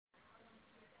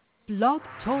Blog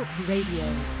Talk Radio.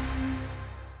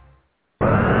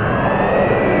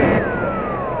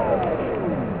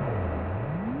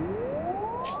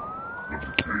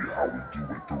 How we do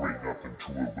it, there ain't nothing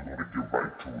to it, we're gonna get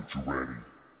right to it. You ready?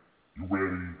 You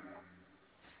ready?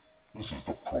 This is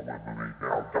the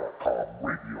ProMMANow.com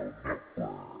radio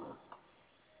network.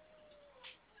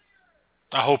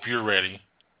 I hope you're ready.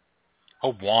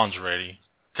 Hope Juan's ready.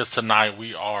 Because tonight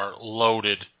we are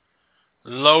loaded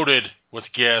with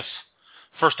guests.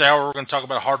 First hour we're going to talk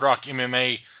about Hard Rock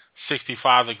MMA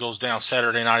 65 that goes down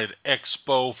Saturday night at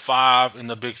Expo 5 in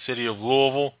the big city of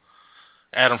Louisville.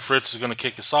 Adam Fritz is going to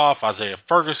kick us off. Isaiah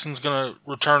Ferguson's going to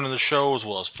return to the show, as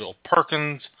well as Phil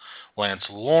Perkins, Lance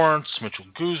Lawrence, Mitchell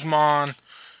Guzman,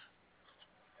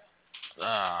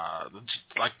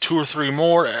 like two or three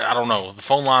more. I don't know. The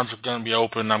phone lines are going to be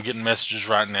open. I'm getting messages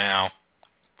right now.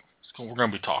 We're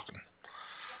going to be talking.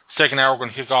 Second hour, we're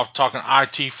going to kick off talking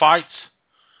IT fights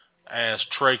as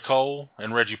Trey Cole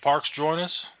and Reggie Parks join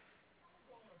us.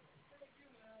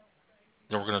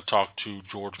 Then we're going to talk to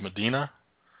George Medina.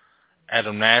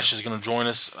 Adam Nash is going to join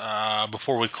us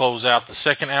before we close out the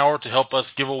second hour to help us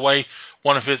give away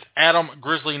one of his Adam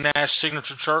Grizzly Nash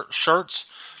signature shirts,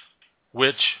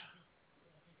 which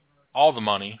all the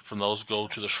money from those go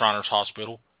to the Shriners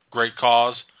Hospital. Great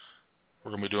cause.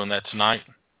 We're going to be doing that tonight.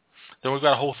 Then we've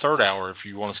got a whole third hour if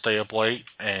you want to stay up late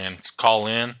and call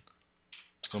in.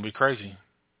 It's going to be crazy.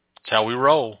 It's how we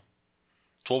roll.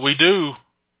 It's what we do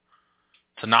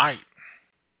tonight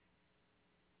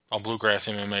on Bluegrass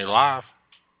MMA Live.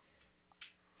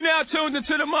 Now tuned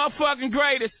into the motherfucking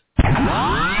greatest.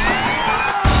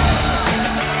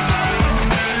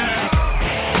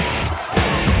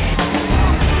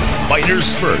 Fighters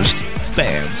first,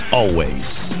 fans always.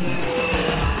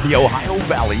 The Ohio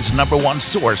Valley's #1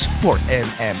 source for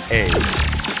MMA.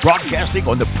 Broadcasting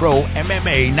on the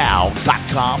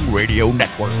ProMMANow.com radio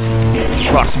network.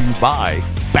 Brought to you by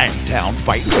Bangtown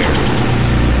Fightwear.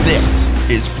 This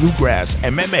is Bluegrass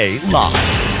MMA Live.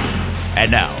 And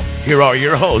now, here are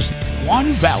your hosts,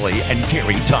 Juan Valley and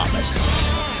Gary Thomas.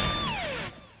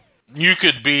 You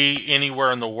could be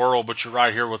anywhere in the world, but you're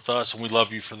right here with us, and we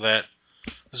love you for that.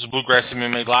 This is Bluegrass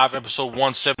MMA Live, episode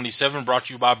 177, brought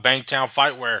to you by Bangtown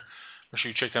Fightwear. Make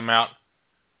sure you check them out,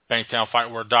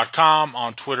 bangtownfightwear.com,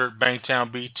 on Twitter,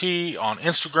 BangtownBT, on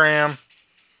Instagram,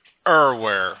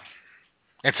 everywhere.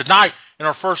 And tonight, in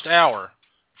our first hour,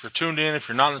 if you're tuned in, if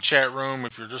you're not in the chat room,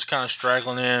 if you're just kind of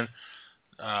straggling in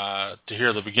to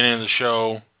hear the beginning of the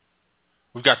show,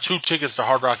 we've got 2 tickets to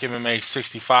Hard Rock MMA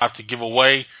 65 to give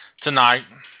away tonight.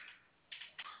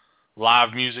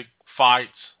 Live music,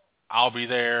 fights. I'll be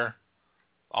there.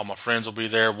 All my friends will be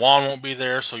there. Juan won't be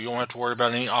there, so you won't have to worry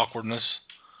about any awkwardness.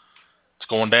 It's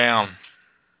going down.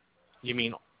 You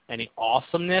mean any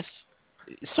awesomeness?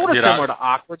 It's sort of similar to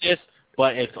awkwardness,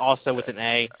 but it's also with an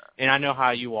A. And I know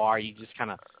how you are. You just kind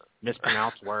of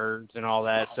mispronounce words and all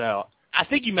that. So I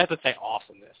think you meant to say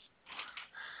awesomeness.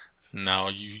 No,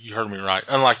 you heard me right.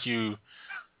 Unlike you.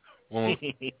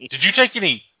 Did you take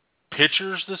any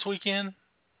pictures this weekend?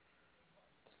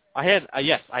 I had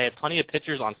plenty of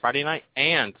pictures on Friday night,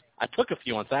 and I took a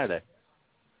few on Saturday.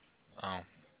 Oh.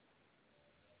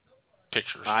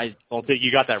 Pictures. I don't think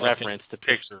you got that reference to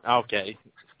picture. Okay.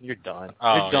 You're done.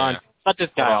 Oh, You're done. Yeah. Cut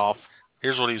this guy off.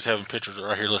 Here's what he's having pictures of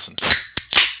right here. Listen.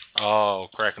 Oh,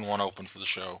 cracking one open for the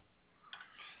show.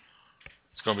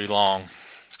 It's going to be long.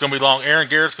 Aaron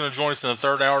Garrett's going to join us in the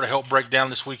third hour to help break down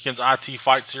this weekend's IT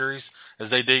Fight Series as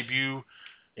they debut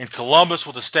in Columbus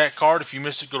with a stat card. If you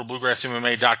missed it, go to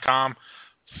BluegrassMMA.com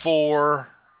for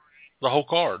the whole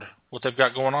card, what they've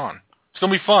got going on. It's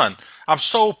going to be fun. I'm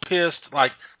so pissed.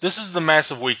 Like, this is the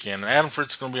massive weekend, and Adam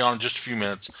Fritz is going to be on in just a few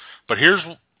minutes. But here's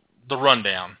the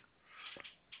rundown.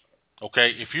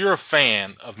 Okay, if you're a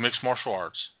fan of mixed martial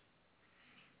arts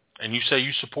and you say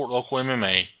you support local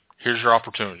MMA, here's your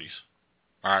opportunities.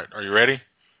 All right, are you ready?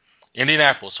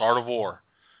 Indianapolis, Art of War.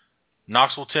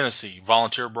 Knoxville, Tennessee,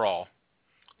 Volunteer Brawl.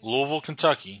 Louisville,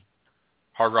 Kentucky,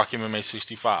 Hard Rock MMA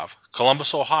 65.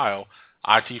 Columbus, Ohio,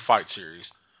 IT Fight Series.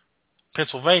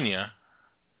 Pennsylvania,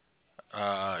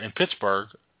 in Pittsburgh,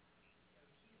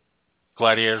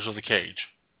 Gladiators of the Cage.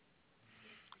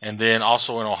 And then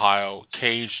also in Ohio,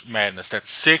 Cage Madness. That's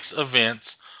 6 events,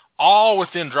 all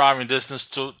within driving distance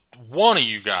to one of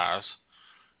you guys,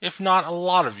 if not a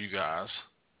lot of you guys.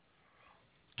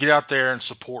 Get out there and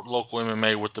support local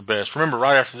MMA with the best. Remember,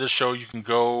 right after this show, you can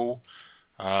go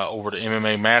over to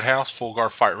MMA Madhouse. Full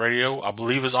Guard Fight Radio, I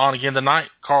believe, is on again tonight.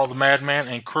 Carl the Madman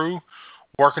and crew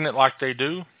working it like they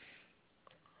do.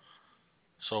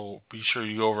 So be sure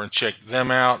you go over and check them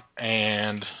out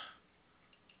and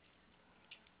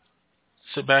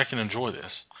sit back and enjoy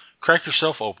this. Crack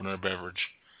yourself open a beverage.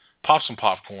 Pop some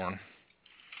popcorn.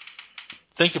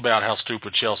 Think about how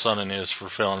stupid Chael Sonnen is for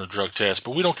failing a drug test.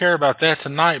 But we don't care about that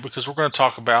tonight because we're going to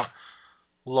talk about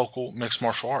local mixed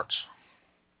martial arts.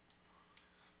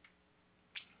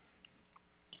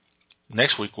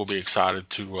 Next week we'll be excited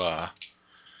to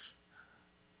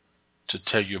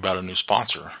tell you about a new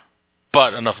sponsor.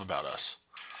 But enough about us.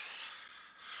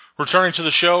 Returning to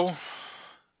the show,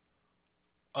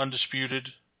 undisputed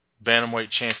bantamweight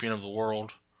champion of the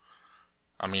world,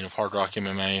 of Hard Rock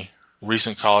MMA,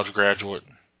 recent college graduate,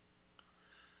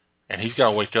 and he's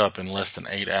got to wake up in less than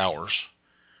 8 hours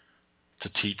to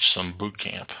teach some boot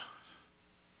camp.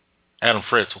 Adam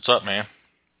Fritz, what's up, man?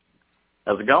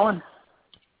 How's it going?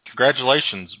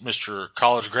 Congratulations, Mr.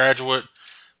 College Graduate,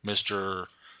 Mr.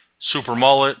 Super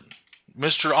Mullet,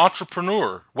 Mr.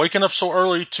 Entrepreneur, waking up so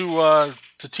early to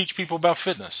teach people about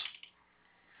fitness.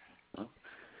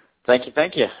 Thank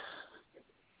you.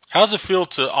 How does it feel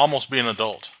to almost be an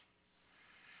adult?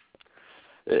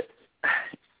 It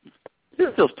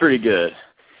feels pretty good.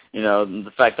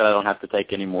 The fact that I don't have to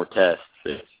take any more tests,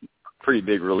 it's a pretty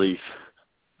big relief.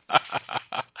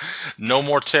 No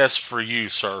more tests for you,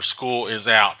 sir. School is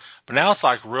out. But now it's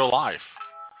like real life.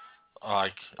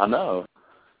 I know.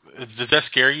 Does that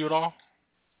scare you at all?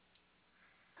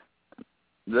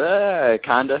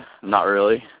 Kinda. Not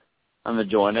really. I'm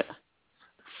enjoying it.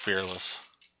 Fearless.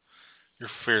 You're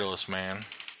fearless, man.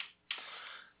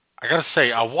 I gotta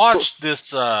say, I watched this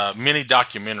mini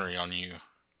documentary on you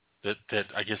that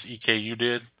I guess EKU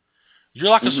did. You're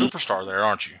like a superstar there,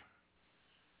 aren't you?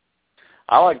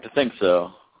 I like to think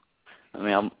so.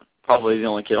 I'm probably the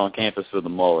only kid on campus with a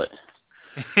mullet.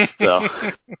 So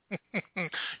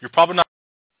you're probably not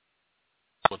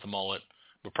with a mullet,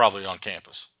 but probably on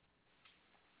campus.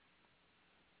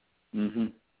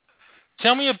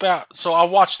 Tell me about. So I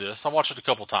watched this. I watched it a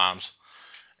couple times,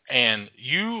 and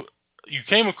you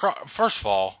came across. First of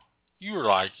all, you were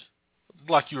like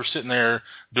you were sitting there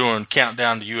doing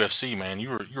countdown to UFC, man. You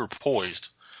were poised.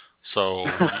 So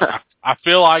I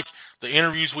feel like the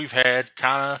interviews we've had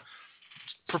kind of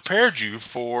prepared you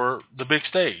for the big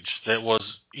stage that was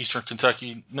Eastern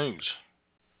Kentucky News.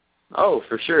 Oh,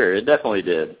 for sure. It definitely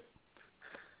did.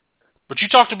 But you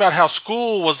talked about how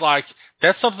school was like,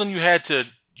 that's something you had to do.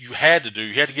 You had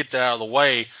to get that out of the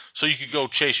way so you could go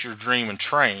chase your dream and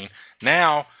train.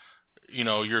 Now,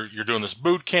 you're doing this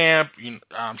boot camp.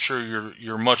 I'm sure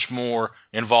you're much more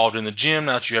involved in the gym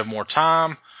now that you have more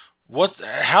time.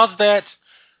 How's that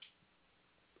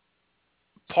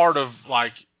part of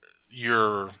like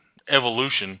your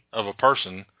evolution of a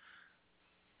person?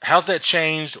 How's that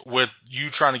changed with you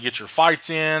trying to get your fights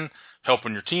in,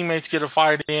 helping your teammates get a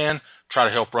fight in, try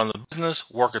to help run the business,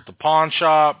 work at the pawn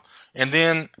shop, and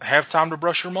then have time to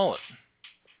brush your mullet?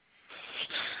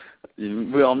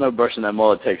 We all know brushing that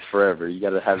mullet takes forever. You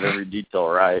got to have every detail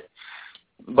right.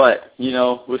 But,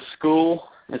 with school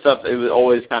and stuff, it was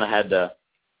always kind of had to,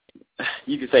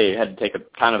 you could say it had to take a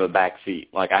kind of a back seat.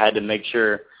 Like I had to make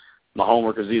sure my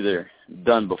homework was either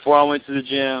done before I went to the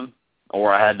gym,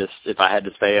 or if I had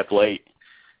to stay up late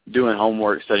doing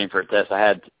homework, studying for a test, I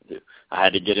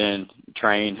had to get in,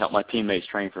 train, help my teammates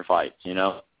train for fights,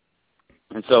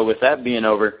 And so with that being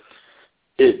over,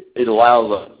 it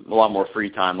allows a lot more free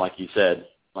time, like you said,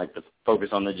 like to focus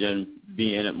on the gym,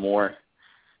 be in it more,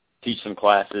 teach some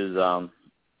classes,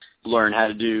 learn how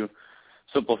to do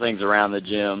simple things around the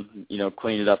gym,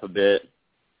 clean it up a bit,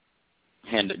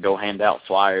 go hand out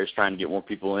flyers, trying to get more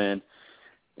people in.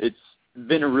 It's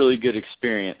been a really good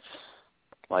experience,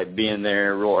 like being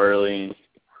there real early,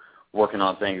 working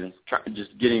on things, and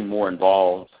just getting more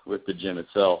involved with the gym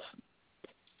itself.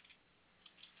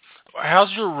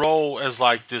 How's your role as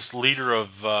like this leader of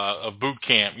boot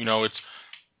camp? It's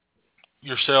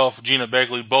yourself, Gina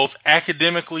Begley, both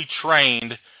academically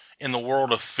trained in the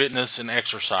world of fitness and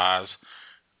exercise,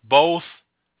 both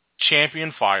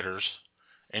champion fighters,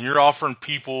 and you're offering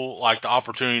people like the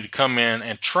opportunity to come in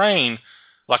and train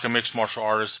like a mixed martial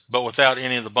artist, but without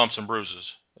any of the bumps and bruises.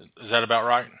 Is that about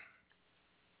right?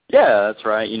 Yeah, that's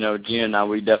right. Gina and I,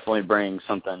 we definitely bring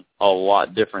something a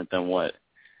lot different than what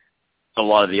a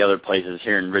lot of the other places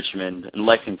here in Richmond and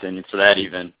Lexington, and so that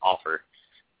even offer.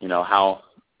 How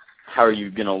are you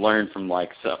going to learn from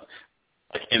like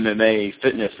MMA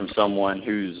fitness from someone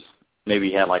who's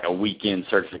maybe had like a weekend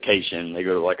certification? They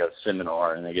go to like a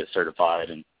seminar and they get certified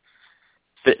in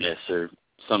fitness or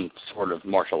some sort of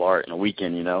martial art in a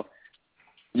weekend.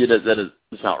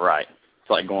 It's not right. It's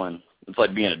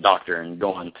like being a doctor and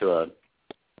going to a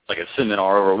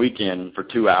seminar over a weekend for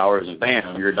 2 hours and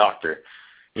bam, you're a doctor.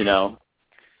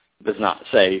 It's not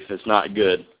safe. It's not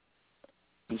good.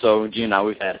 And so Gina and I,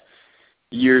 we've had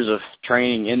years of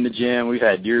training in the gym. We've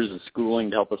had years of schooling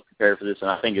to help us prepare for this,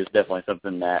 and I think it's definitely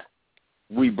something that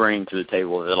we bring to the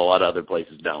table that a lot of other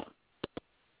places don't.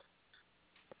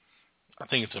 I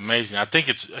think it's amazing. I think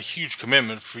it's a huge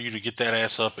commitment for you to get that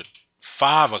ass up at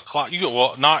 5 o'clock.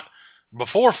 Well, not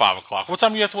before 5 o'clock. What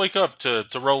time do you have to wake up to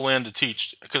roll in to teach?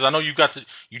 Because I know you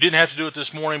didn't have to do it this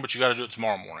morning, but you got to do it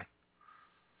tomorrow morning.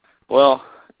 Well,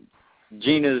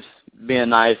 Gina's being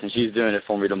nice, and she's doing it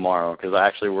for me tomorrow because I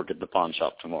actually work at the pawn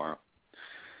shop tomorrow.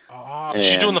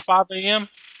 She's doing the 5 a.m.?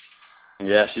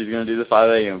 Yeah, she's going to do the 5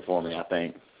 a.m. for me, I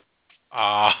think.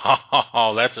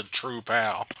 Oh, that's a true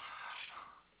pal.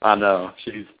 I know.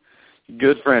 She's a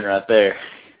good friend right there.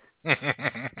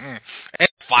 And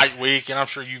fight week, and I'm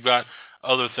sure you've got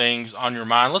other things on your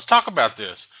mind. Let's talk about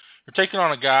this. You're taking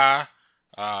on a guy,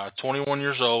 21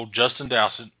 years old, Justin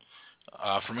Dowsett,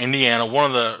 from Indiana,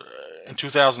 in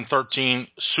 2013,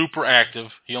 super active.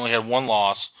 He only had one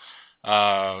loss.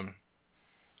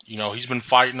 He's been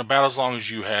fighting about as long as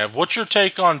you have. What's your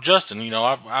take on Justin?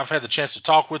 I've had the chance to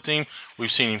talk with him.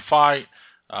 We've seen him fight.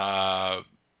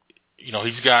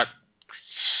 He's got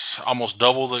almost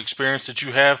double the experience that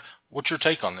you have. What's your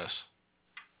take on this?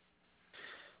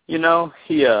 He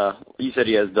said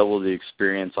he has double the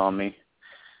experience on me.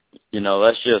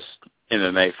 That's just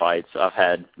MMA fights. I've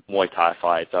had Muay Thai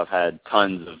fights. I've had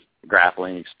tons of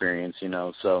grappling experience,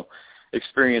 so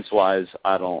experience-wise,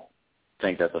 I don't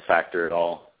think that's a factor at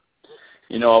all.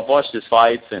 I've watched his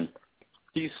fights, and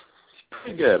he's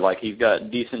pretty good. Like, he's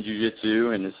got decent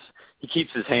jiu-jitsu, and he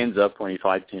keeps his hands up when he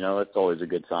fights, that's always a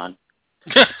good sign.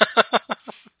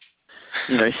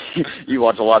 You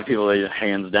watch a lot of people, they have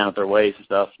hands down at their waist and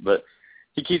stuff, but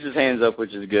he keeps his hands up,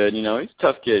 which is good. He's a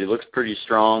tough kid. He looks pretty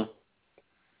strong.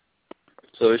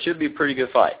 So it should be a pretty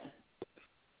good fight.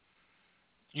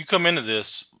 You come into this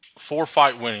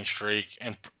 4-fight winning streak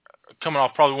and coming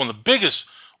off probably one of the biggest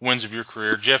wins of your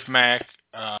career. Jeff Mack,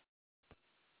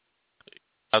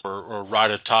 or right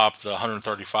atop the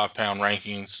 135-pound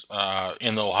rankings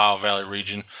in the Ohio Valley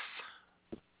region.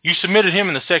 You submitted him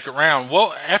in the second round.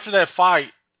 Well, after that fight,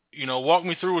 walk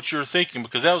me through what you were thinking,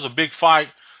 because that was a big fight,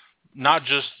 not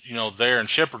just, there in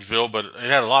Shepherdsville, but it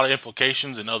had a lot of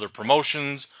implications in other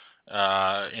promotions,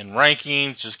 in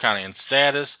rankings, just kind of in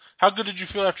status. How good did you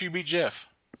feel after you beat Jeff?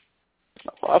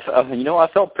 I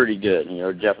felt pretty good.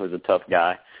 Jeff was a tough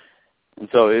guy. And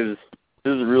so it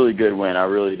was a really good win. I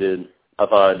really did. I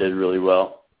thought I did really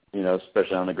well,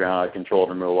 especially on the ground. I controlled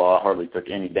him real well. I hardly took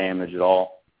any damage at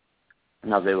all.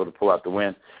 And I was able to pull out the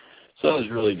win. So it was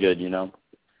really good,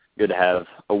 Good to have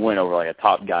a win over like a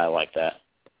top guy like that.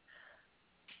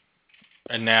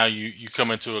 And now you come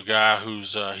into a guy who's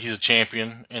he's a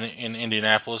champion in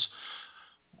Indianapolis.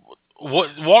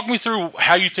 Walk me through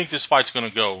how you think this fight's going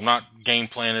to go. Not game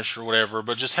planish or whatever,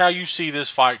 but just how you see this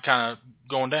fight kind of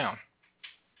going down.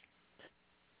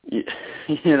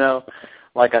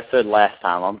 Like I said last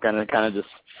time, I'm going to kind of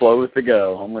just flow with the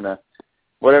go.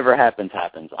 Whatever happens,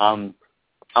 happens.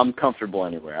 I'm comfortable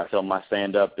anywhere. I feel my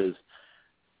stand-up is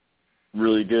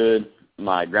really good.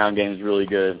 My ground game is really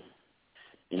good.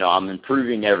 I'm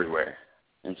improving everywhere.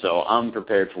 And so I'm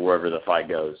prepared for wherever the fight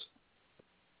goes.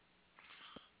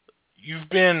 You've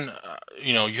been,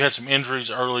 you had some injuries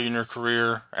early in your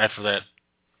career after that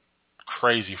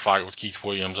crazy fight with Keith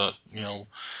Williams.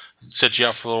 Set you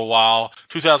out for a little while.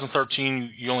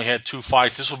 2013, you only had 2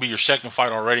 fights. This will be your second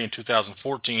fight already in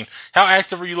 2014. How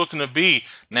active are you looking to be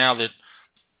now that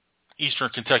Eastern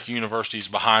Kentucky University is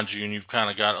behind you and you've kind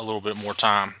of got a little bit more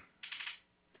time?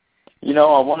 I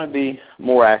want to be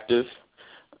more active.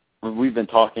 We've been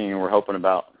talking and we're hoping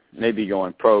about maybe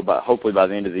going pro, but hopefully by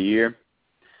the end of the year,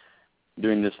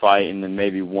 doing this fight and then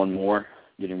maybe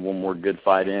getting one more good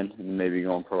fight in, and maybe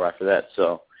going pro after that.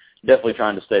 So definitely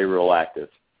trying to stay real active.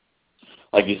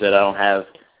 Like you said, I don't have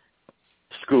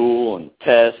school and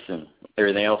tests and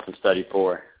everything else to study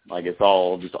for. Like, it's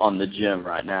all just on the gym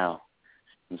right now.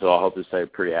 And so I hope to stay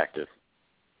pretty active.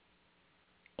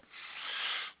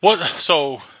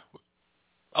 So,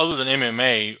 other than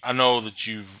MMA, I know that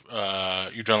you've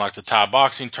done like the Thai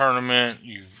boxing tournament.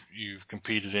 You've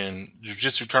competed in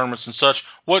jiu-jitsu tournaments and such.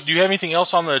 Do you have anything else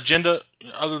on the agenda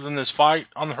other than this fight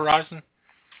on the horizon?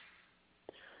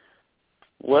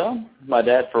 Well, my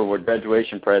dad, for a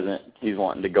graduation present, he's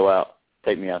wanting to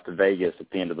take me out to Vegas at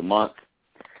the end of the month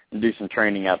and do some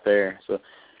training out there. So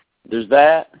there's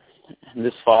that,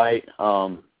 this fight.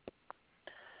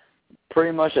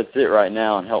 Pretty much that's it right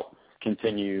now, and help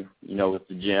continue, with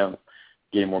the gym,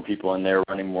 getting more people in there,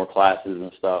 running more classes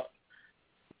and stuff.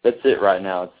 That's it right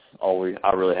now. It's all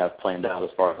I really have planned out as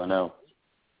far as I know.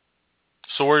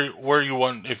 So where you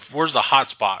want? Where's the hot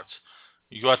spots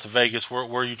You go out to Vegas. Where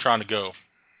are you trying to go?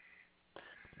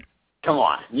 Come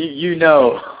on. You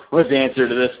know what the answer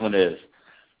to this one is.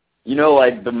 You know,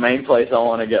 like, the main place I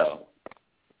want to go.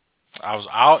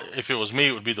 If it was me,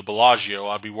 it would be the Bellagio.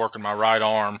 I'd be working my right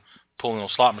arm, pulling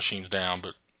those slot machines down,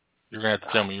 but you're going to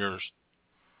have to tell me yours.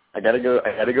 I gotta go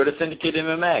to Syndicate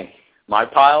MMA. My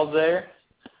pile's there.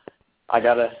 I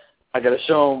gotta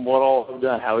show him what all I've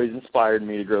done, how he's inspired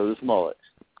me to grow this mullet.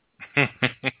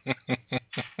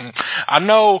 I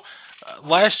know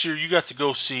last year you got to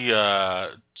go see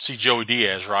Joey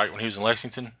Diaz, right, when he was in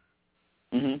Lexington?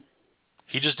 Mm-hmm.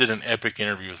 He just did an epic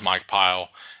interview with Mike Pyle,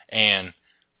 and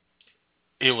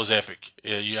it was epic.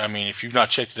 I mean, if you've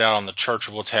not checked it out on the Church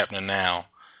of What's Happening Now,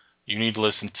 you need to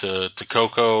listen to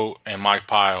Coco and Mike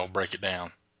Pyle break it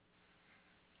down.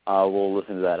 I will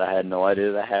listen to that. I had no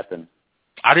idea that happened.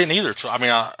 I didn't either. I mean,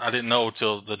 I didn't know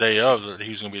until the day of that he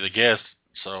was going to be the guest,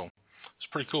 so it's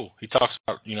pretty cool. He talks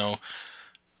about,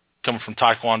 coming from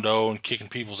Taekwondo and kicking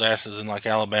people's asses in, like,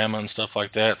 Alabama and stuff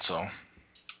like that, so.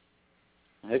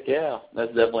 Heck yeah. That's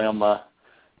definitely on my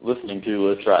listening to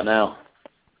list right now.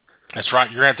 That's right.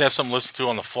 You're going to have something to listen to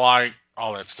on the flight,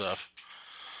 all that stuff.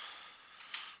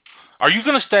 Are you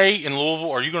going to stay in Louisville,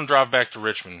 or are you going to drive back to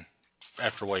Richmond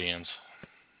after weigh-ins?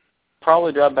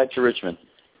 Probably drive back to Richmond.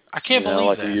 I can't believe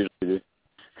like that. We usually do.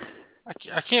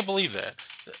 I can't believe that.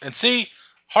 And see,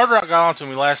 Hard Rock got on to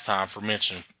me last time for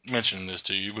mentioning this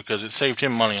to you because it saved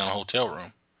him money on a hotel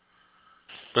room.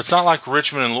 But it's not like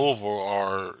Richmond and Louisville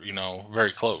are,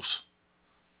 very close.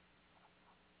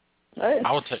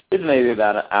 It's maybe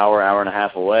about an hour and a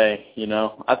half away.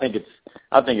 I think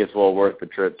it's well worth the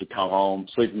trip to come home,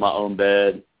 sleep in my own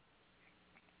bed.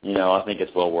 I think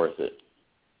it's well worth it.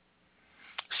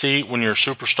 See, when you're a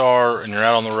superstar and you're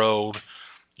out on the road,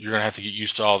 you're gonna have to get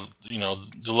used to all, the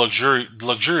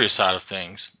luxurious side of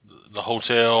things. The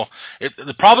hotel, it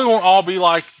probably won't all be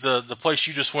like the place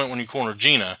you just went when you cornered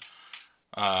Gina,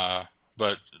 but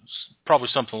it's probably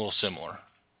something a little similar.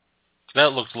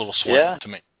 That looked a little sweaty to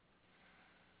me.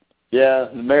 Yeah,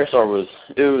 the Maristar was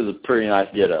a pretty nice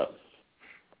get-up.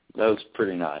 That was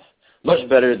pretty nice. Much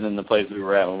better than the place we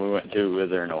were at when we went to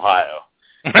there in Ohio.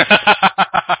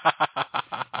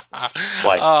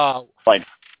 Like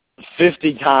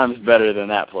 50 times better than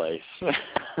that place.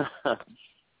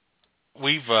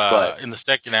 We've in the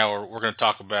second hour, we're going to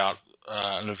talk about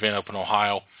an event up in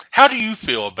Ohio. How do you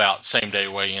feel about same-day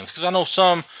weigh-ins? Because I know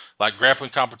some, like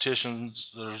grappling competitions,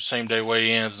 there's same-day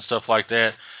weigh-ins and stuff like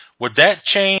that. Would that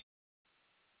change,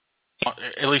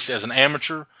 at least as an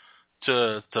amateur,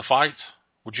 to fights?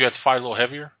 Would you have to fight a little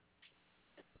heavier?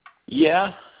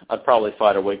 Yeah, I'd probably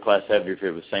fight a weight class heavier if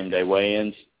it was same-day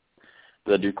weigh-ins.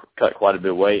 But I do cut quite a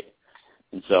bit of weight,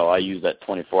 and so I use that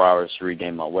 24 hours to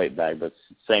regain my weight back. But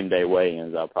same-day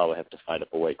weigh-ins, I'll probably have to fight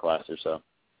up a weight class or so.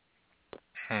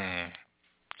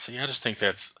 See, I just think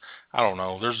that's, I don't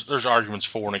know. There's arguments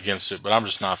for and against it, but I'm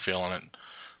just not feeling it.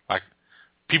 Like,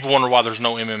 people wonder why there's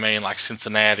no MMA in, like,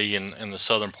 Cincinnati and the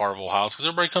southern part of Ohio. Because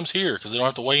everybody comes here because they don't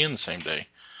have to weigh in the same day.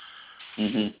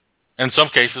 Mm-hmm. In some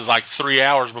cases, like 3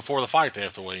 hours before the fight, they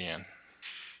have to weigh in.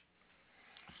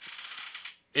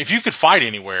 If you could fight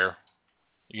anywhere,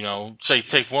 say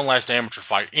take one last amateur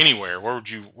fight anywhere, where would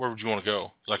you want to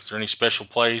go? Like, is there any special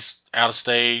place, out of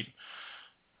state,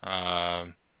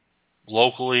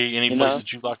 locally, any place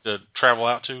that you'd like to travel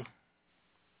out to?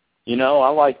 I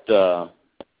liked was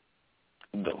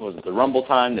it the Rumble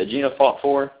time that Gina fought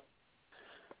for?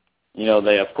 They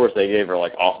gave her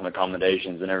like awesome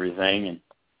accommodations and everything,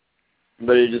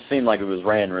 but it just seemed like it was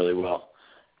ran really well,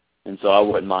 and so I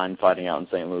wouldn't mind fighting out in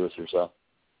St. Louis or so.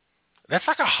 That's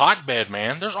like a hotbed,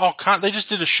 man. There's all kind. They just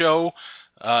did a show,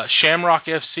 Shamrock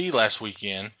FC last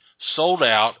weekend, sold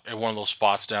out at one of those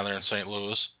spots down there in St.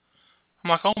 Louis. I'm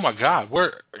like, oh my God,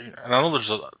 where? And I know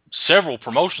there's several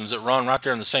promotions that run right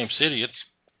there in the same city. It's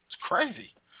crazy.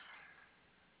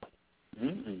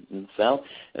 Mm-hmm. So,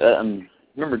 I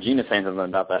remember Gina saying something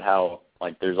about that, how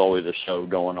like there's always a show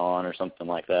going on or something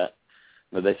like that.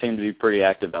 But they seem to be pretty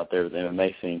active out there with the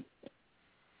MMA scene.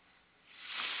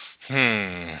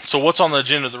 So what's on the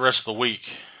agenda the rest of the week?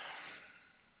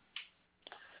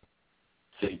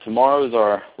 See, tomorrow is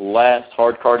our last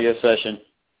hard cardio session,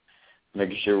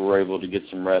 making sure we're able to get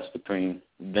some rest between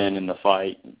then and the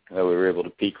fight, that we were able to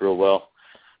peak real well.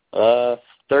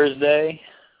 Thursday,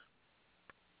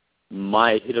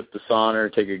 might hit up the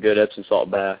sauna, take a good Epsom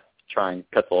salt bath, try and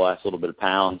cut the last little bit of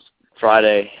pounds.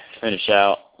 Friday, finish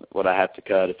out what I have to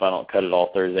cut if I don't cut it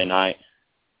all Thursday night.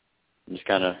 Just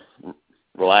kind of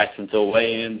relax until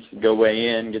weigh-ins, go weigh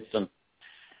in, get some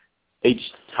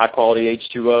high-quality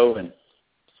H2O and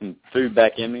some food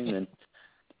back in me. And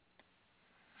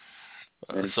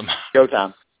Go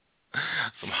time.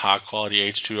 Some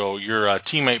high-quality H2O. Your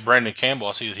teammate, Brandon Campbell,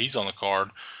 I see that he's on the card.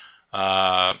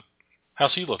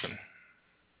 How's he looking?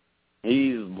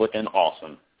 He's looking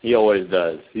awesome. He always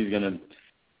does. He's gonna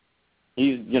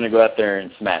go out there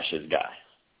and smash his guy.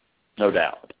 No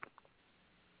doubt.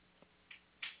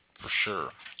 For sure.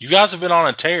 You guys have been on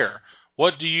a tear.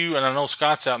 What do you, and I know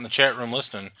Scott's out in the chat room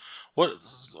listening,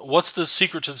 what's the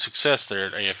secret to the success there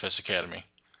at AFS Academy?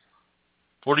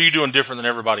 What are you doing different than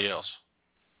everybody else?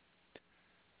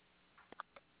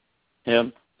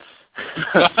 Him.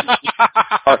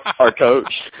 our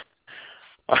coach.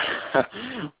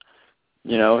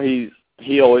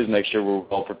 He always makes sure we're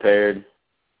well prepared.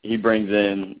 He brings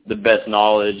in the best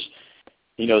knowledge.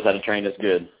 He knows how to train us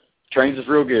good. Trains us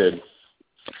real good.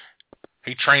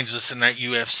 He trains us in that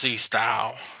UFC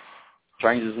style.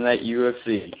 Trains us in that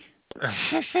UFC.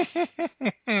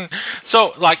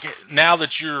 So, like, now that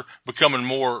you're becoming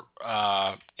more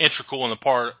integral in the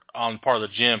part of the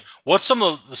gym, what's some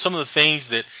of the things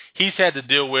that he's had to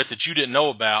deal with that you didn't know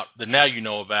about that now you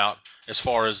know about, as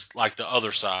far as like the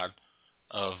other side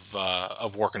of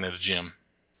working at a gym?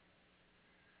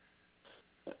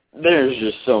 There's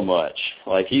just so much.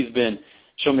 Like, he's been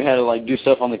showing me how to do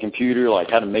stuff on the computer, like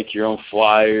how to make your own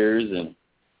flyers and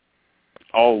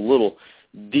all little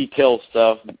detailed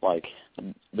stuff. Like,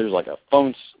 there's a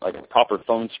proper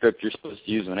phone script you're supposed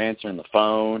to use when answering the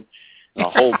phone, and a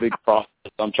whole big process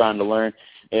I'm trying to learn.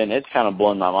 And it's kind of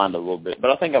blowing my mind a little bit,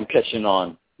 but I think I'm catching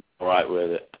on all right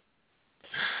with it.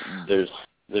 There's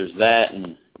that,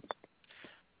 and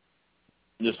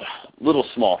just little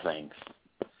small things.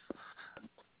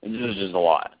 It's just a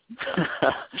lot.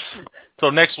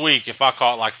 So next week, if I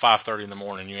call at 5:30 in the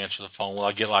morning, you answer the phone, will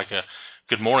I get a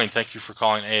good morning? Thank you for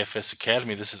calling AFS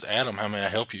Academy. This is Adam. How may I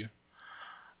help you?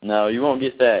 No, you won't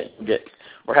get that.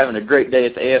 We're having a great day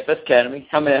at the AFS Academy.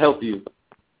 How may I help you?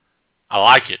 I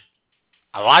like it.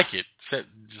 Just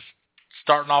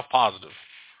starting off positive.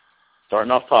 Starting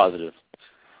off positive.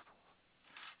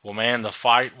 Well, man, the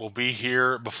fight will be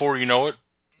here before you know it,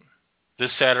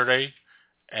 this Saturday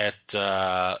at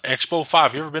Expo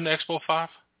 5. You ever been to Expo 5?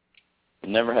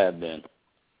 Never have been.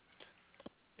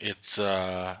 It's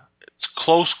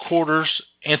close quarters,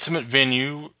 intimate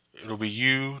venue. It'll be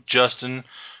you, Justin,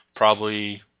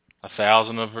 probably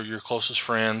 1,000 of your closest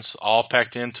friends, all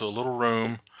packed into a little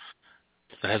room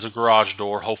that has a garage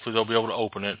door. Hopefully they'll be able to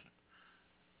open it,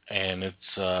 and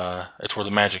it's where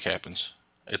the magic happens.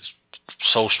 It's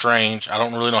so strange. I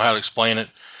don't really know how to explain it.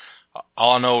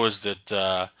 All I know is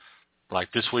that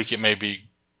this week it may be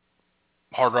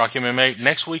Hard Rock MMA.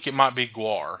 Next week it might be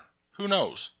Guar. Who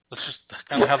knows? That's just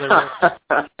kind of how they work.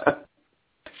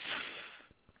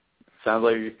 Sounds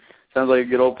like a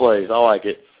good old place. I like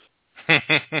it.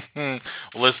 Well,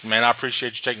 listen, man, I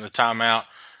appreciate you taking the time out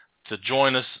to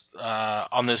join us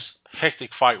on this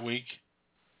hectic fight week.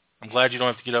 I'm glad you don't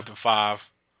have to get up at 5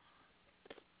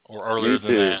 or earlier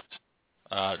than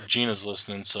that. Gina's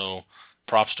listening, so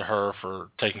props to her for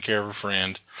taking care of her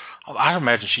friend. I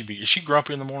imagine is she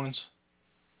grumpy in the mornings?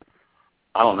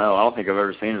 I don't know. I don't think I've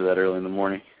ever seen her that early in the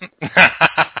morning.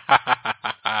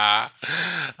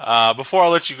 Before I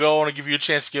let you go, I want to give you a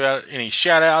chance to give out any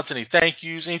shout-outs, any thank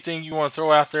yous, anything you want to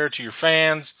throw out there to your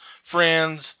fans,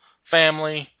 friends,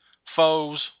 family,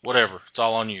 foes, whatever. It's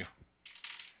all on you.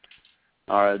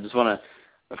 All right. I just want to,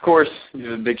 of course,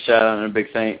 give a big shout-out and a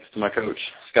big thanks to my coach,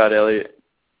 Scott Elliott.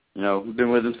 I've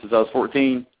been with him since I was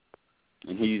 14,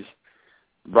 and he's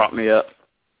brought me up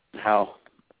how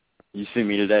you see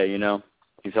me today,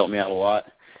 He's helped me out a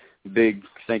lot. Big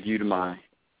thank you to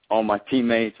all my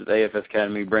teammates at the AFS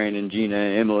Academy, Brandon, Gina,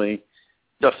 Emily,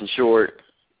 Dustin Short,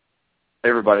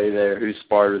 everybody there who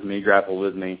sparred with me, grappled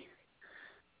with me,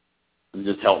 and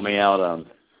just helped me out. And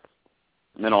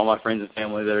then all my friends and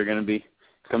family that are going to be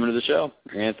coming to the show.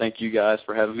 And thank you guys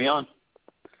for having me on.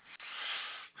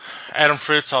 Adam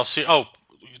Fritz, I'll see. Oh,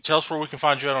 tell us where we can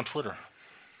find you out on Twitter.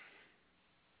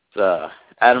 It's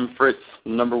Adam Fritz,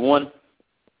 #1.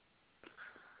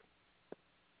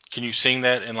 Can you sing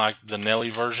that in the Nelly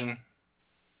version?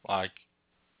 Adam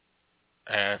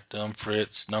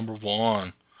Fritz,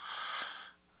 #1.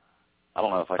 I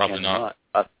don't know if I Probably can not.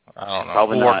 I don't know.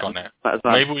 Probably we'll not. work on that. That's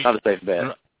not a safe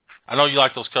bet. I know you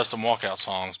like those custom walkout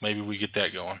songs. Maybe we get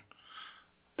that going.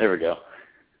 There we go.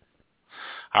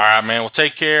 All right, man. Well,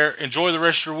 take care. Enjoy the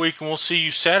rest of your week, and we'll see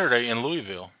you Saturday in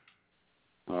Louisville.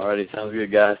 All righty. Sounds good,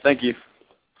 guys. Thank you.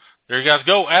 There you guys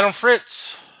go. Adam Fritz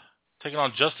taking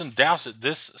on Justin Dowsett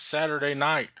this Saturday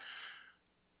night.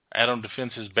 Adam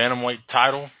defends his bantamweight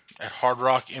title at Hard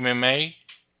Rock MMA.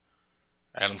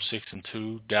 Adam's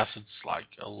 6-2. Dowsett's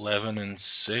 11-6.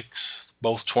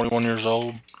 Both 21 years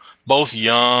old. Both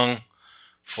young,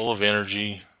 full of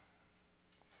energy.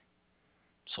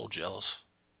 So jealous.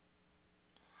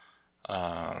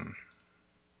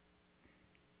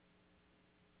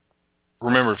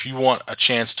 Remember, if you want a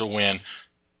chance to win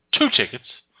 2 tickets,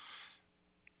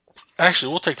 actually,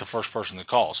 we'll take the first person that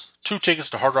calls. 2 tickets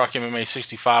to Hard Rock MMA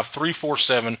 65,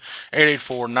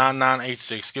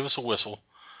 347-884-9986. Give us a whistle.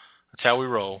 That's how we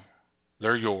roll.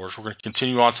 They're yours. We're going to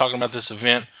continue on talking about this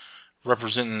event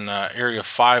representing Area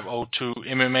 502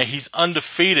 MMA. He's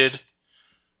undefeated.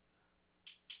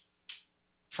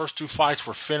 First 2 fights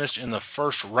were finished in the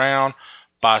first round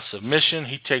by submission.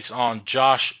 He takes on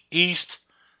Josh East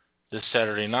this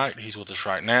Saturday night. He's with us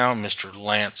right now, Mr.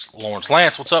 Lance Lawrence.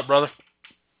 Lance, what's up, brother?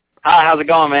 Hi, how's it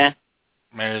going, man?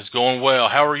 Man, it's going well.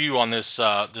 How are you on this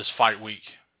fight week?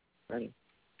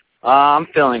 I'm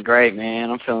feeling great,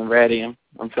 man. I'm feeling ready.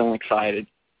 I'm feeling excited.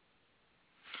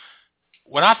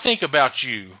 When I think about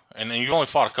you, and you've only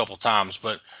fought a couple times,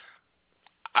 but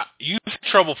you have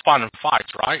trouble finding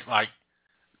fights, right? Like,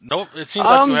 nope. It seems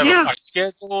like you have a fight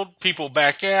scheduled. People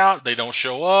back out. They don't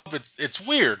show up. It's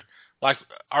weird. Like,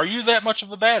 are you that much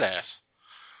of a badass?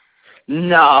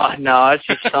 No. It's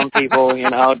just some people,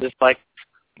 just like.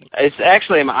 I've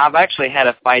actually had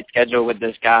a fight scheduled with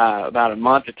this guy about a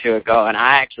month or 2 ago, and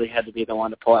I actually had to be the one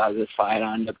to pull out of this fight.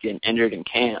 I ended up getting injured in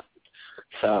camp.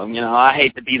 So, I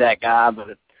hate to be that guy,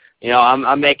 but,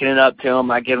 I'm making it up to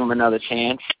him. I give him another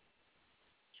chance.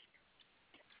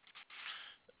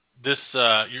 You're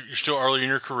still early in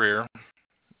your career.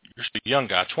 You're still a young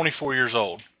guy, 24 years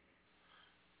old.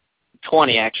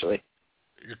 20, actually.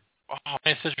 Man,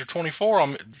 it says you're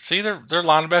 24. See, they're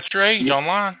lying about your age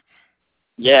online.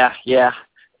 Yeah.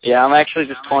 I'm actually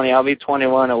just 20. I'll be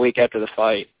 21 a week after the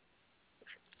fight.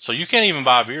 So you can't even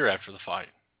buy a beer after the fight.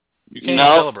 You can't even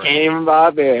celebrate. Can't even buy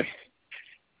a beer.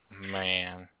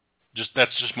 Man,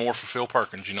 that's just more for Phil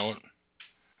Perkins. You know it.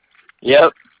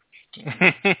 Yep.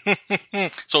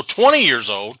 So 20 years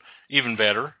old, even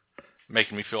better,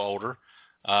 making me feel older.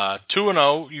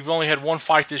 2-0. You've only had 1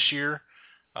 fight this year.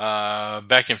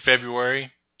 Back in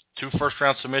February, 2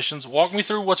 first-round submissions. Walk me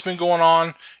through what's been going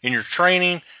on in your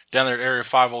training down there at Area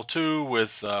 502 with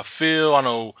Phil. I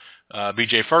know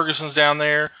BJ Ferguson's down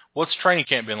there. What's training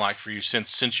camp been like for you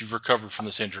since you've recovered from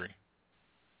this injury?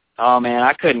 Oh, man,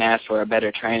 I couldn't ask for a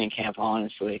better training camp,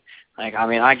 honestly.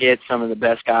 I get some of the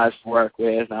best guys to work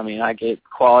with. I get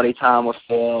quality time with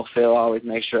Phil. Phil always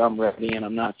makes sure I'm ready and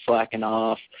I'm not slacking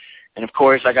off. And, of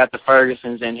course, I got the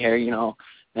Fergusons in here,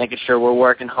 making sure we're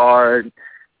working hard.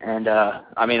 And,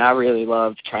 I really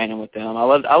love training with them. I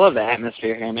love the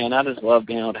atmosphere here, man. I just love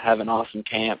being able to have an awesome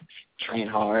camp, train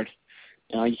hard.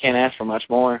 You can't ask for much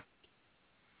more.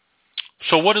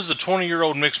 So what does the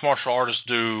 20-year-old mixed martial artist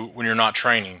do when you're not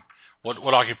training?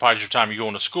 What occupies your time? You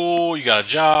going to school? You got a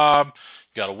job?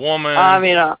 You got a woman?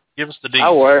 Give us the details.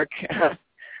 I work.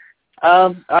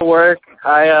 I work.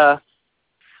 I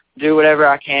do whatever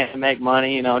I can to make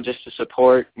money, just to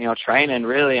support, training.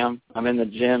 Really, I'm in the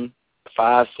gym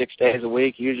 5-6 days a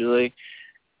week usually,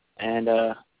 and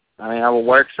I will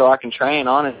work so I can train.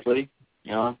 Honestly,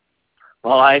 my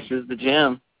life is the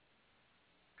gym.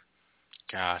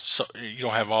 Gosh, so you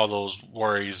don't have all those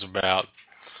worries about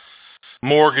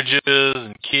mortgages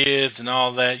and kids and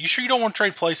all that. You sure you don't want to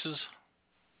trade places?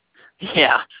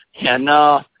 Yeah,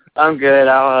 no, I'm good.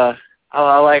 I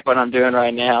like what I'm doing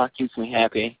right now. It keeps me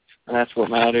happy, and that's what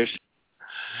matters.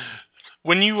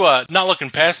 When you not looking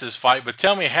past this fight, but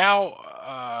tell me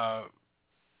how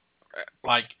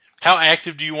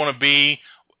active do you want to be?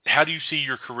 How do you see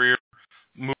your career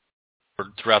moving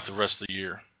forward throughout the rest of the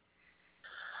year?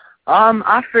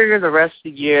 I figure the rest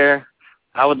of the year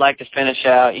I would like to finish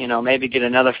out, maybe get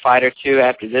another fight or 2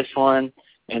 after this one,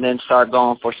 and then start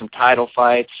going for some title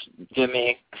fights, give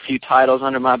me a few titles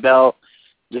under my belt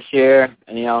this year,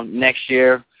 and, next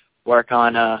year work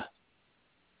on,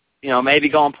 maybe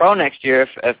going pro next year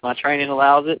if my training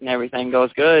allows it and everything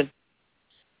goes good.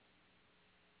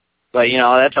 But,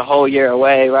 that's a whole year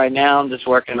away right now. I'm just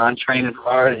working on training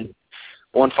hard and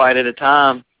 1 fight at a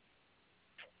time.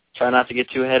 Try not to get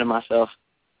too ahead of myself.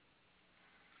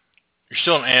 You're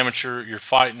still an amateur. You're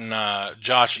fighting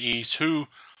Josh East, who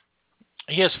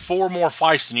he has 4 more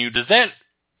fights than you. Does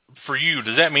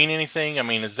that mean anything?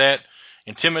 Is that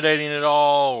intimidating at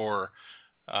all, or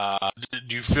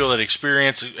do you feel that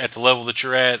experience at the level that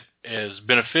you're at is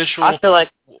beneficial? I feel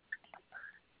like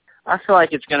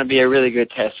it's going to be a really good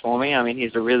test for me.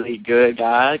 He's a really good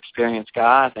guy, experienced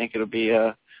guy. I think it'll be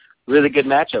a really good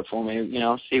matchup for me,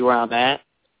 see where I'm at,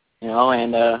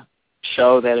 and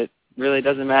show that it really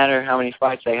doesn't matter how many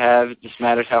fights they have. It just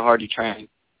matters how hard you train.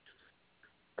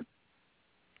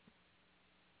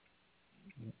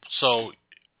 So,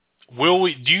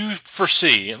 do you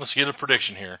foresee, and let's get a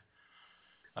prediction here,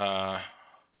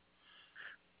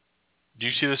 do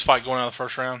you see this fight going out of the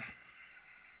first round?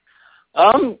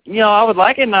 I would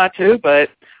like it not to, but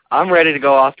I'm ready to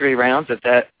go all 3 rounds if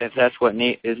that's what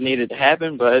is needed to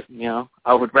happen. But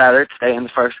I would rather stay in the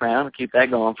first round and keep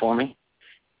that going for me.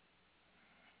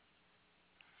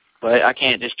 But I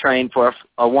can't just train for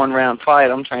a 1-round fight.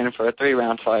 I'm training for a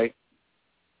 3-round fight.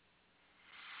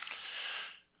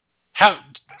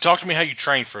 Talk to me how you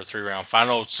train for a 3-round fight. I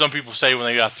know some people say when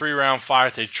they got a 3-round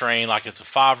fight, they train like it's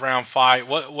a 5-round fight.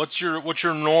 What's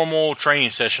your normal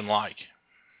training session like?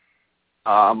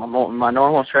 My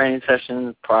normal training session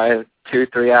is probably a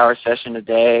 2-3 hour session a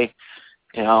day.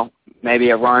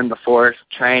 Maybe a run before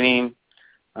training.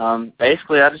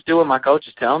 Basically, I just do what my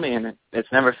coaches tell me, and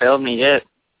it's never failed me yet.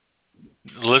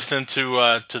 Listen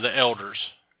to the elders.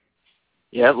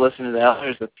 Yep, listen to the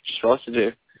elders. That's what you're supposed to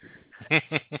do.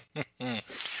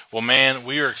 Well, man,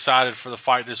 we are excited for the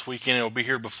fight this weekend. It'll be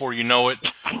here before you know it.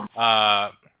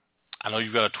 I know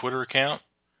you've got a Twitter account.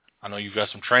 I know you've got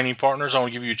some training partners. I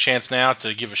want to give you a chance now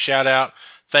to give a shout-out,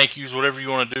 thank yous, whatever you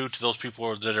want to do to those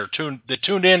people that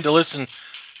tuned in to listen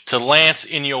to Lance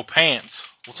in Your Pants.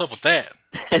 What's up with that?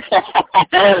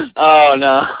 Oh,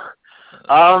 no.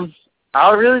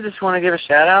 I really just want to give a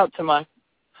shout-out to my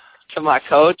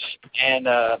coach and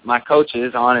my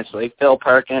coaches, honestly. Phil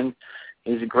Perkin,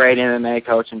 he's a great MMA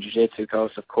coach and jiu-jitsu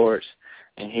coach, of course.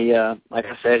 And he, like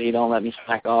I said, he don't let me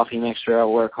slack off. He makes sure I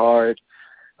work hard.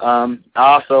 I'm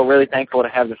also really thankful to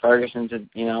have the Fergusons,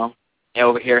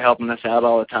 over here helping us out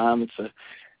all the time. It's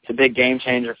a big game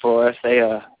changer for us.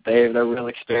 They're real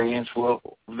experienced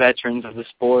veterans of the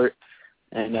sport,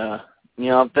 and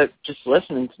that just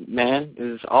listening, man,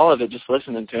 is all of it. Just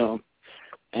listening to them,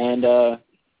 and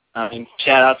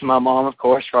shout out to my mom, of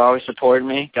course, for always supporting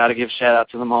me. Got to give a shout out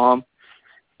to the mom,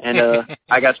 and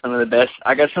I got some of the best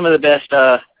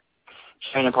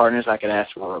training partners I could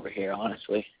ask for over here,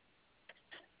 honestly.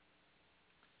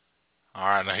 All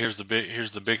right, now here's the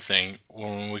big thing.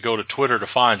 When we go to Twitter to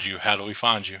find you, how do we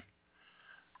find you?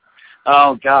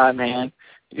 Oh God, man!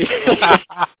 Hey,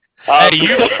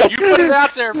 you put it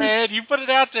out there, man. You put it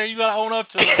out there. You gotta own up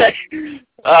to it.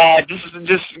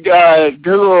 Just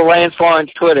Google Lance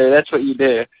Lawrence Twitter. That's what you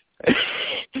do.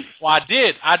 Well, I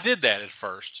did that at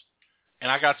first,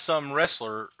 and I got some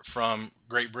wrestler from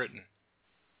Great Britain.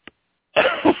 So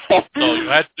you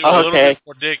had to do a little bit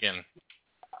more digging.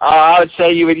 I would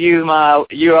say you would use my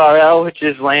URL, which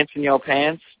is Lance in Your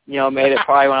Pants. Made it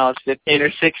probably when I was 15 or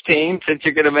 16, since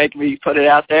you're going to make me put it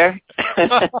out there.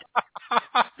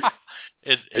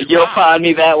 You'll find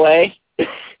me that way.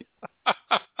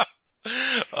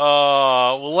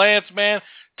 Well, Lance, man,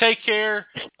 take care.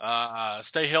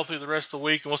 Stay healthy the rest of the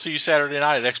week, and we'll see you Saturday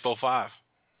night at Expo 5.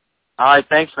 All right,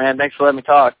 thanks, man. Thanks for letting me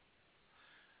talk.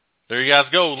 There you guys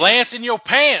go. Lance in Your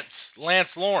Pants, Lance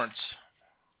Lawrence.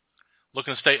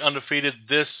 Looking to stay undefeated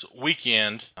this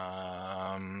weekend.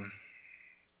 We'll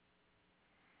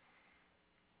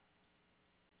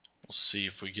see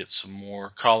if we get some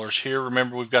more callers here.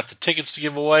 Remember, we've got the tickets to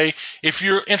give away. If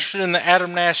you're interested in the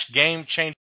Adam Nash Game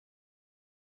Changer,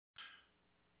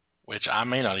 which I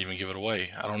may not even give it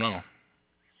away. I don't know.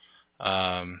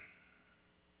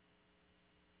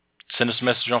 Send us a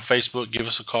message on Facebook. Give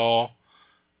us a call.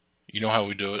 You know how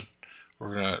we do it.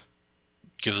 We're going to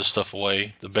give this stuff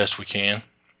away the best we can.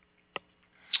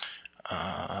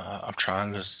 I'm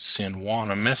trying to send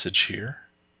Juan a message here.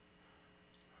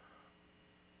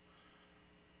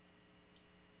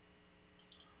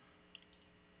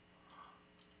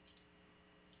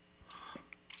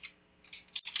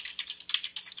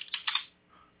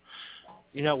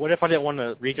 What if I didn't want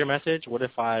to read your message? What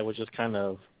if I was just kind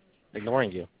of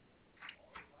ignoring you?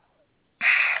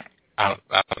 I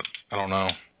don't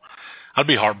know. I'd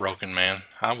be heartbroken, man.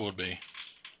 I would be.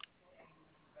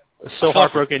 So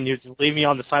heartbroken you'd leave me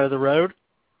on the side of the road?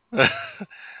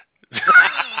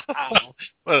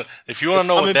 Well, if you want to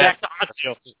know what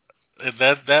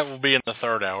that will be in the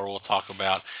third hour, we'll talk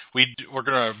about. We're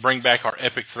going to bring back our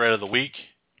epic thread of the week.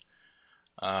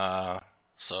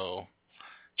 So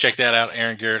check that out.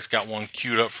 Aaron Garrett's got one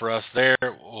queued up for us there.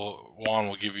 Juan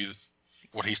will give you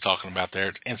what he's talking about there.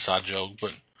 It's an inside joke,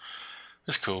 but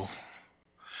it's cool.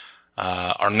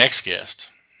 Our next guest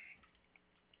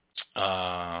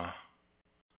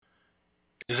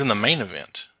is in the main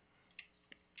event.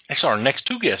 Actually, our next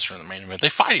two guests are in the main event.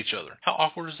 They fight each other. How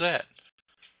awkward is that?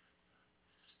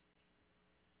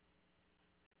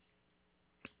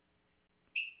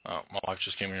 Oh, my wife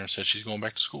just came here and said she's going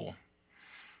back to school.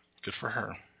 Good for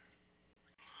her.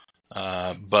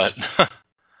 But,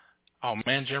 oh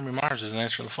man, Jeremy Myers isn't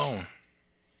answering the phone.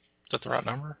 that the right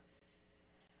number?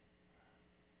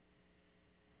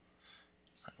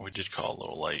 We did call a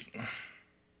little late.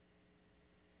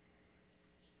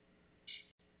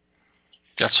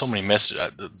 Got so many messages.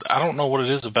 I don't know what it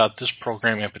is about this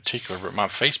program in particular, but my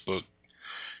Facebook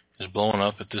is blowing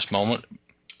up at this moment,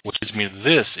 which leads me to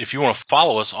this. If you want to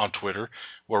follow us on Twitter,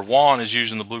 where Juan is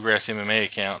using the Bluegrass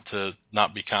MMA account to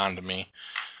not be kind to me,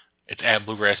 it's at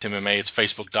BluegrassMMA. It's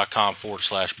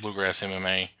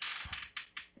Facebook.com/BluegrassMMA.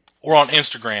 Or on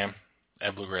Instagram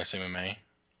at BluegrassMMA.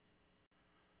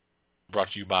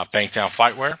 Brought to you by Bangtown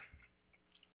Fightwear.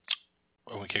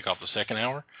 When we kick off the second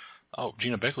hour. Oh,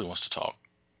 Gina Beckley wants to talk.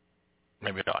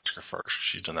 Maybe I'll ask her first.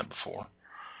 She's done that before.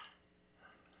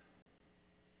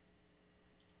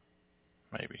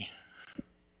 Maybe.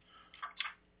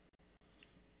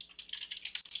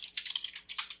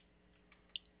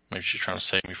 Maybe she's trying to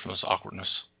save me from this awkwardness.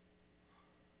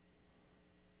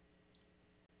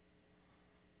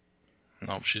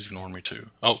 Nope, she's ignoring me too.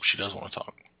 Oh, she does want to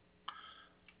talk.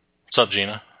 What's up,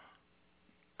 Gina?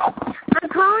 I'm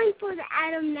calling for the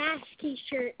Adam Nash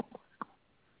t-shirt.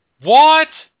 What?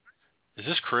 Is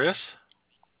this Chris?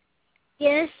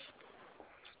 Yes.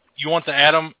 You want the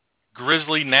Adam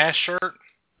Grizzly Nash shirt?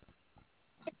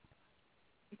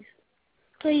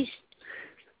 Please.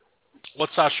 What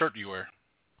size shirt do you wear?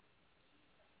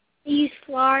 Use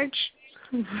large.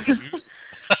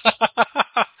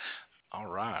 All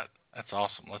right. That's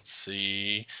awesome. Let's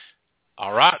see.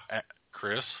 All right,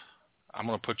 Chris. I'm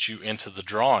going to put you into the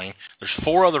drawing. There's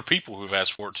 4 other people who've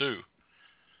asked for it, too.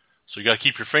 So you got to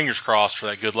keep your fingers crossed for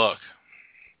that good luck.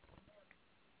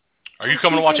 Are you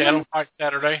coming to watch Adam fight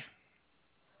Saturday?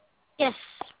 Yes.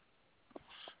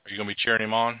 Are you going to be cheering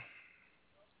him on?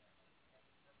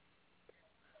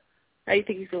 How do you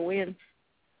think he's going to win?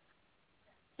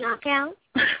 Knockout.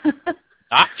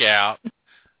 Knockout?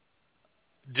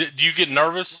 Do you get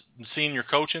nervous seeing your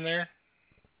coach in there?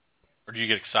 Or do you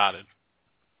get excited?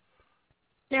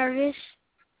 Nervous.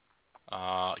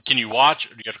 Can you watch,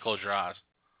 or do you have to close your eyes?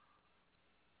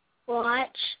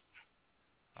 Watch.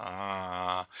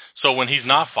 So when he's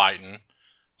not fighting,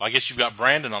 I guess you've got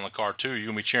Brandon on the card, too. Are you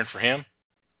going to be cheering for him?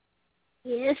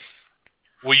 Yes.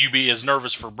 Will you be as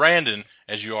nervous for Brandon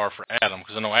as you are for Adam?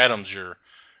 Because I know Adam's your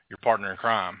partner in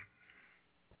crime.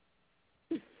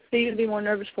 So you're going to be more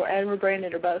nervous for Adam or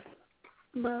Brandon, or both?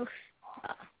 Both.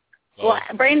 Well,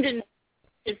 Brandon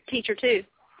is a teacher, too.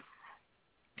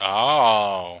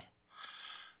 Oh.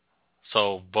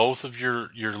 So both of your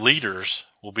leaders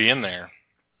will be in there.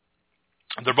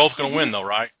 They're both going to win, though,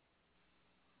 right?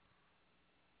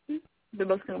 They're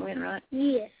both going to win, right?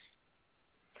 Yes.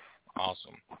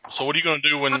 Awesome. So what are you going to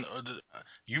do when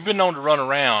you've been known to run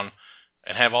around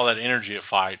and have all that energy at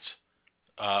fights?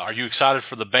 Are you excited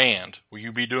for the band? Will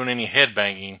you be doing any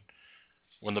headbanging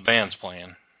when the band's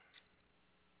playing?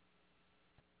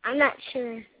 I'm not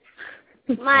sure.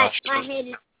 My head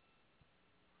is...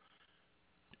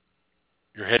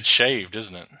 Your head's shaved,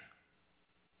 isn't it?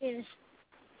 Yes.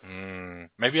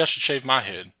 Maybe I should shave my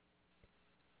head.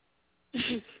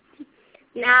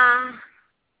 Nah.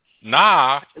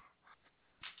 Nah?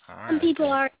 Some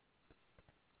people are...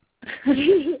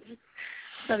 It's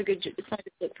not a good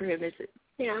look for him, is it?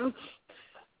 Yeah.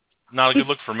 Not a good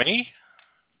look for me?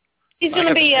 He's going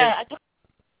to be... I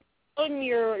told him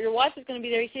your wife is going to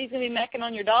be there. He said he's going to be macking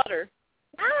on your daughter.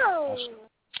 No.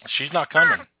 She's not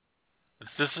coming.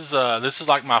 This is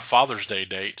like my Father's Day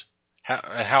date.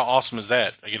 How awesome is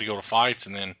that? I get to go to fights,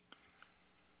 and then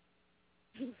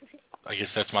I guess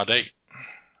that's my date.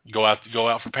 Go out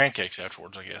for pancakes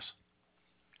afterwards, I guess.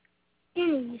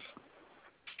 Denny's.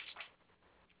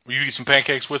 Will you eat some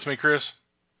pancakes with me, Chris?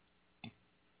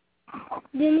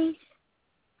 Denny's.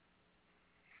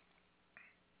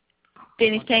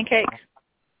 Denny's pancakes.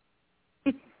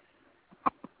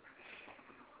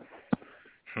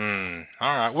 All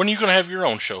right. When are you going to have your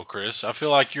own show, Chris? I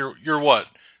feel like you're what?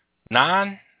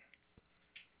 9?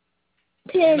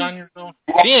 10. 9 years old?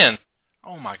 10?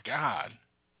 Oh, my God.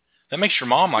 That makes your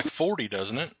mom like 40,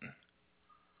 doesn't it?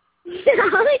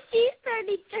 No, she's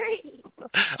 33.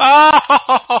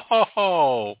 Oh!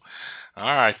 All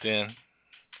right, then.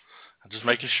 I'm just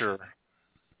making sure.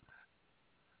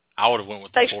 I would have went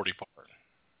with the 40 part.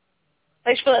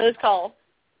 Thanks for letting us call.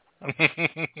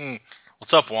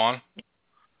 What's up, Juan?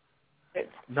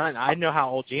 None. I know how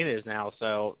old Gina is now,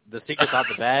 so the secret's out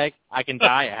the bag. I can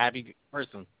die a happy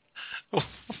person.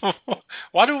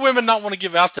 Why do women not want to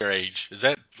give out their age? Is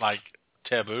that, like,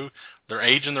 taboo? Their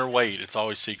age and their weight, it's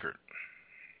always secret.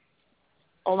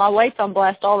 Well, my weight's on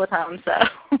blast all the time, so.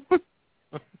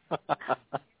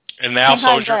 And now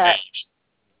so's your age.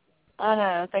 I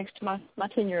know, thanks to my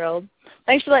 10-year-old.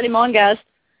 Thanks for letting him on, guys.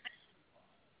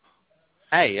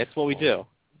 Hey, that's what we do.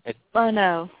 I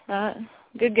know.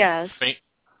 Good guys.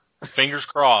 Fingers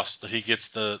crossed that he gets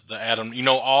the Adam. You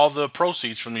know, all the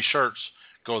proceeds from these shirts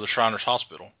go to the Shriners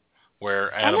Hospital,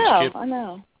 where Adam's kid. I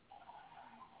know.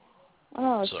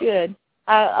 Oh, it's good.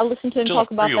 I listened to him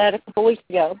talk about that a couple weeks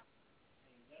ago.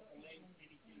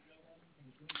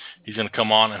 He's going to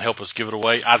come on and help us give it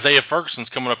away. Isaiah Ferguson's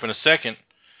coming up in a second.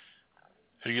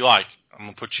 Who do you like? I'm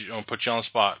going to put you on the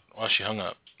spot while she hung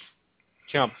up.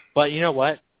 Jump. But you know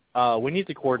what? We need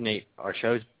to coordinate our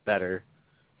shows better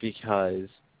because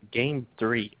Game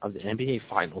 3 of the NBA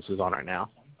Finals is on right now.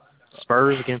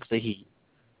 Spurs against the Heat.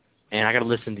 And I got to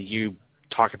listen to you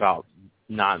talk about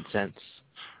nonsense.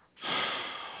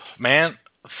 Man,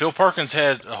 Phil Perkins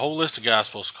had a whole list of guys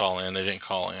supposed to call in. They didn't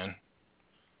call in.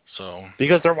 So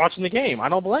because they're watching the game. I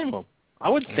don't blame them. I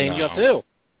would stand you up too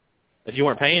if you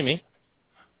weren't paying me.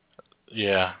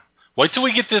 Yeah. Wait till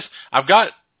we get this. We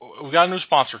got a new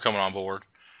sponsor coming on board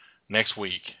next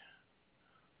week.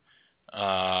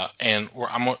 And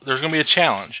there's going to be a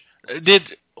challenge.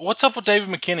 What's up with David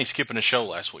McKinney skipping the show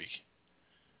last week?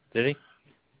 Did he?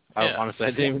 Yeah. Honestly,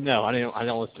 I didn't even know. I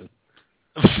don't listen.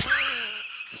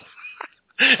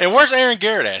 And where's Aaron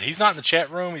Garrett at? He's not in the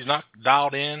chat room. He's not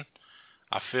dialed in.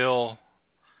 I feel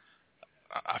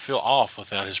off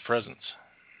without his presence.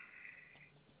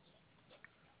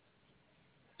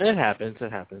 It happens.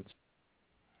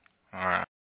 All right.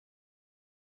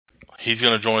 He's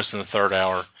going to join us in the third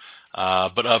hour.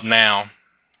 But up now,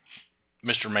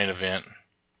 Mr. Main Event.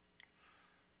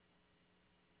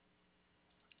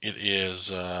 It is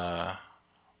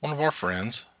one of our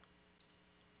friends.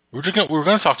 We were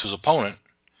going to talk to his opponent,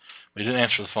 but he didn't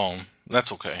answer the phone.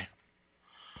 That's okay.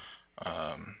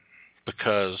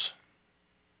 Because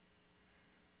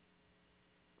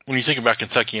when you think about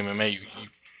Kentucky MMA, you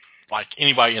like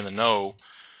anybody in the know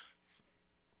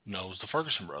knows the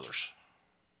Ferguson brothers.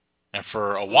 And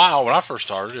for a while, when I first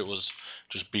started, it was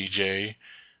just BJ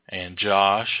and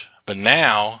Josh. But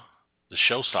now, the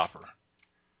showstopper,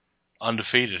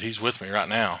 undefeated, he's with me right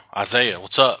now. Isaiah,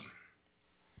 what's up?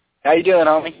 How you doing,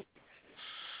 homie?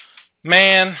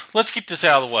 Man, let's get this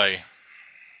out of the way.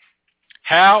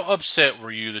 How upset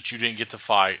were you that you didn't get to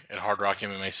fight at Hard Rock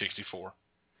MMA 64?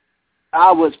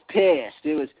 I was pissed.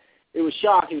 It was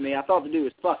shocking to me. I thought the dude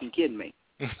was fucking kidding me.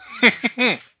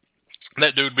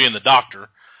 That dude being the doctor.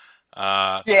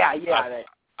 Yeah.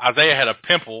 Isaiah had a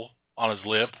pimple on his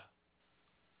lip.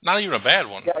 Not even a bad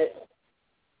one.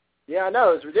 Yeah, I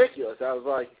know. It was ridiculous. I was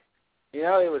like,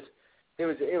 it was.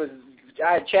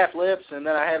 I had chapped lips, and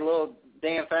then I had a little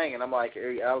damn thing, and I was like,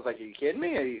 are you kidding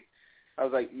me? I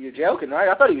was like, you're joking, right?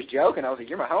 I thought he was joking. I was like,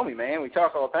 you're my homie, man. We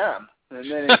talk all the time. And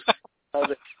then I was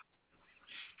like,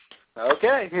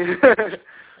 okay.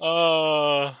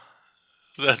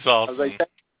 That's awesome. I was like,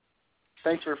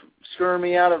 thanks for screwing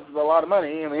me out of a lot of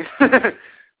money. I mean,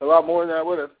 a lot more than I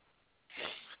would have.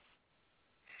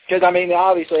 Because, I mean,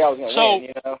 obviously I was going to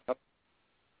win,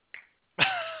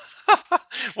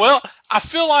 Well, I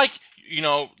feel like,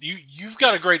 you've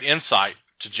got a great insight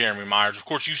to Jeremy Myers. Of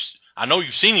course, I know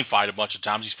you've seen him fight a bunch of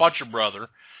times. He's fought your brother.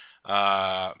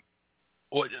 Let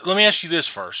me ask you this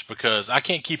first, because I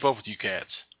can't keep up with you cats.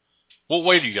 What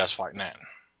weight are you guys fighting at?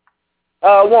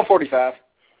 145.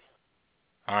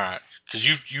 All right. Because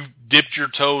you dipped your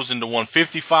toes into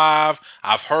 155.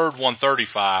 I've heard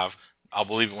 135. I'll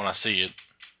believe it when I see it.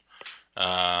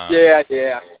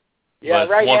 Yeah,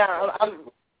 right now,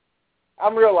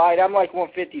 I'm real light. I'm like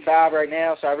 155 right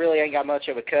now, so I really ain't got much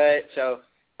of a cut. So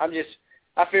I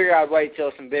figure I'd wait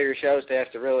till some bigger shows to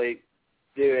have to really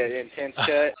do an intense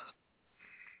cut.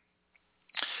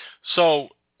 So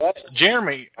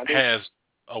Jeremy has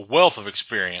a wealth of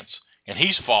experience, and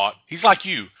he's like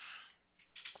you.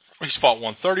 He's fought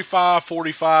 135,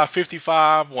 45,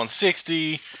 55,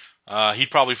 160.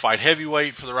 He'd probably fight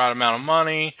heavyweight for the right amount of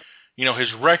money.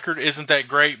 His record isn't that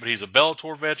great, but he's a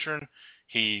Bellator veteran.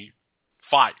 He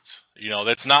fights.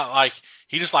 That's not like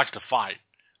he just likes to fight.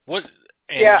 He's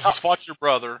fought your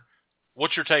brother.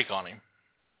 What's your take on him?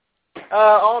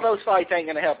 All those fights ain't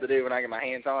gonna help the dude when I get my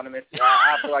hands on him.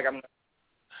 I feel like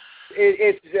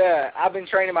I've been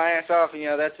training my ass off.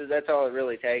 That's all it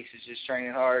really takes is just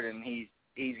training hard, and he's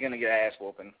gonna get ass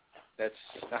whooping. That's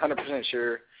 100%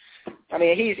 sure. I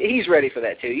mean, he's ready for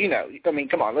that too. I mean,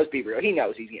 come on, let's be real. He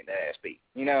knows he's getting that ass beat.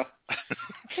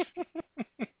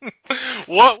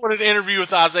 What would an interview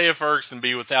with Isaiah Ferguson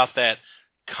be without that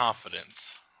confidence?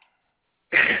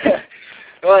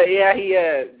 Well, yeah,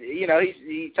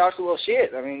 he talks a little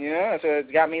shit. I mean, so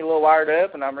it's got me a little wired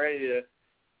up, and I'm ready to.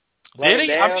 Did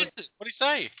he? I missed it. What did he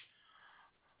say?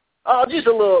 Oh, just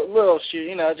a little shit,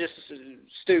 you know, just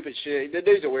stupid shit. The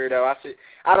dude's a weirdo.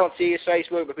 I don't see his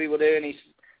Facebook, but people do, and he's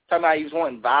talking about he was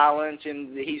wanting violence,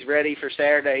 and he's ready for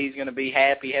Saturday. He's going to be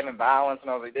happy having violence,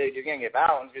 and I was like, dude, you're going to get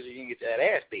violence because you're going to get that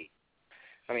ass beat.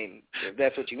 I mean, if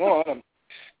that's what you want,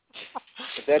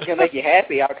 if that's going to make you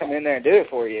happy, I'll come in there and do it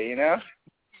for you, you know?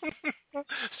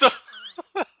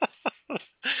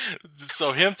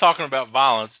 So him talking about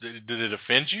violence, did it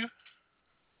offend you?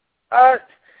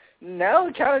 No,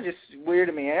 it kind of just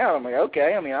weirded me out. I'm like,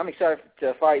 okay, I mean, I'm excited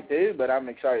to fight too, but I'm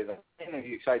excited to win. Are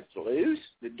you excited to lose?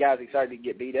 The guy's excited to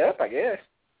get beat up, I guess.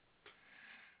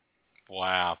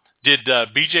 Wow. Did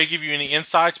BJ give you any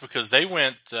insights? Because they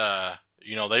went,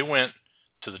 they went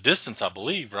to the distance, I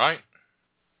believe, right?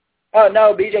 Oh,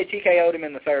 no, BJ TKO'd him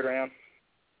in the third round.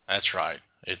 That's right.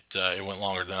 It went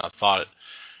longer than I thought it.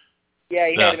 Yeah,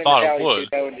 he had him in the valley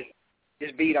too, and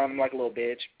just beat on him like a little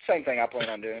bitch. Same thing I plan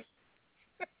on doing.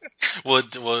 Will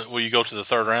you go to the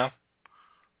third round?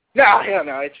 No, hell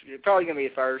no. It's probably going to be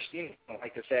the first,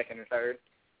 like the second or third.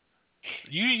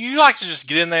 You like to just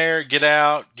get in there, get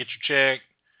out, get your check,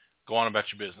 go on about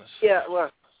your business. Yeah, well,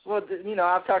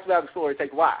 I've talked about it before. It's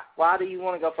like, why? Why do you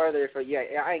want to go further?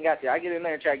 I ain't got to. I get in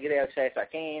there and try to get out as fast as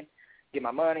I can, get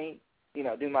my money,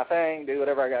 do my thing, do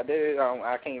whatever I got to do.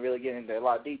 I can't really get into a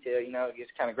lot of detail, it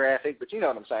gets kind of graphic, but you know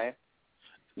what I'm saying.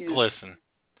 Listen.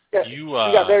 You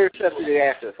got better stuff to do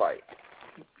after the fight.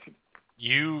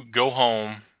 You go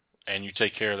home and you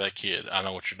take care of that kid. I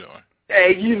know what you're doing.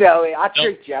 Hey, you know it. I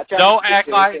tricked you. Don't act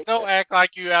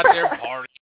like you out there partying.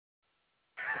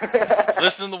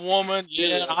 Listen to the woman.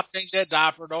 Yeah, I'll change that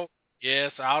diaper.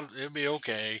 Yes, it'll be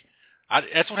okay.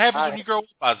 That's what happens when you grow up,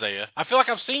 Isaiah. I feel like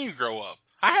I've seen you grow up.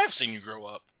 I have seen you grow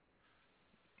up.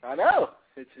 I know.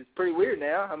 It's pretty weird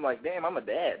now. I'm like, damn, I'm a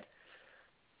dad.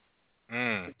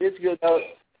 It's good though.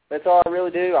 That's all I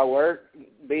really do. I work,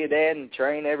 be a dad, and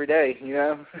train every day,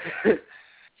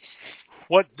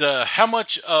 How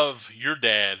much of your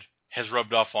dad has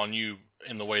rubbed off on you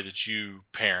in the way that you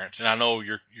parent? And I know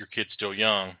your kid's still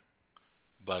young,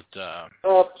 but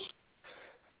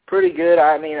pretty good.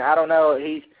 I mean, I don't know.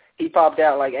 He popped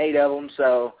out like 8 of them,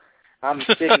 so I'm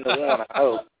sticking to one.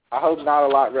 I hope not a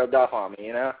lot rubbed off on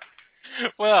me,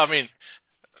 Well, I mean,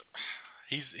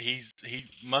 he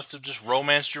must have just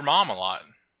romanced your mom a lot.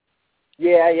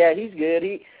 Yeah, he's good.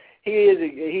 He's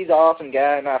an awesome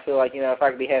guy, and I feel like, if I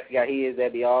could be half the guy he is,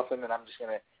 that'd be awesome, and I'm just going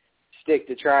to stick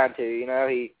to trying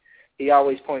to, He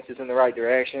always points us in the right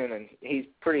direction, and he's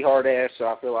pretty hard-ass, so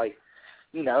I feel like,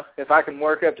 if I can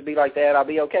work up to be like that, I'll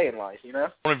be okay in life,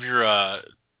 One of your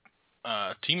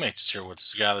teammates is here with us,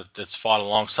 a guy that's fought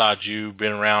alongside you,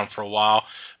 been around for a while.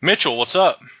 Mitchell, what's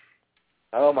up?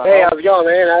 Oh, my Hey, how's it going,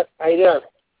 man? How you doing?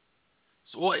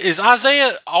 Well, is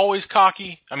Isaiah always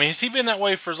cocky? I mean, has he been that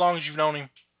way for as long as you've known him?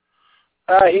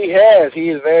 He has. He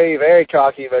is very, very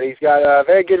cocky, but he's got a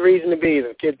very good reason to be.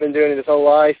 The kid's been doing it his whole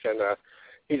life, and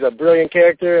he's a brilliant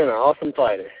character and an awesome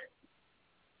fighter.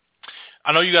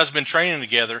 I know you guys have been training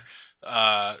together.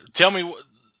 Tell me,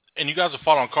 and you guys have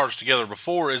fought on cards together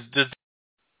before, does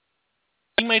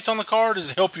teammates on the card, does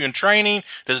it help you in training?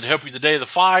 Does it help you the day of the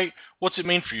fight? What's it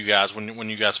mean for you guys when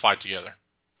you guys fight together?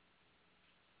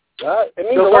 It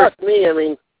means a lot to me. I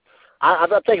mean, I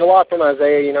take a lot from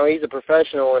Isaiah. He's a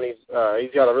professional, and he's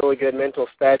got a really good mental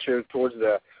stature towards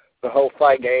the whole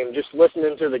fight game. Just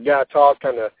listening to the guy talk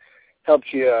kind of helps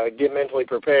you get mentally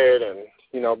prepared, and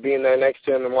being there next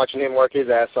to him and watching him work his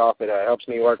ass off, it helps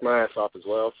me work my ass off as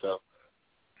well. So,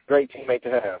 great teammate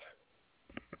to have.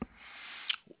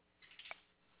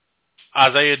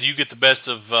 Isaiah, do you get the best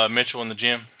of Mitchell in the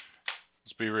gym?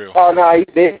 Let's be real. Oh no, he's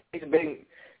big. He's a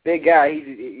big guy.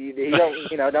 He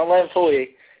don't don't let him fool you.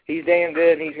 He's damn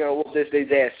good, and he's gonna whoop this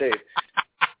dude's ass too.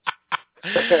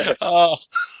 Oh,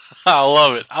 I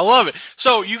love it.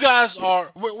 So you guys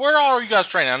where are you guys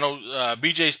training? I know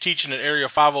BJ's teaching at Area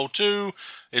 502.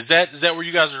 Is that where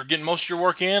you guys are getting most of your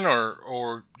work in,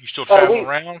 or you still traveling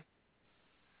around?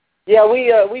 Yeah,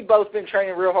 we both been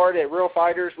training real hard at Real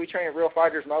Fighters. We train at Real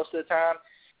Fighters most of the time,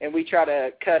 and we try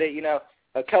to cut it.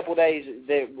 A couple days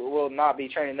that we'll not be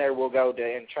training there, we'll go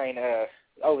to and train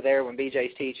over there when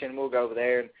BJ's teaching. We'll go over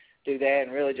there and do that,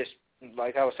 and really just,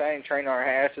 like I was saying, train our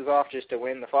asses off just to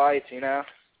win the fights,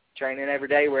 training every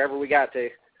day wherever we got to.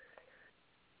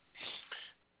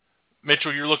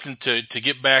 Mitchell, you're looking to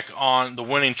get back on the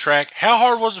winning track. How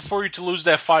hard was it for you to lose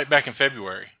that fight back in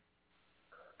February?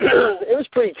 It was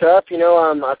pretty tough.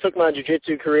 I took my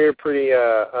jiu-jitsu career pretty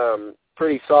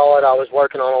solid. I was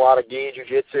working on a lot of gi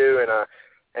jiu-jitsu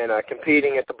and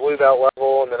competing at the blue belt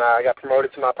level, and then I got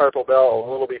promoted to my purple belt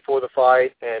a little before the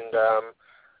fight, and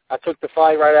I took the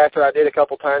fight right after I did a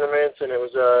couple tournaments, and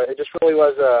it just really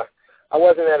was I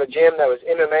wasn't at a gym that was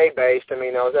MMA based. I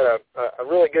mean, I was at a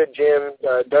really good gym,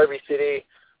 Derby City,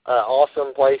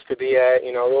 awesome place to be at.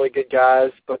 You know, really good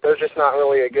guys, but there's just not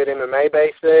really a good MMA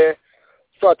base there.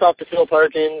 So I talked to Phil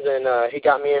Perkins, and he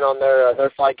got me in on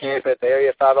their fight camp at the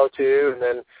Area 502, and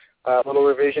then a little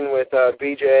revision with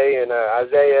BJ and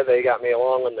Isaiah. They got me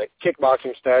along in the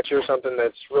kickboxing stature, something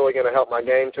that's really going to help my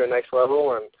game to a next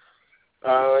level. And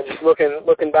just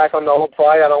looking back on the old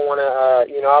fight, I don't want to,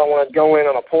 I don't want to go in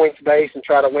on a points base and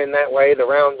try to win that way. The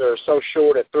rounds are so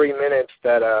short at 3 minutes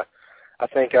that I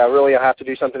think really I have to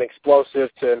do something explosive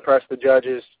to impress the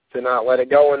judges, to not let it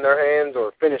go in their hands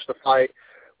or finish the fight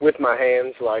with my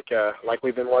hands, like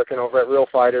we've been working over at Real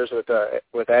Fighters with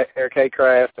Eric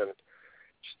Haycraft, and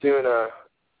just doing a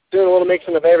little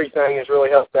mixing of everything has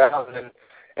really helped out. And then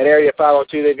at Area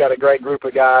 502, they've got a great group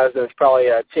of guys. There's probably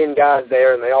 10 guys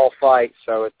there, and they all fight.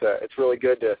 So it's really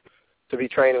good to be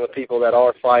training with people that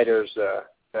are fighters, that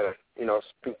are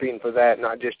competing for that,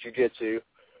 not just jiu-jitsu.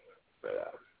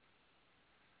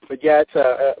 But yeah,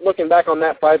 it's looking back on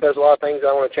that fight, there's a lot of things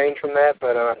I want to change from that,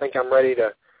 but I think I'm ready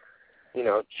to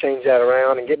change that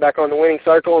around and get back on the winning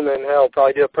circle, and then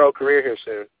probably do a pro career here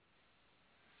soon.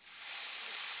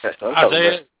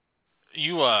 Isaiah,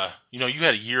 you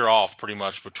had a year off pretty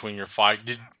much between your fight.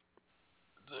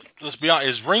 Let's be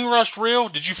honest, is ring rust real?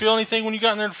 Did you feel anything when you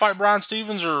got in there to fight Brian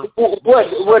Stevens, or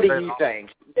what do you think?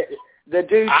 The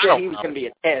dude said he was going to be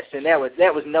a test, and that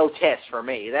was no test for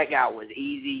me. That guy was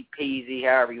easy peasy,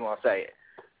 however you want to say it.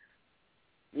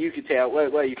 You could tell.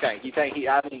 What do you think? You think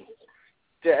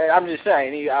I'm just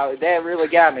saying, that really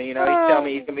got me. He's telling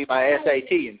me he's going to be my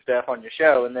SAT and stuff on your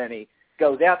show, and then he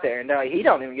goes out there, and he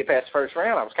don't even get past the first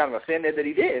round. I was kind of offended that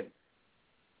he did.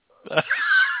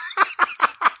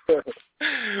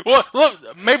 Well, look,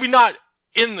 maybe not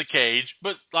in the cage,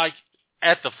 but like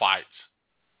at the fights,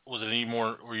 were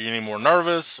you any more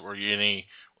nervous? Was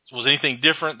anything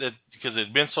different because it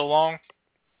had been so long?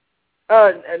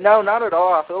 No, not at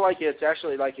all. I feel like it's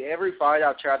actually like every fight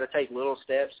I've tried to take little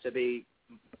steps to be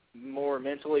more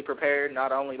mentally prepared,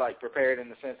 not only like prepared in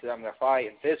the sense that I'm going to fight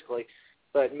and physically,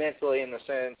 but mentally in the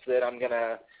sense that I'm going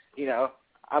to,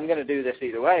 I'm going to do this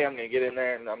either way. I'm going to get in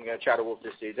there and I'm going to try to whoop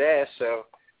this dude's ass. So,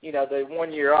 the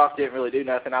 1 year off didn't really do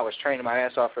nothing. I was training my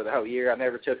ass off for the whole year. I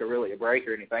never took a break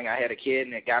or anything. I had a kid,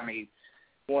 and it got me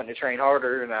wanting to train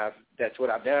harder, and that's what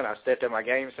I've done. I've stepped up my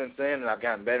game since then, and I've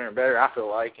gotten better and better, I feel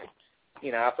like.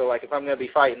 And, I feel like if I'm going to be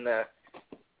fighting the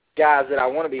guys that I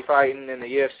want to be fighting in the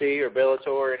UFC or Bellator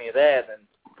or any of that,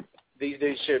 then these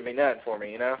dudes shouldn't be nothing for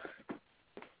me,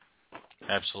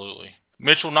 Absolutely.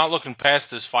 Mitchell, not looking past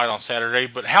this fight on Saturday,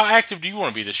 but how active do you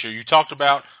want to be this year? You talked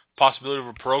about possibility of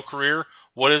a pro career.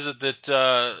 What is it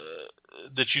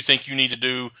that you think you need to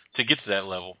do to get to that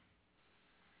level?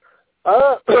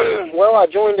 Well, I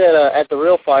joined at the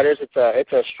Real Fighters. It's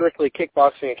a strictly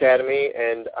kickboxing academy,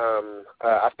 and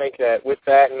I think that with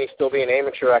that and me still being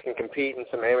amateur, I can compete in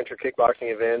some amateur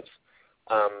kickboxing events.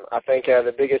 I think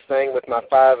the biggest thing with my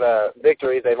 5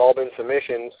 victories, they've all been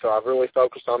submissions, so I've really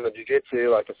focused on the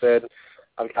jiu-jitsu. Like I said,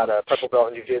 I've got a purple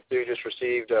belt in jiu-jitsu just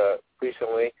received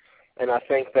recently, and I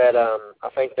think that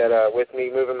with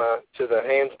me moving to the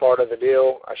hands part of the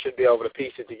deal, I should be able to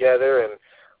piece it together. And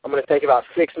I'm going to take about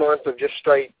 6 months of just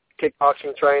straight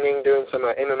kickboxing training, doing some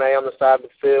MMA on the side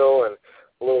with Phil, and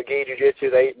a little gi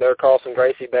jiu-jitsu. They're Carlson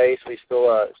Gracie base. We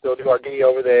still do our gi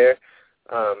over there.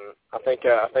 I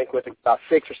think with about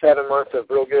 6 or 7 months of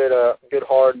real good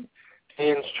hard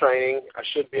hands training, I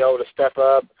should be able to step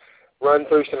up, run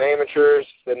through some amateurs,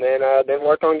 and then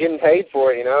work on getting paid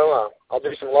for it. I'll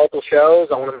do some local shows.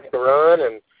 I want to make a run,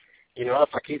 and if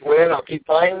I keep winning, I'll keep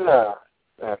fighting.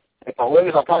 If I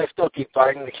lose, I'll probably still keep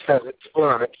fighting because it's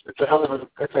fun. It's a hell of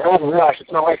a rush.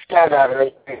 It's not like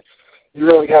skydiving. You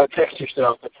really got to test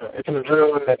yourself. It's an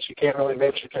adrenaline that you can't really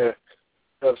venture to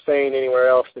obtain anywhere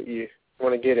else that you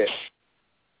want to get it.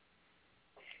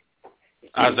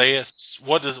 Isaiah,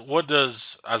 what does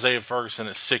Isaiah Ferguson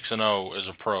at 6-0 as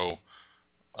a pro?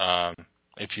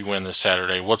 If you win this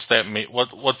Saturday, what's that mean?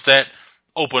 What's that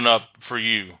open up for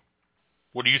you?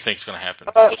 What do you think is going to happen?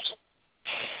 I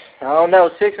don't know.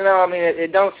 6-0. I mean,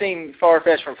 it don't seem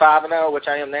far-fetched from 5-0, which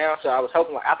I am now. So I was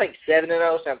hoping. I think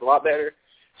 7-0 sounds a lot better.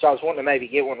 So I was wanting to maybe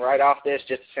get one right off this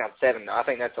just to sound 7-0. I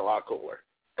think that's a lot cooler.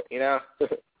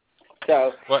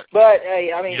 So, but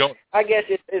hey, I mean, I guess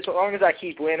as long as I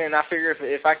keep winning, I figure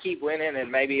if I keep winning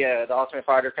and maybe the Ultimate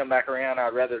Fighter come back around,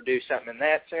 I'd rather do something in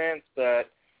that sense. But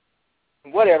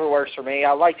whatever works for me.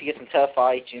 I like to get some tough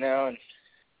fights, and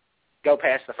go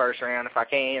past the first round if I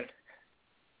can.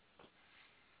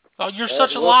 Oh, you're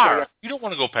such a liar. You don't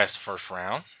want to go past the first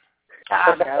round.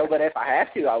 No, but if I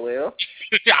have to, I will.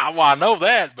 Yeah, well, I know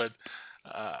that, but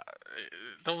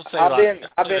don't say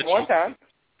I've been one time.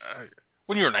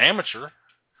 When you're an amateur.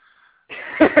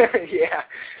 Yeah,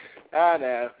 I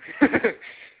know.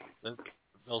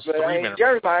 Those but I mean,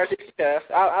 Jeremy Myers is tough.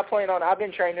 I've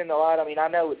been training a lot. I mean, I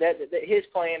know that his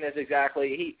plan is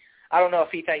exactly I don't know if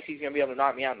he thinks he's going to be able to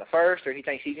knock me out in the first, or he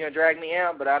thinks he's going to drag me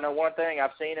out. But I know one thing: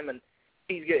 I've seen him, and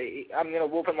he's good. I'm going to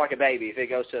whoop him like a baby if it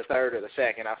goes to the third or the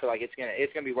second. I feel like it's going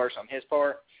to be worse on his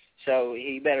part. So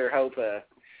he better hope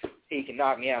he can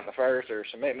knock me out in the first, or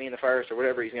submit me in the first, or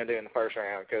whatever he's going to do in the first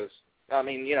round. Because I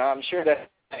mean, I'm sure that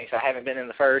I haven't been in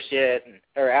the first yet,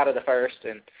 or out of the first,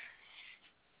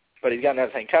 but he's got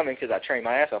another thing coming because I train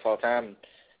my ass off all the time.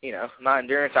 And, my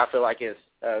endurance I feel like is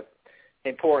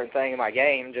important thing in my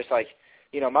game. Just like,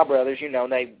 my brothers,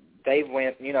 they've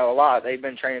went, a lot. They've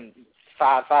been training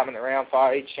 5-minute round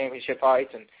fights, championship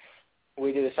fights, and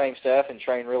we do the same stuff and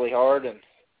train really hard. And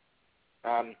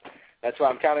that's why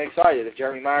I'm kind of excited. If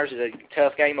Jeremy Myers is a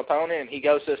tough game opponent and he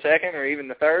goes to the second or even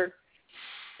the third,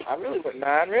 I really wouldn't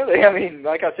mind, really. I mean,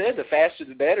 like I said, the faster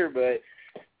the better, but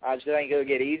I just think it'll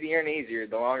get easier and easier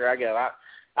the longer I go.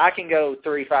 I can go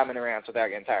 3 5-minute rounds without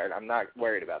getting tired. I'm not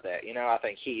worried about that. I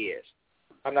think he is.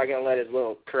 I'm not going to let his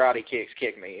little karate kicks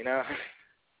kick me,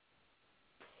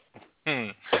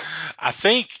 I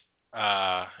think,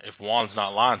 if Juan's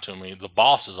not lying to me, the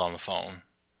boss is on the phone.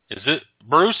 Is it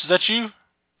Bruce? Is that you?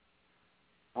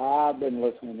 I've been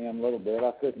listening in a little bit.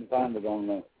 I couldn't find it on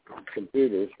the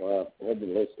computer, so I had to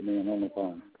listen in on the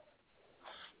phone.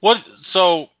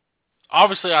 So,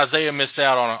 obviously Isaiah missed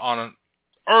out on an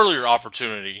earlier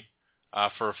opportunity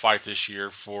for a fight this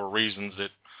year for reasons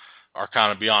that are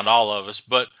kind of beyond all of us.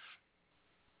 But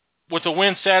with the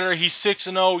win Saturday, he's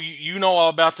 6-0. You know all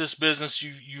about this business.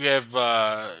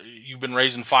 You've been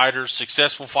raising fighters,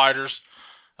 successful fighters,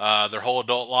 their whole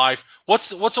adult life.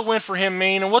 What's a win for him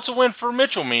mean, and what's a win for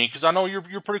Mitchell mean? Because I know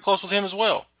you're pretty close with him as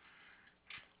well.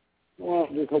 Well,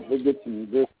 just hope we get some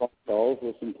good calls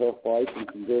with some tough fights and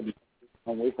some good.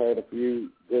 And we've had a few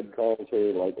good calls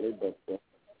here lately, but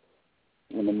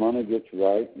when the money gets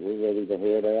right, we're ready to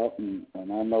head out, and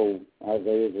I know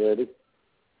Isaiah's ready.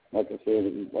 Like I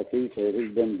said, like he said,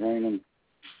 he's been training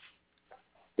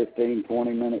 15,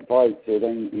 20-minute fights. He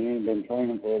ain't been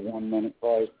training for a 1-minute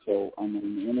fight. So, I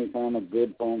mean, any time a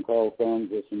good phone call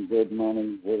comes with some good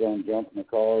money, we're going to jump in the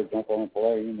car, jump on a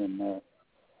plane, and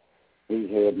he's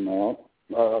heading out.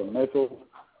 Mitchell,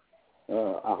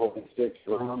 I hope he sticks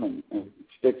around and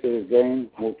sticks to his game.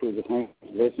 Hopefully the tank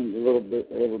listens a little bit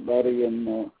to everybody,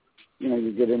 and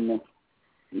you get in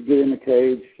the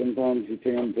cage. Sometimes you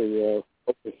tend to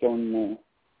focus on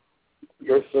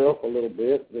yourself a little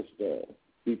bit. Just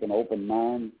keep an open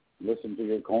mind, listen to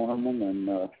your cornerman,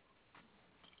 and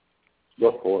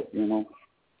go for it.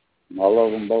 I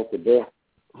love them both to death.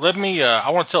 I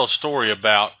want to tell a story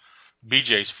about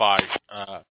BJ's fight.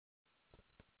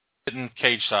 Sitting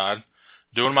cage side,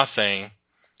 doing my thing.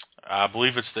 I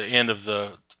believe it's the end of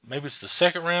maybe it's the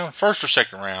second round, first or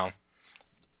second round.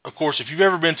 Of course, if you've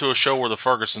ever been to a show where the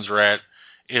Fergusons are at,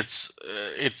 it's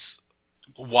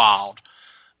wild.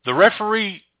 The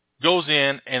referee goes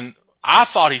in, and I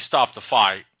thought he stopped the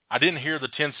fight. I didn't hear the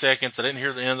 10 seconds. I didn't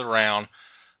hear the end of the round.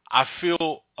 I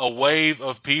feel a wave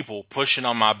of people pushing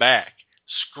on my back,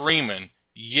 screaming,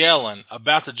 yelling,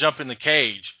 about to jump in the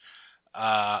cage.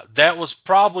 That was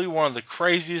probably one of the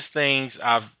craziest things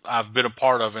I've been a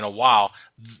part of in a while.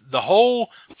 The whole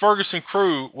Ferguson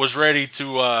crew was ready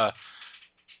to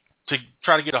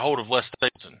try to get a hold of Les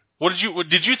Stapleton.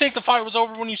 Did you think the fight was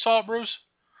over when you saw it, Bruce?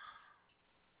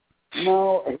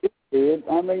 No, it did.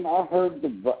 I mean, I heard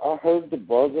the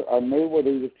buzzer. I knew what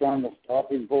he was trying to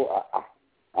stop him for.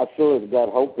 I sure as God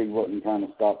hope he wouldn't kind of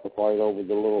stop the fight over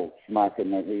the little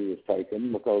smacking that he was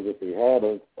taking, because if he had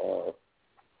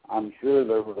I'm sure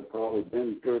there would have probably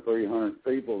been 200 or 300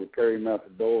 people to carry him out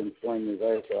the door and swing his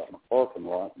ass out in the parking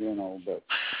lot, but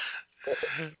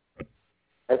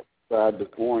that's beside the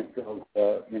point, because,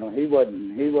 he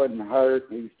wasn't hurt.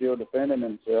 He was still defending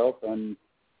himself, and,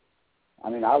 I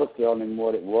mean, I was telling him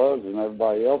what it was, and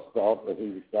everybody else thought that he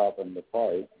was stopping the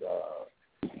fight.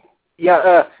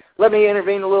 Let me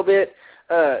intervene a little bit.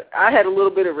 I had a little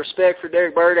bit of respect for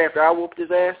Derek Bird after I whooped his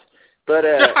ass, but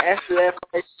after that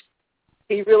fight,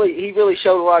 he really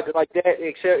showed a lot like that.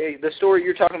 Except the story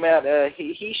you're talking about,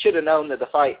 he should have known that the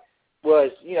fight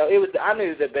was, it was. I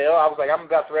knew the bell. I was like, I'm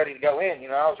about ready to go in.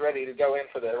 I was ready to go in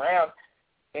for the round,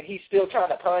 and he's still trying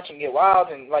to punch and get wild.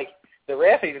 And like the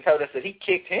ref even told us that he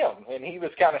kicked him, and he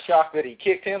was kind of shocked that he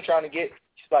kicked him, trying to get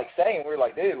saying, we were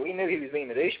like, dude, we knew he was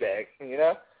being a douchebag,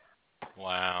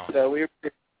 Wow. So we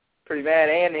were pretty mad,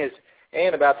 and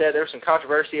And about that, there was some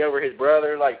controversy over his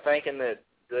brother, like, thinking that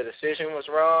the decision was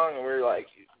wrong. And we were like,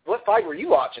 what fight were you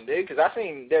watching, dude? Because I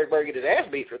seen Derek Berg get his ass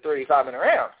beat for 35 in a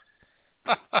round.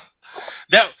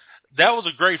 That was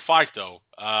a great fight, though.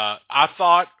 I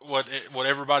thought what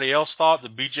everybody else thought,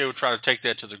 that BJ would try to take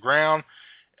that to the ground.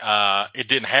 It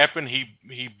didn't happen.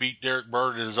 He beat Derek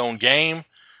Berg in his own game.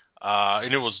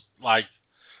 And it was like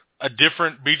a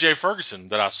different BJ Ferguson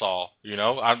that I saw. You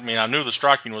know, I mean, I knew the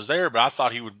striking was there, but I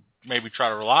thought he would maybe try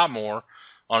to rely more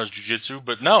on his jiu-jitsu.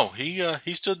 But no, he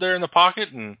stood there in the pocket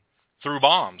and threw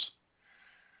bombs.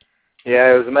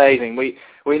 Yeah, it was amazing. We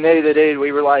knew the dude.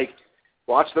 We were like,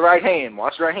 watch the right hand,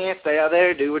 stay out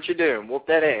there, do what you're doing, whoop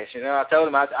that ass. You know, I told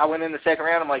him, I went in the second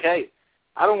round, I'm like, hey,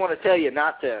 I don't want to tell you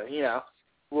not to, you know,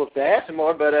 whoop the ass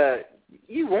more, but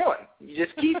you won. You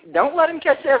just don't let him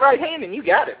catch that right hand, and you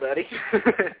got it, buddy.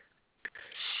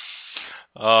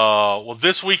 Well,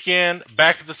 this weekend,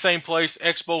 back at the same place,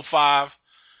 Expo 5,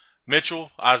 Mitchell,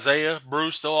 Isaiah,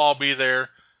 Bruce, they'll all be there.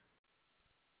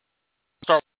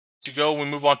 Start to go. We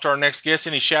move on to our next guest.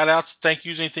 Any shout-outs, thank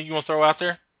yous, anything you want to throw out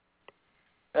there?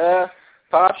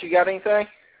 Pops, you got anything?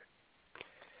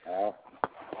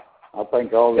 I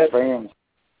think all the fans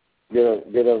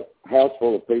get a house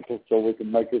full of people so we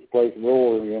can make this place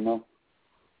roar, you know.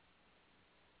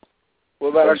 What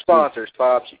about our sponsors,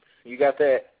 Pops? You got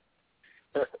that?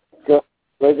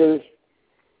 Figures,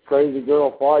 Crazy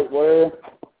Girl Fightwear,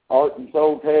 Art and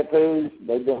Soul Tattoos.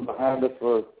 They've been behind us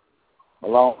for a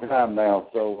long time now,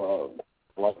 so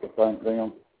I'd like to thank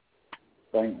them.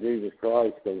 Thank Jesus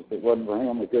Christ, because if it wasn't for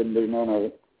him, we couldn't do none of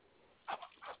it.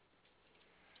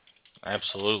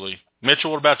 Absolutely.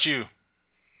 Mitchell, what about you?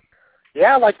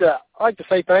 Yeah, I'd like to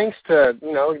say thanks to,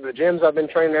 you know, the gyms I've been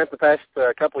training at the past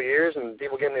couple of years and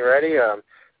people getting me ready.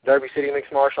 Derby City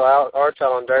Mixed Martial Arts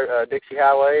out on Dixie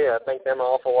Highway. I thank them an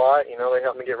awful lot. You know, they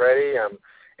helped me get ready.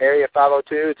 Area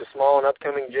 502, it's a small and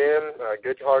upcoming gym,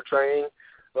 good hard training.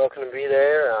 Welcome to be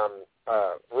there.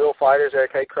 Real fighters there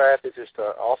at K-Craft. It's just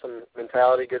an awesome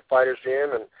mentality, good fighters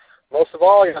gym. And most of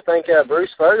all, I think Bruce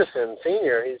Ferguson,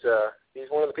 Sr., he's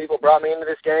one of the people who brought me into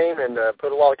this game and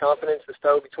put a lot of confidence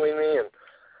bestowed between me. And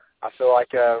I feel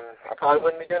like I probably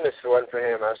wouldn't be doing this if it wasn't for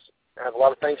him. I have a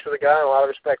lot of thanks for the guy and a lot of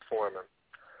respect for him. And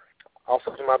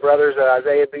also to my brothers,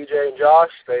 Isaiah, BJ, and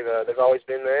Josh, they've always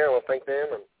been there. I want to thank them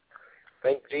and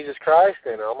thank Jesus Christ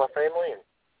and all my family. And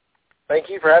thank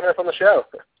you for having us on the show.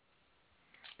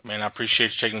 Man, I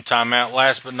appreciate you taking the time out.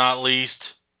 Last but not least,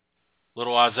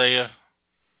 little Isaiah.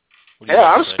 Yeah,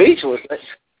 I'm speechless.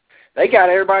 They got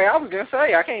everybody I was going to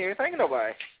say. I can't even think of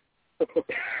nobody.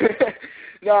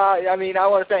 No, I mean, I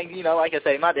want to thank, you know, like I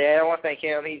say, my dad. I want to thank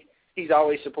him. He's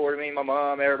always supported me, my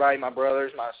mom, everybody, my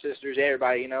brothers, my sisters,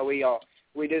 everybody. You know,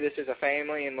 we do this as a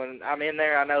family, and when I'm in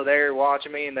there, I know they're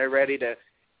watching me and they're ready to,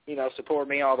 you know, support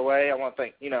me all the way. I want to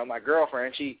thank, you know, my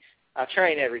girlfriend. I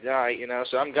train every night, you know,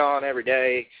 so I'm gone every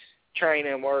day,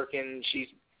 training, working.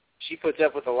 She puts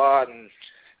up with a lot, and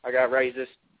I got to raise this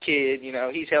kid, you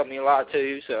know. He's helped me a lot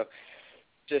too, so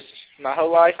just my whole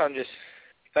life I'm just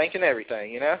thanking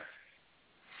everything, you know.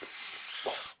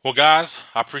 Well, guys,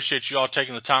 I appreciate you all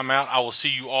taking the time out. I will see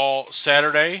you all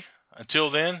Saturday.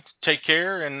 Until then, take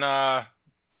care and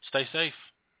stay safe.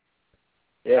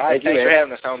 Yeah, thanks for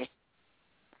having us, homie.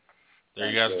 There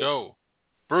you guys go.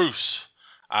 Bruce,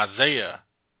 Isaiah,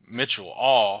 Mitchell,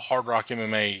 all Hard Rock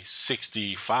MMA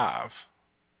 65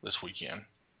 this weekend.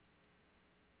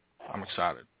 I'm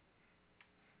excited.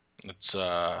 It's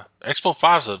Expo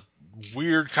 5 is a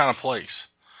weird kind of place.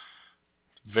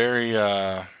 Very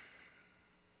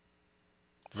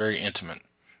intimate.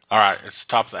 All right, it's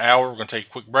the top of the hour. We're going to take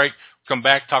a quick break. Come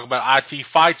back, talk about IT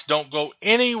fights. Don't go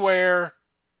anywhere.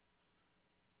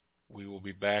 We will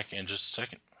be back in just a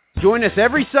second. Join us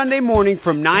every Sunday morning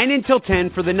from 9 until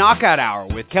 10 for the Knockout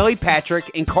Hour with Kelly Patrick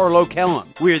and Carlo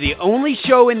Kellum. We are the only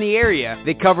show in the area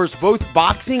that covers both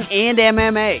boxing and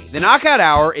MMA. The Knockout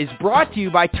Hour is brought to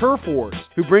you by Turf Wars,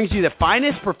 who brings you the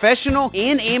finest professional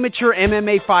and amateur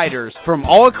MMA fighters from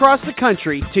all across the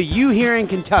country to you here in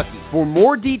Kentucky. For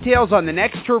more details on the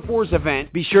next Turf Wars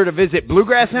event, be sure to visit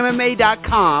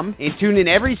BluegrassMMA.com and tune in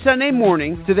every Sunday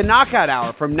morning to the Knockout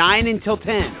Hour from 9 until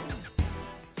 10.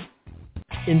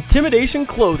 Intimidation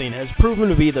Clothing has proven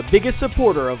to be the biggest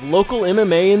supporter of local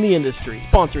MMA in the industry,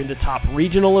 sponsoring the top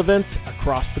regional events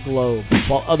across the globe.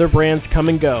 While other brands come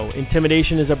and go,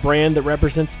 Intimidation is a brand that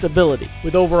represents stability,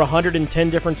 with over 110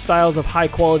 different styles of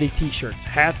high-quality t-shirts,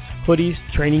 hats, hoodies,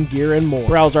 training gear, and more.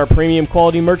 Browse our premium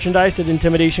quality merchandise at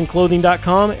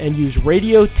IntimidationClothing.com and use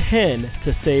Radio 10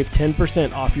 to save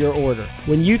 10% off your order.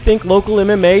 When you think local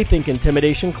MMA, think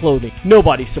Intimidation Clothing.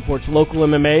 Nobody supports local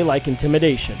MMA like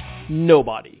Intimidation.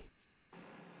 Nobody.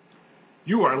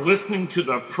 You are listening to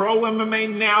the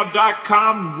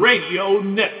ProMMANow.com radio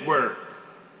network.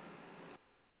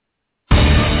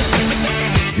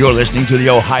 You're listening to the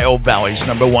Ohio Valley's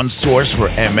 #1 source for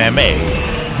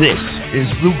MMA. This is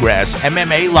Bluegrass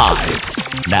MMA Live.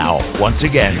 Now, once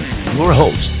again, your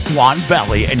hosts, Juan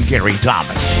Valley and Gary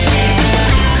Thomas.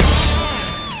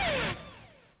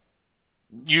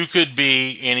 You could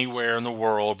be anywhere in the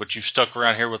world, but you've stuck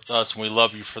around here with us, and we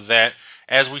love you for that.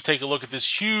 As we take a look at this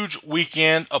huge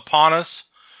weekend upon us,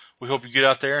 we hope you get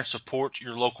out there and support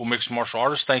your local mixed martial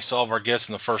artists. Thanks to all of our guests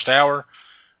in the first hour,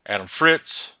 Adam Fritz,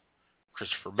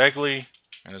 Christopher Begley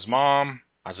and his mom,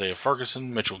 Isaiah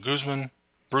Ferguson, Mitchell Guzman,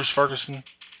 Bruce Ferguson,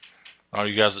 all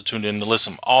you guys that tuned in to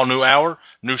listen. All new hour,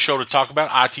 new show to talk about.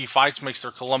 IT Fights makes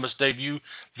their Columbus debut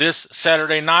this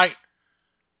Saturday night.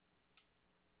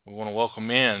 We want to welcome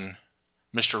in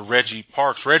Mr. Reggie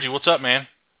Parks. Reggie, what's up, man?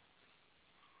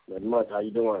 Not much. How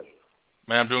you doing?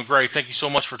 Man, I'm doing great. Thank you so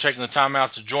much for taking the time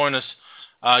out to join us.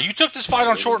 You took this fight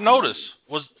on short notice.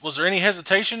 Was there any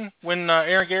hesitation when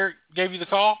Aaron Garrett gave you the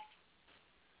call?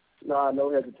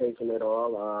 No hesitation at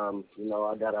all.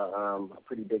 I got a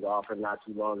pretty big offer not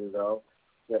too long ago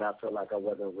that I felt like I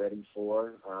wasn't ready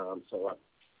for. So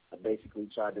I basically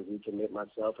tried to recommit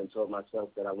myself and told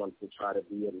myself that I wanted to try to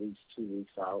be at least 2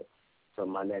 weeks out from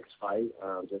my next fight,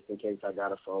 just in case I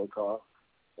got a phone call.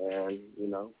 And,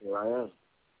 here I am.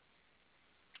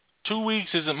 2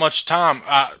 weeks isn't much time.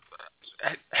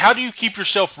 How do you keep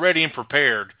yourself ready and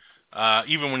prepared,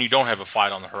 even when you don't have a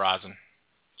fight on the horizon?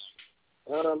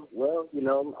 Well,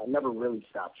 I never really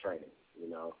stopped training,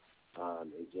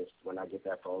 It's just when I get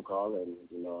that phone call and,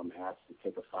 I'm asked to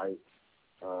take a fight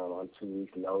on 2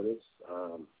 weeks' notice,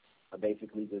 I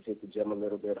basically just hit the gym a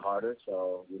little bit harder.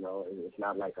 So, it's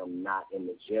not like I'm not in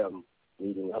the gym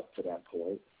leading up to that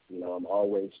point. I'm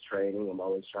always training. I'm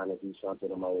always trying to do something.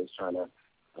 I'm always trying to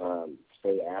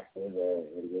stay active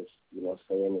and just,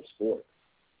 stay in the sport.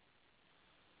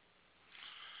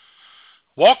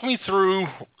 Walk me through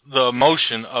the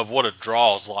emotion of what a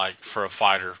draw is like for a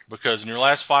fighter, because in your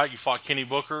last fight you fought Kenny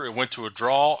Booker. It went to a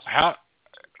draw.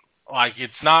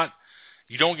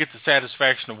 You don't get the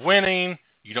satisfaction of winning.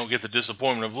 You don't get the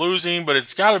disappointment of losing, but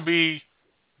it's got to be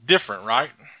different,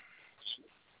 right?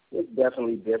 It's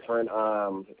definitely different,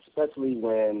 especially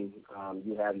when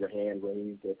you have your hand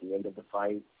raised at the end of the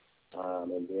fight,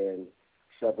 and then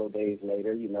several days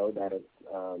later, that it's,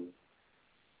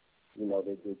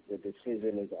 the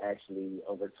decision is actually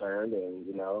overturned, and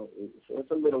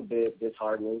it's a little bit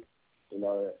disheartening,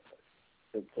 to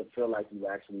feel like you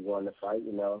actually won the fight.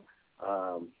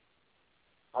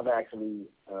 I've actually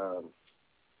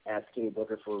asked Kenny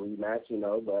Booker for a rematch,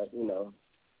 but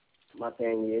my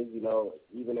thing is,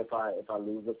 even if I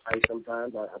lose a fight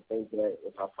sometimes, I think that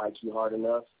if I fight you hard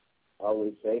enough, I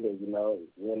always say that, win,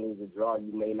 lose, or draw,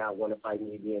 you may not want to fight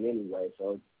me again anyway.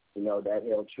 So, that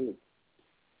held true.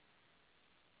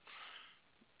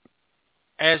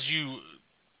 As you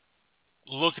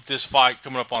look at this fight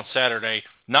coming up on Saturday,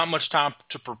 not much time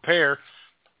to prepare.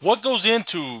 What goes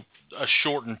into a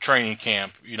shortened training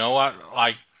camp?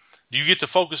 Do you get to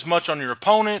focus much on your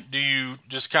opponent? Do you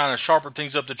just kind of sharpen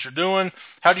things up that you're doing?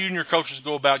 How do you and your coaches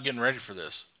go about getting ready for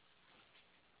this?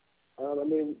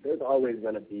 There's always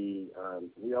going to be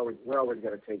we're always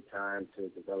going to take time to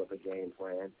develop a game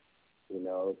plan.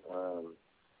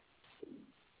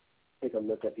 Take a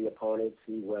look at the opponent,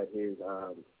 see what his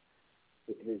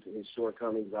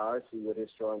shortcomings are, see what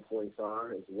his strong points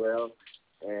are as well,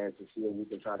 and to see what we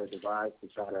can try to devise to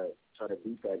try to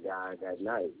beat that guy that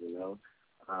night.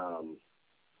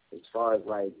 As far as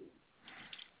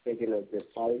thinking of this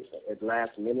fight at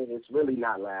last minute, it's really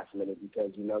not last minute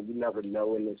because you never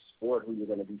know in this sport who you're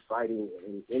going to be fighting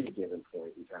in any given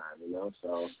point in time.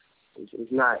 So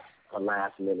it's not a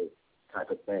last minute type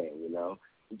of thing. You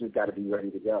just got to be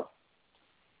ready to go.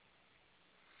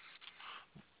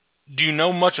 Do you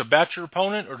know much about your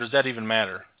opponent, or does that even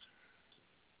matter?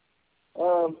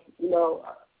 I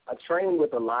train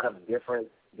with a lot of different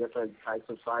types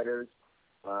of fighters,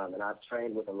 and I've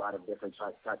trained with a lot of different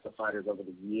types of fighters over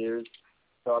the years.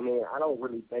 So, I don't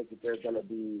really think that there's going to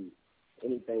be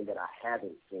anything that I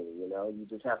haven't seen, You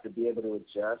just have to be able to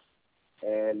adjust.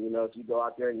 And, if you go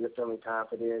out there and you're feeling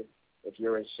confident, if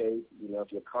you're in shape,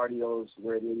 if your cardio is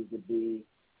where it needs to be,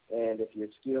 and if your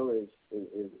skill is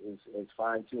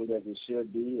fine-tuned as it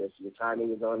should be, if your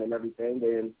timing is on and everything,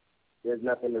 then there's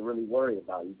nothing to really worry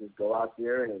about. You just go out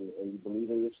there and you believe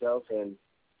in yourself and,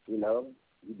 you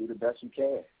do the best you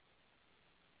can.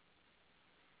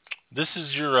 This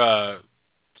is your,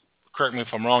 correct me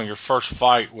if I'm wrong, your first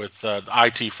fight with the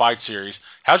IT Fight Series.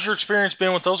 How's your experience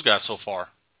been with those guys so far?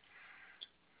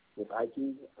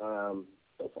 Ike.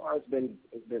 So far, it's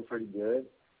been pretty good.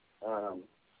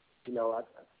 You know,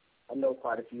 I know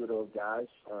quite a few of those guys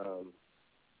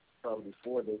from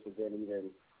before this event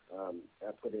even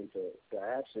I put into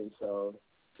action. So,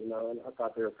 you know, and I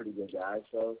thought they were pretty good guys.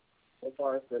 So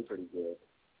far, it's been pretty good.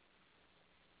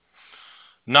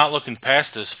 Not looking past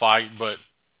this fight, but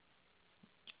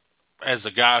as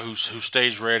a guy who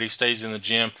stays ready, stays in the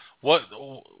gym, what's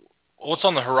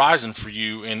on the horizon for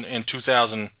you in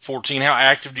 2014? How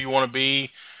active do you want to be?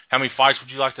 How many fights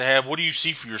would you like to have? What do you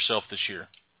see for yourself this year?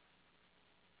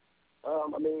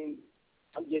 I mean,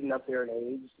 I'm getting up there in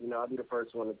age. You know, I'll be the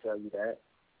first one to tell you that.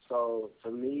 So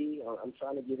for me, I'm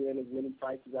trying to get in as many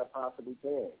fights as I possibly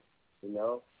can. You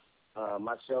know,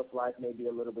 my shelf life may be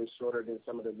a little bit shorter than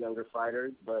some of the younger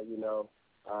fighters, but you know,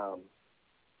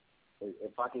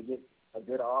 if I can get a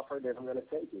good offer, then I'm going to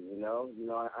take it. You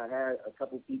know, I had a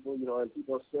couple people, you know, and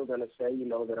people are still going to say, you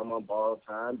know, that I'm on borrowed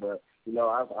time, but you know,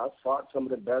 I've fought some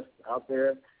of the best out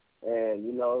there. And,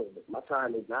 you know, my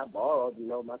time is not borrowed, you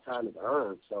know, my time is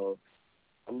earned. So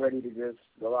I'm ready to just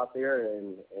go out there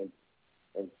and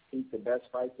seek the best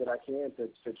fights that I can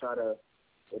to try to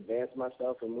advance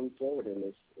myself and move forward in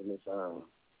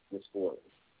this sport.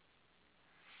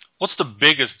 What's the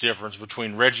biggest difference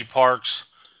between Reggie Parks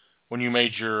when you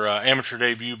made your amateur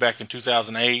debut back in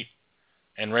 2008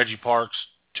 and Reggie Parks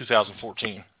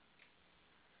 2014?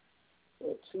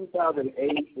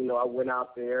 2008, you know, I went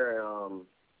out there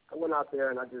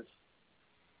and it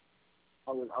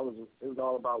was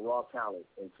all about raw talent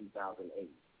in 2008.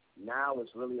 Now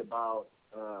it's really about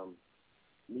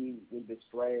me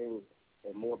displaying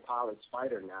a more polished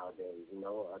fighter nowadays, you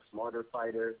know, a smarter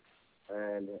fighter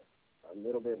and a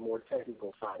little bit more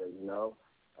technical fighter, you know.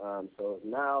 So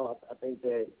now I think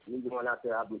that me going out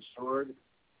there, I've matured.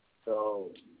 So,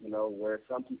 you know, where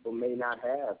some people may not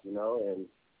have, you know, and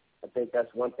I think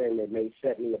that's one thing that may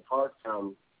set me apart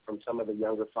from some of the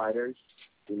younger fighters,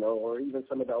 you know, or even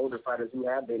some of the older fighters who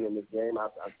have been in this game.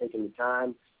 I've taken the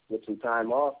time, with some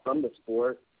time off from the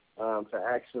sport to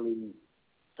actually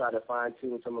try to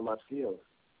fine-tune some of my skills.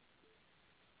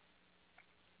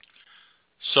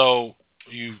 So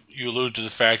you allude to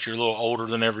the fact you're a little older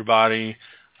than everybody.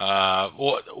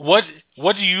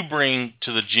 What do you bring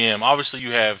to the gym? Obviously,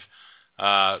 you have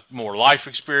more life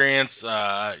experience.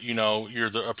 You know, you're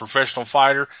a professional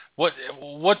fighter.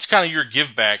 What's kind of your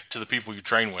give back to the people you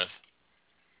train with?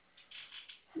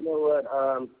 You know what?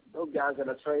 Those guys that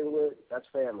I train with, that's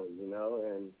family. You know,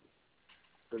 and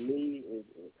for me,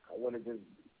 I want to just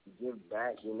give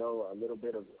back. You know, a little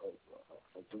bit of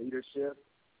leadership.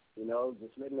 You know,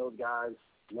 just letting those guys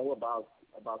know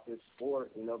about this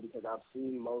sport. You know, because I've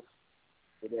seen most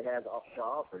that it has to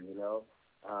offer. You know.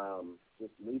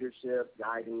 Just leadership,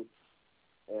 guidance,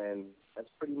 and that's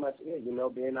pretty much it. You know,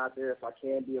 being out there, if I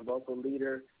can be a vocal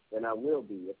leader, then I will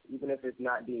be. Even if it's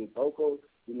not being vocal,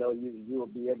 you know, you will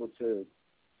be able to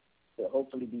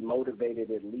hopefully be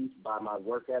motivated at least by my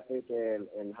work ethic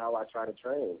and how I try to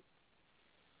train.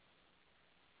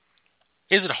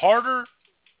 Is it harder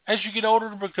as you get older?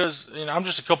 Because, you know, I'm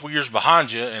just a couple years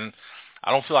behind you, and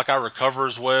I don't feel like I recover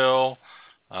as well.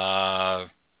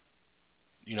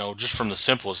 You know, just from the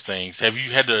simplest things. Have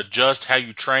you had to adjust how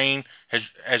you train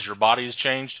as your body has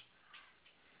changed?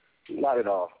 Not at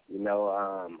all. You know,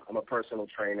 I'm a personal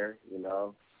trainer, you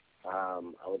know. I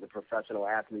was a professional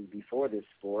athlete before this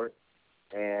sport,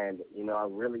 and, you know, I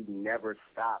really never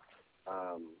stopped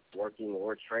working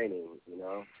or training, you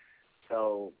know.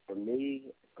 So for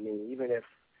me, I mean, even if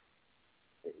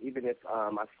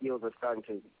my skills are starting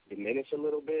to diminish a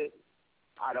little bit,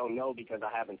 I don't know because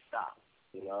I haven't stopped.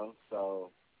 You know, so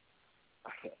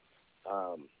I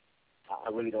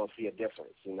really don't see a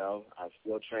difference, you know. I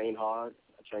still train hard.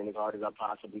 I train as hard as I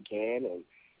possibly can, and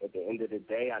at the end of the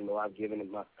day, I know I've given it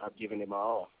my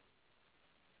all.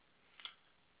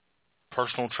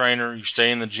 Personal trainer, you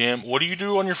stay in the gym. What do you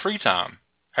do on your free time?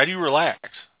 How do you relax?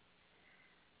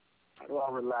 How do I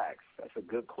relax? That's a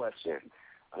good question.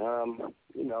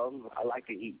 You know, I like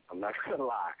to eat. I'm not going to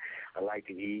lie. I like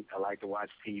to eat. I like to watch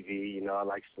TV. You know, I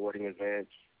like sporting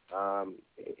events.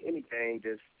 Anything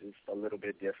just a little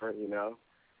bit different, you know.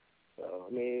 So,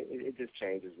 I mean, it just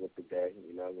changes with the day,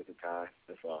 you know, with the time.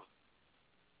 That's all.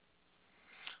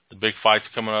 The big fight's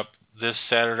coming up this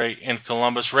Saturday in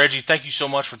Columbus. Reggie, thank you so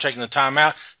much for taking the time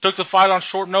out. Took the fight on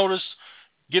short notice,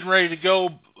 getting ready to go.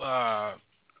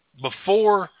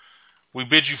 Before we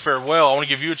bid you farewell, I want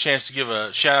to give you a chance to give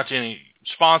a shout-out to any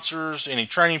sponsors, any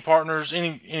training partners,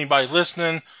 anybody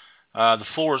listening. The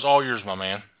floor is all yours, my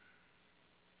man.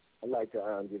 I'd like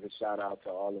to give a shout-out to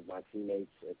all of my teammates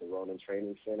at the Ronin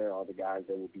Training Center, all the guys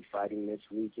that will be fighting this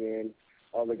weekend.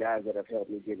 all the guys that have helped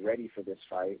me get ready for this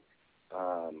fight,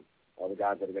 all the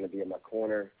guys that are going to be in my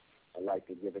corner. I'd like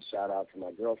to give a shout-out to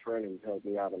my girlfriend who's helped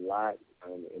me out a lot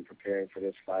in preparing for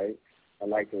this fight. I'd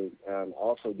like to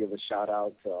also give a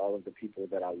shout-out to all of the people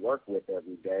that I work with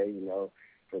every day, you know,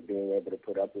 for being able to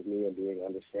put up with me and being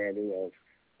understanding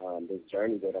of this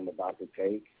journey that I'm about to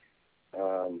take.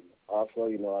 Also,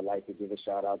 you know, I'd like to give a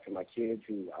shout-out to my kids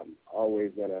who I'm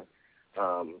always going to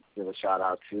give a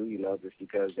shout-out to, you know, just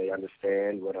because they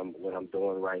understand what I'm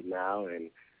doing right now,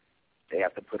 and they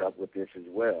have to put up with this as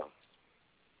well.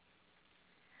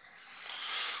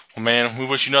 Well, man, we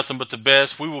wish you nothing but the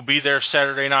best. We will be there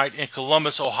Saturday night in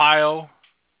Columbus, Ohio.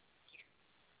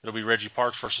 It'll be Reggie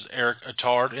Parks versus Eric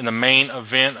Attard in the main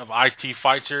event of IT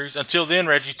Fight Series. Until then,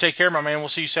 Reggie, take care, my man. We'll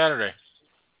see you Saturday.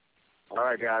 All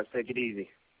right, guys, take it easy.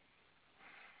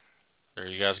 There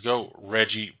you guys go.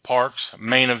 Reggie Parks,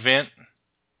 main event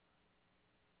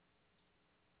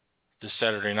this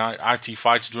Saturday night. IT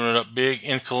Fight's doing it up big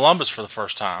in Columbus for the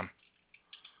first time.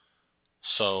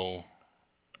 So,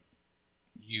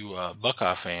 you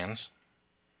Buckeye fans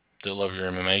that love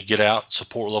your MMA, get out,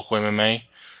 support local MMA.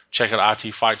 Check out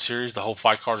IT Fight Series. The whole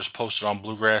fight card is posted on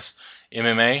Bluegrass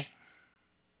MMA.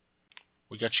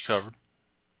 We got you covered.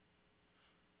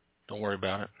 Don't worry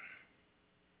about it.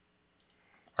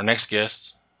 Our next guest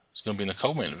is going to be in the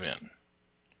co-main event.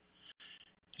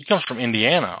 He comes from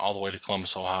Indiana all the way to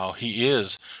Columbus, Ohio. He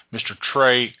is Mr.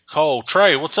 Trey Cole.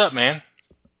 Trey, what's up, man?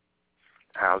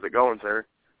 How's it going, sir?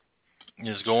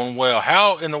 It's going well.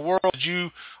 How in the world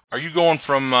are you going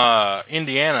from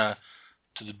Indiana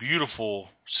to the beautiful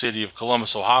city of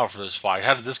Columbus, Ohio for this fight?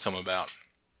 How did this come about?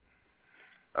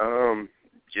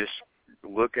 Just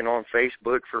looking on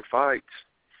Facebook for fights.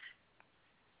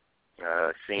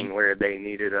 Seen where they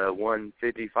needed a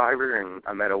 155er, and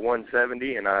I'm at a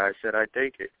 170, and I said I'd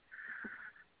take it.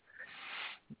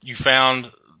 You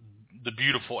found the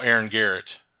beautiful Aaron Garrett.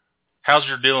 How's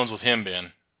your dealings with him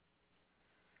been?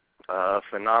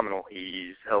 Phenomenal.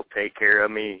 He's helped take care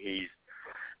of me. He's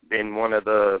been one of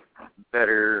the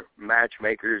better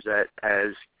matchmakers that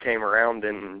has came around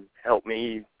and helped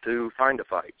me to find a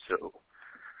fight. So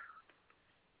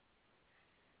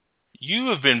you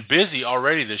have been busy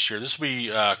already this year. This will be,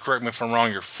 correct me if I'm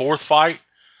wrong, your fourth fight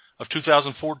of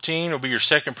 2014. It'll be your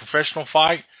second professional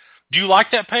fight. Do you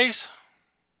like that pace?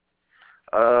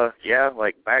 Yeah,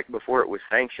 like back before it was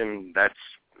sanctioned, that's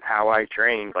how I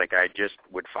trained. Like I just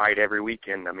would fight every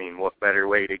weekend. I mean, what better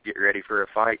way to get ready for a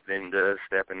fight than to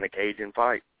step in the cage and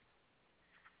fight?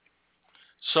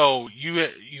 So you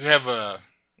have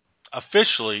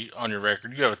officially on your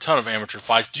record, you have a ton of amateur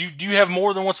fights. Do you have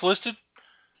more than what's listed?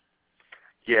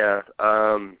 Yeah,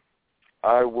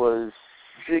 I was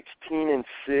 16-6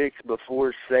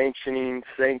 before sanctioning.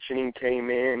 Sanctioning came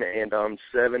in, and I'm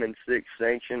 7-6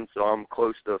 sanctioned, so I'm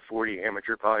close to 40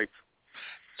 amateur fights.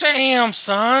 Damn,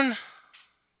 son.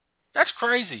 That's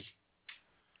crazy.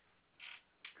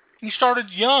 You started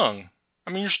young.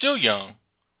 I mean, you're still young.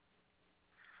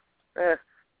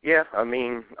 Yeah, I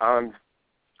mean, I'm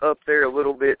up there a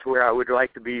little bit to where I would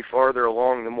like to be farther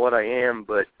along than what I am,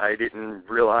 but I didn't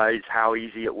realize how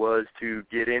easy it was to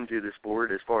get into the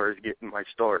sport as far as getting my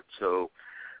start. So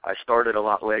I started a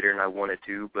lot later than I wanted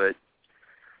to, but...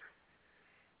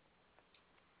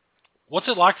 What's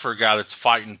it like for a guy that's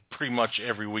fighting pretty much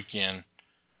every weekend?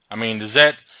 I mean, does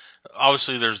that...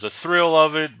 Obviously, there's the thrill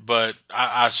of it, but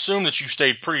I assume that you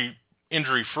stayed pretty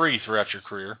injury-free throughout your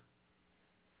career.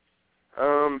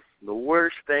 The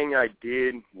worst thing I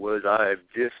did was I've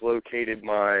dislocated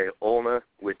my ulna,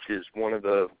 which is one of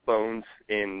the bones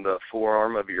in the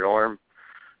forearm of your arm.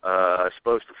 I was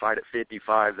supposed to fight at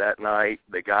 55 that night.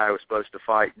 The guy I was supposed to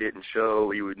fight didn't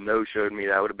show. He no-showed me.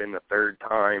 That would have been the third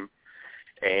time.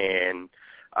 And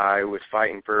I was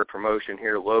fighting for a promotion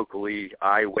here locally.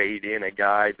 I weighed in a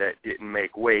guy that didn't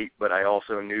make weight, but I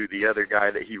also knew the other guy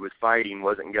that he was fighting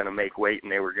wasn't going to make weight,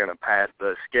 and they were going to pad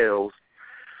the scales.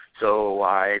 So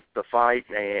the fight,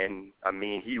 and I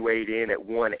mean, he weighed in at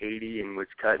 180 and was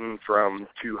cutting from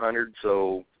 200.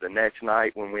 So the next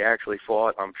night when we actually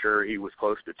fought, I'm sure he was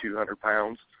close to 200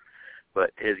 pounds,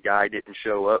 but his guy didn't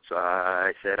show up, so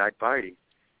I said I'd fight him.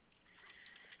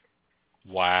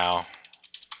 Wow.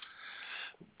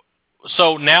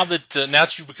 So now that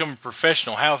you've become a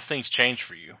professional, how have things changed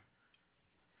for you?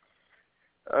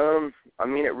 I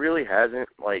mean, it really hasn't.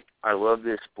 Like, I love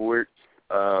this sport.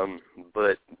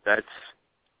 But that's,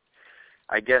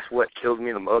 I guess what kills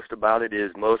me the most about it is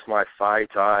most of my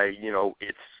fights,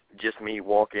 it's just me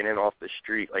walking in off the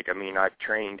street. Like, I mean, I've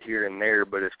trained here and there,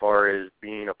 but as far as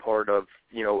being a part of,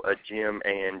 a gym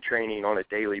and training on a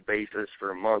daily basis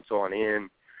for months on end,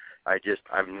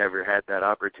 I've never had that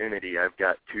opportunity. I've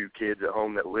got 2 kids at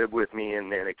home that live with me,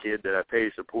 and then a kid that I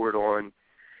pay support on.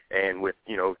 And with,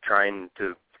 trying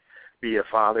to be a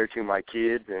father to my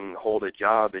kids and hold a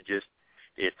job,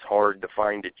 it's hard to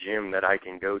find a gym that I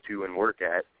can go to and work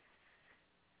at.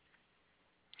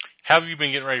 How have you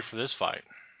been getting ready for this fight?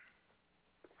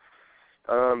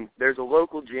 There's a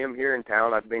local gym here in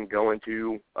town I've been going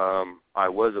to. I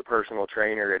was a personal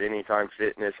trainer at Anytime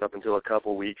Fitness up until a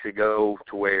couple weeks ago,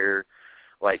 to where,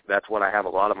 that's what I have a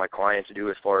lot of my clients do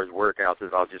as far as workouts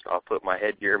is I'll put my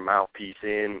headgear mouthpiece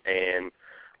in and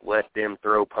let them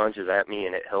throw punches at me,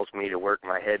 and it helps me to work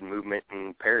my head movement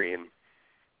and parrying.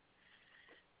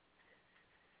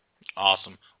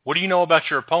 Awesome. What do you know about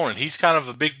your opponent? He's kind of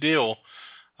a big deal,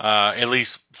 at least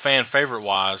fan favorite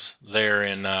wise, there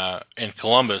in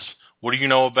Columbus. What do you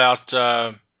know about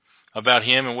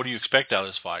him, and what do you expect out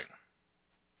of this fight?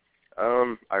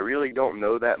 I really don't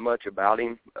know that much about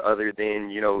him, other than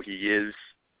he is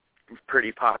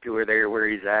pretty popular there where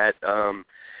he's at.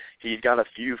 He's got a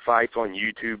few fights on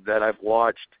YouTube that I've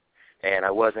watched, and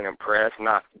I wasn't impressed,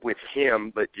 not with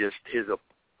him, but just his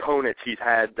opponents he's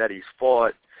had that he's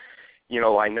fought.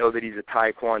 I know that he's a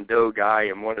Taekwondo guy,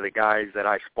 and one of the guys that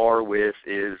I spar with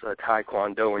is a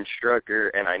Taekwondo instructor,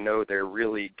 and I know they're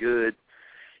really good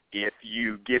if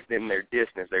you give them their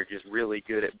distance. They're just really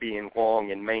good at being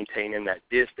long and maintaining that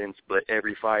distance, but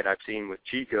every fight I've seen with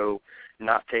Chico,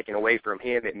 not taken away from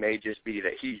him, it may just be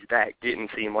that he's that.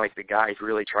 Didn't seem like the guys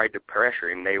really tried to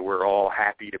pressure him. They were all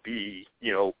happy to be,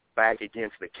 back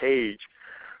against the cage,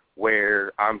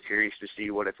 where I'm curious to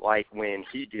see what it's like when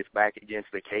he gets back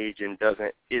against the cage and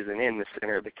isn't in the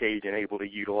center of the cage and able to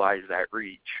utilize that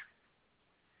reach.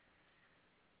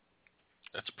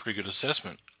 That's a pretty good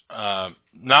assessment.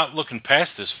 Not looking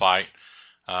past this fight,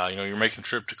 you're making a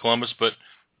trip to Columbus, but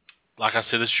like I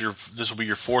said, this will be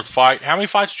your 4th fight. How many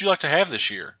fights would you like to have this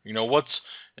year? In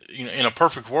a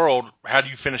perfect world, how do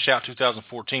you finish out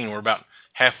 2014? We're about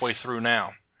halfway through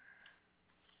now.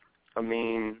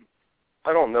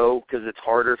 I don't know, because it's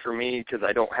harder for me because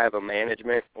I don't have a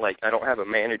management. I don't have a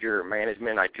manager or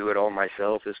management. I do it all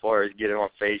myself as far as getting on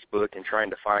Facebook and trying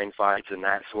to find fights and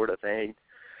that sort of thing.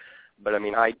 But,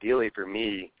 ideally for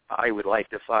me, I would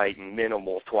like to fight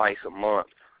minimal twice a month,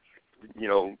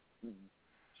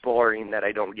 barring that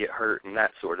I don't get hurt and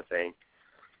that sort of thing.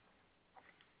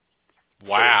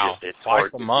 Wow. So it's twice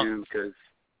hard a to month. do because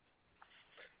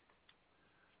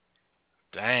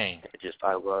dang.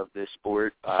 I love this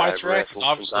sport. Fights are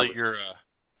obviously you're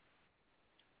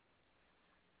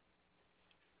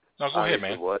No, go ahead,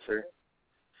 man. What, sir?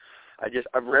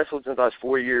 I've wrestled since I was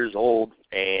 4 years old,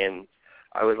 and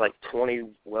I was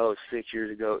 6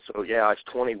 years ago. So, yeah, I was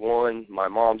 21. My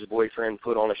mom's boyfriend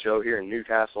put on a show here in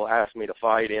Newcastle, asked me to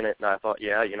fight in it, and I thought,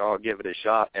 yeah, I'll give it a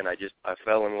shot, and I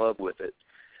fell in love with it.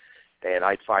 And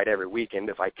I'd fight every weekend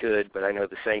if I could, but I know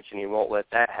the sanctioning won't let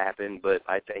that happen, but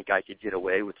I think I could get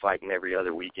away with fighting every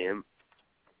other weekend.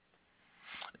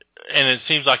 And it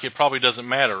seems like it probably doesn't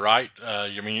matter, right?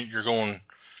 You're going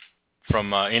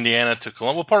from Indiana to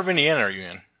Columbus. What part of Indiana are you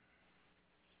in?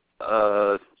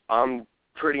 I'm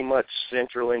pretty much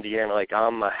central Indiana.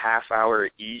 I'm a half hour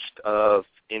east of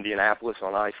Indianapolis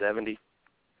on I-70.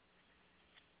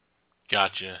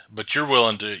 Gotcha. But you're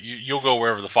willing to, you'll go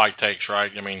wherever the fight takes,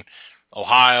 right?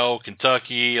 Ohio,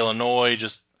 Kentucky, Illinois,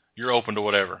 you're open to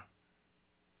whatever.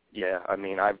 Yeah,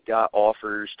 I've got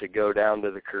offers to go down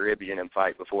to the Caribbean and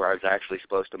fight before. I was actually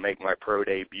supposed to make my pro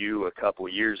debut a couple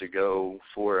years ago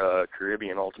for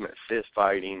Caribbean Ultimate Fist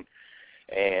Fighting,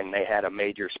 and they had a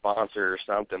major sponsor or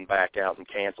something back out and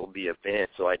canceled the event,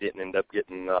 so I didn't end up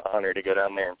getting the honor to go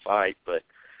down there and fight. But,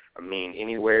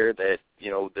 anywhere that,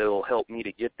 that'll help me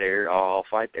to get there, I'll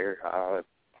fight there.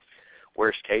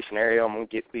 Worst case scenario, I'm going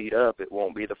to get beat up. It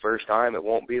won't be the first time. It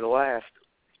won't be the last.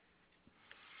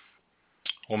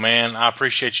 Well, man, I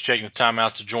appreciate you taking the time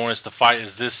out to join us. The fight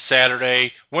is this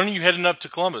Saturday. When are you heading up to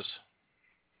Columbus?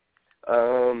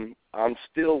 I'm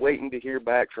still waiting to hear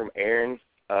back from Aaron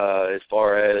as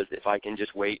far as if I can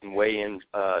just wait and weigh in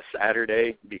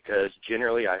Saturday, because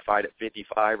generally I fight at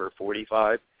 55 or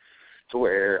 45, to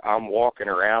where I'm walking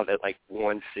around at 168.5,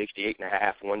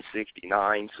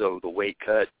 169, so the weight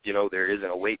cut, there isn't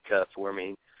a weight cut for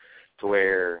me, to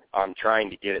where I'm trying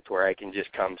to get it to where I can just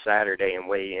come Saturday and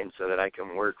weigh in so that I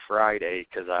can work Friday,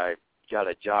 because I got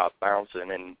a job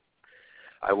bouncing and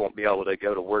I won't be able to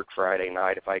go to work Friday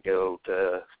night if I go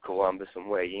to Columbus and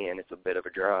weigh in. It's a bit of a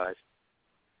drive.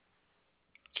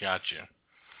 Gotcha.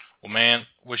 Well, man,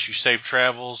 wish you safe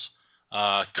travels.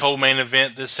 Co-main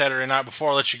event this Saturday night.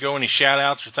 Before I let you go, any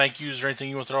shout-outs or thank yous or anything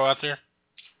you want to throw out there?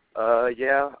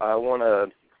 Yeah, I want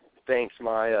to thanks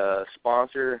my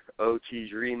sponsor,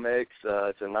 OT's Remix.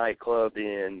 It's a nightclub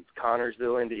in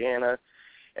Connorsville, Indiana.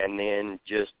 And then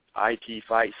just IT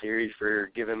Fight Series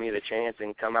for giving me the chance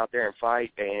and come out there and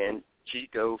fight. And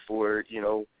Chico for,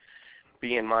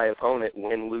 being my opponent,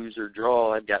 win, lose, or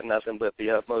draw. I've got nothing but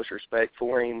the utmost respect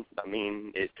for him. I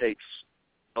mean, it takes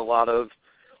a lot of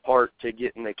heart to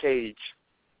get in the cage.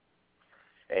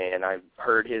 And I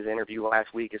heard his interview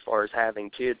last week as far as having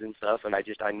kids and stuff, and I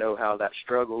know how that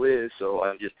struggle is, so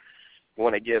I just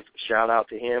want to give a shout-out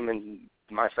to him and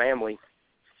my family.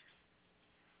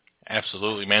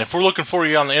 Absolutely, man. If we're looking for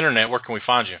you on the Internet, where can we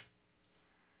find you?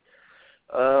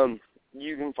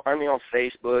 You can find me on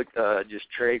Facebook, just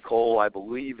Trey Cole. I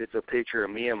believe it's a picture of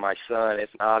me and my son. If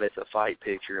not, it's a fight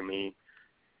picture of me.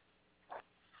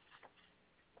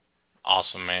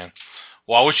 Awesome, man.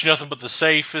 Well, I wish you nothing but the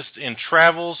safest in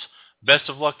travels. Best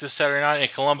of luck this Saturday night in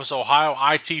Columbus, Ohio.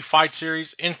 IT Fight Series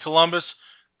in Columbus.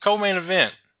 Co-main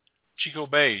event, Chico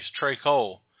Bays, Trey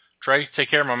Cole. Trey,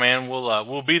 take care, my man.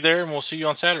 We'll be there, and we'll see you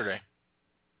on Saturday.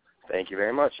 Thank you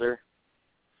very much, sir.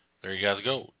 There you guys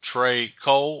go. Trey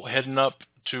Cole heading up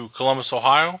to Columbus,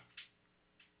 Ohio.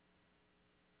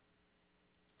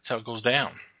 That's how it goes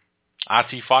down.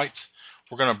 IT Fights.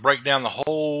 We're going to break down the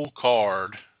whole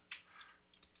card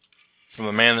from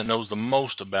the man that knows the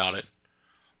most about it,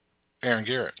 Aaron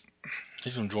Garrett.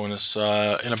 He's going to join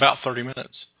us in about 30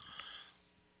 minutes.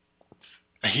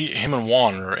 Him and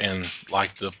Juan are in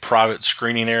like the private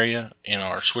screening area in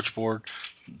our switchboard.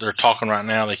 They're talking right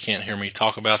now. They can't hear me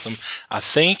talk about them. I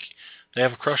think they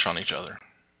have a crush on each other.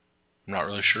 I'm not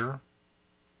really sure.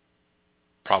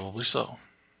 Probably so.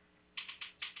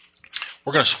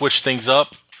 We're going to switch things up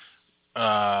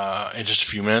in just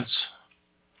a few minutes.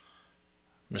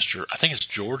 I think it's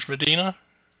George Medina.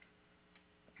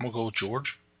 I'm going to go with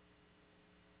George.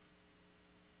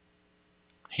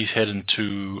 He's heading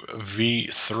to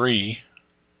V3.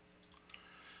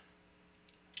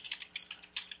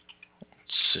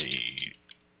 Let's see.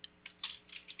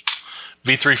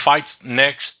 V3 fights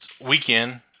next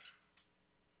weekend.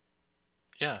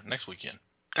 Yeah, next weekend.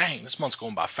 Dang, this month's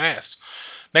going by fast.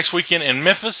 Next weekend in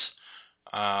Memphis.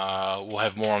 We'll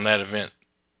have more on that event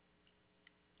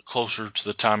closer to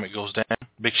the time it goes down.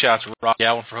 Big shout out to Rob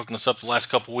Galvin for hooking us up the last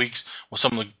couple weeks with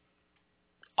some of the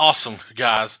awesome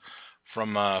guys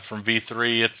from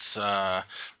V3. It's a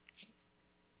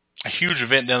huge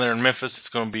event down there in Memphis.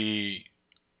 It's going to be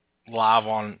live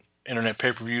on internet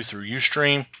pay-per-view through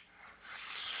Ustream.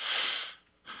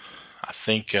 I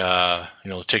think the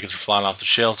tickets are flying off the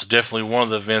shelves. It's definitely one of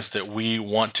the events that we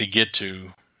want to get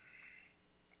to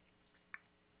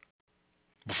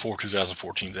before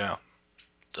 2014's out.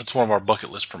 That's one of our bucket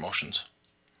list promotions.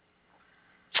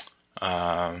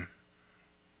 Mr.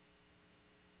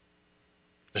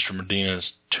 Medina is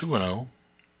 2-0.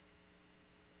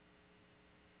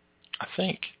 I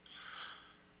think.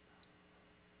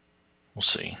 We'll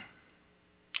see.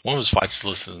 One of his fights is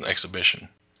listed as an exhibition.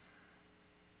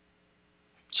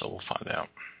 So we'll find out.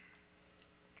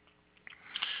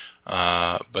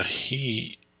 But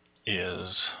he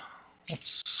is, let's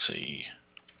see.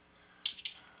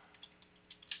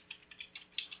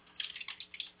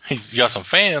 He's got some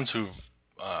fans who've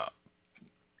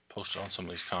posted on some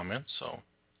of these comments, so.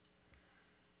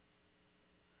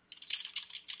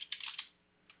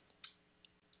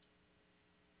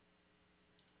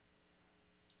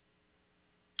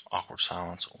 Awkward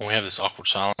silence. When we have this awkward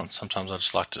silence, sometimes I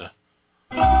just like to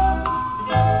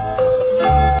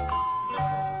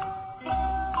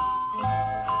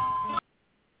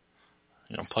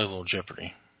play a little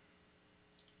Jeopardy.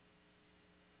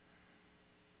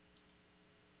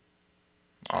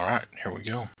 All right, here we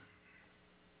go.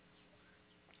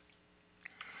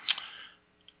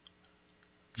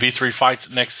 V3 fights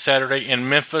next Saturday in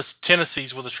Memphis,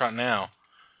 Tennessee's with us right now.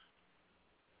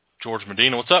 George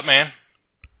Medina, what's up, man?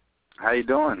 How you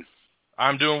doing?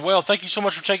 I'm doing well. Thank you so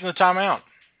much for taking the time out.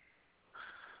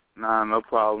 Nah, no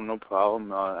problem, no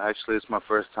problem. Actually, it's my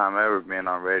first time ever being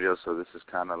on radio, so this is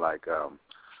kind of like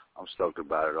I'm stoked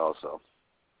about it also.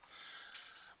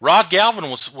 Rod Galvin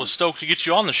was stoked to get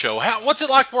you on the show. What's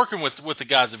it like working with the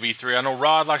guys at V3? I know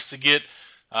Rod likes to get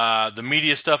the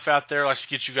media stuff out there, likes to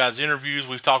get you guys interviews.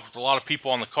 We've talked with a lot of people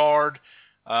on the card.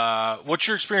 What's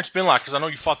your experience been like? Because I know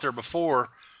you fought there before.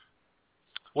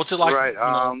 What's it like? Right.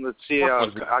 Let's see.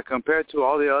 I compared to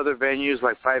all the other venues,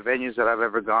 like fight venues that I've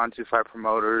ever gone to, fight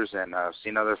promoters, and I've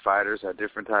seen other fighters at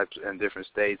different types in different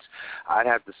states. I'd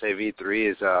have to say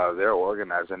V3 is they're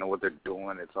organized. I know what they're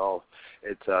doing.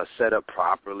 It's set up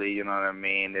properly. You know what I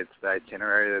mean? It's the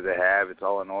itinerary that they have. It's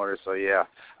all in order. So yeah,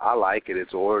 I like it.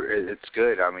 It's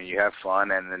good. I mean, you have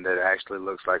fun, and then it actually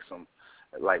looks like some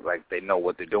like they know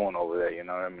what they're doing over there. You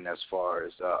know what I mean? As far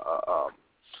as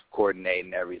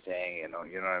coordinating everything, you know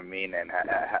what I mean, and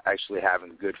actually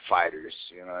having good fighters.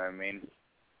 You know what I mean?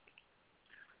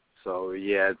 So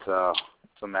yeah, it's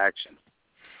some action.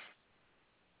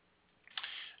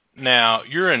 Now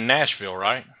you're in Nashville,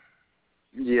 right?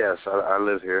 Yes, I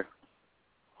live here.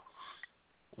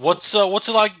 What's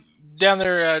it like down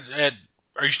there at?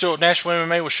 Are you still at Nashville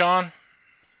MMA with Sean?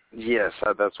 Yes,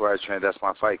 that's where I train. That's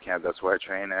my fight camp. That's where I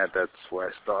train at. That's where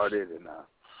I started, and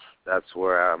that's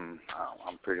where I'm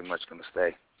pretty much going to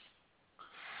stay.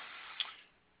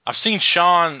 I've seen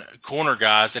Sean corner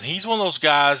guys, and he's one of those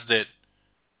guys that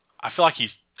I feel like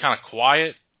he's kind of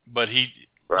quiet, but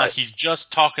like he's just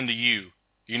talking to you.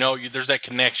 You know, there's that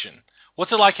connection.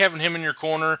 What's it like having him in your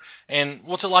corner, and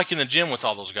what's it like in the gym with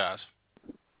all those guys?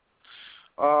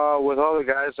 With all the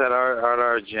guys at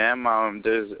our gym,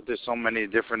 there's so many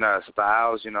different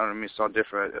styles. You know what I mean? So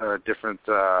different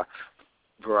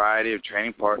variety of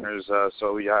training partners.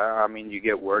 So yeah, I mean, you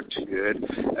get worked good.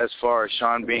 As far as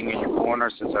Sean being in your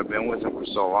corner, since I've been with him for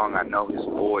so long, I know his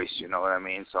voice. You know what I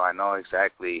mean? So I know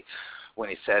exactly when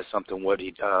he says something, what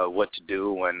to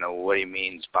do, and what he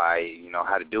means by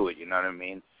how to do it. You know what I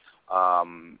mean?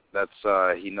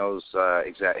 He knows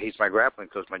exactly. He's my grappling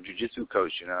coach, my jiu-jitsu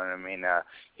coach. You know what I mean?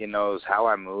 He knows how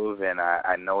I move, and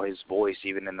I know his voice.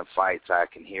 Even in the fights, I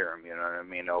can hear him. You know what I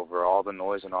mean? Over all the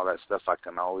noise and all that stuff, I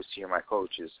can always hear my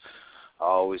coaches. I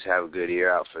always have a good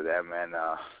ear out for them, and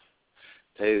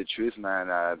tell you the truth, man,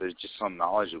 they're just so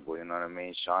knowledgeable. You know what I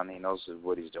mean? Sean, he knows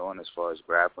what he's doing as far as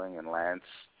grappling, and Lance.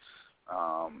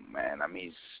 Man, I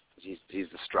mean, he's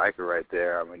the striker right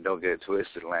there. I mean, don't get it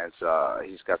twisted, Lance.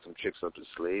 He's got some tricks up his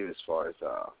sleeve as far as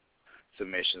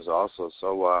submissions also.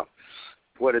 So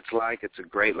what it's like, it's a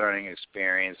great learning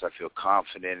experience. I feel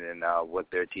confident in what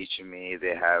they're teaching me.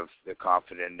 They're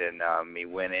confident in me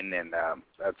winning, and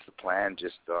that's the plan.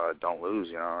 Just don't lose,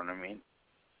 you know what I mean?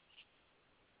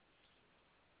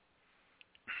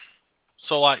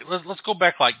 So, like, let's go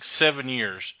back like 7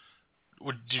 years.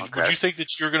 Would you think that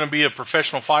you're going to be a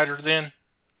professional fighter then?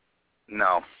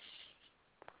 No,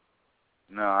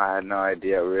 I had no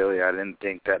idea, really. I didn't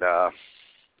think that I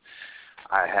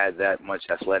had that much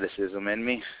athleticism in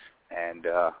me, and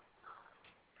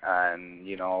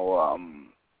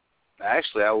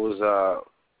actually I was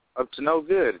up to no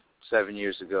good 7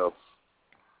 years ago.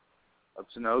 Up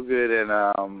to no good, and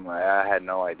I had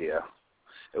no idea.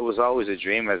 It was always a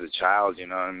dream as a child, you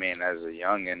know what I mean, as a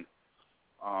youngin'.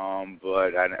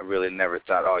 But I really never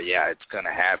thought, oh yeah, it's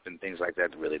gonna happen. Things like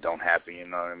that really don't happen, you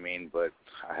know what I mean? But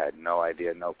I had no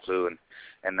idea, no clue,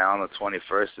 and now on the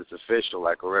 21st, it's official,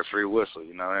 like a referee whistle.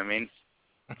 You know what I mean?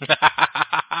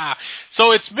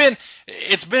 So it's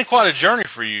been quite a journey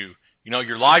for you. You know,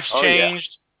 your life's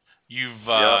changed.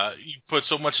 Yeah. You've put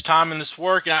so much time in this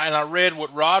work, and I read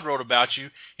what Rod wrote about you.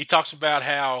 He talks about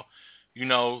how,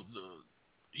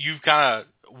 you've kind of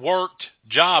worked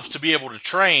jobs to be able to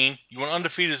train. You went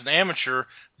undefeated as an amateur.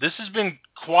 This has been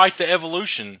quite the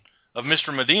evolution of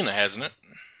Mr. Medina, hasn't it?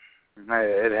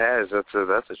 It has.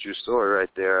 That's a true story right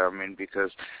there. I mean,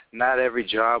 because not every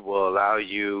job will allow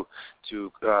you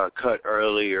to cut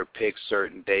early or pick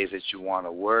certain days that you want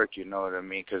to work. You know what I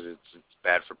mean? Because it's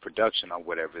bad for production or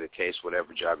whatever the case,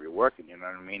 whatever job you're working. You know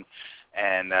what I mean?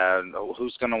 And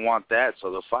who's going to want that? So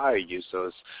they'll fire you. So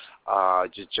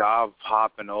it's just job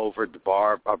hopping over the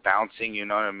bar, bouncing. You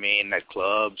know what I mean? At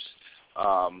clubs,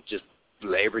 just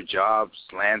labor jobs,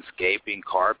 landscaping,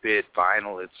 carpet,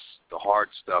 vinyl. It's the hard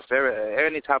stuff.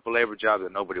 Any type of labor job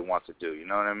that nobody wants to do. You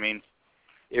know what I mean?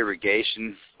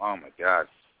 Irrigation. Oh my God.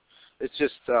 It's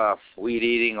just weed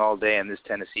eating all day in this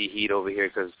Tennessee heat over here,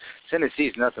 because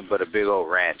Tennessee's nothing but a big old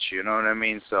ranch. You know what I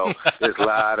mean? So there's a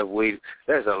lot of weed.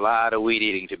 There's a lot of weed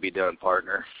eating to be done,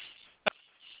 partner.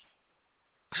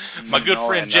 My good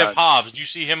friend Jeff Hobbs. Did you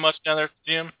see him much down there at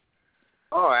the gym?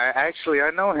 Oh, I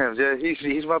know him.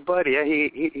 He's my buddy. Yeah,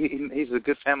 he's a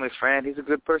good family friend. He's a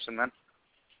good person, man.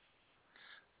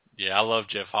 Yeah, I love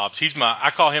Jeff Hobbs.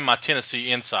 I call him my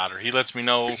Tennessee insider. He lets me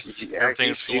know everything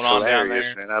that's going on down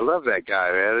there. Man. I love that guy,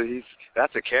 man.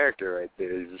 That's a character right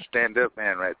there. He's a stand-up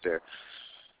man right there.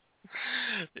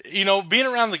 You know, being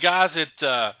around the guys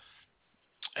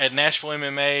at Nashville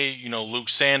MMA, Luke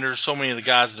Sanders, so many of the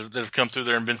guys that have come through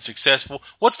there and been successful.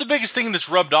 What's the biggest thing that's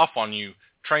rubbed off on you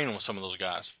training with some of those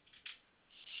guys?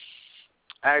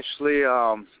 Actually,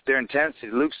 their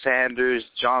intensity. Luke Sanders,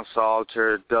 John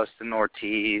Salter, Dustin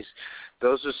Ortiz,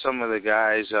 those are some of the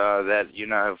guys that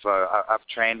I've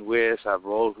trained with, I've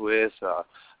rolled with,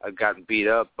 I've gotten beat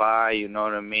up by, you know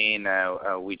what I mean?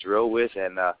 We drill with,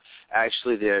 and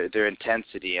actually their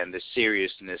intensity and their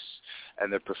seriousness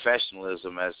and their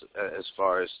professionalism as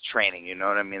far as training, you know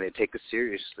what I mean? They take it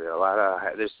seriously.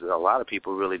 There's a lot of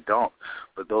people really don't,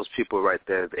 but those people right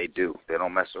there, they do. They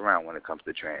don't mess around when it comes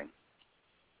to training.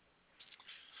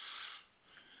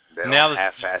 They don't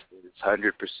half-ass it. It's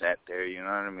 100% there. You know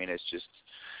what I mean? It's just,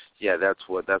 yeah. That's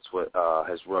what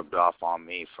has rubbed off on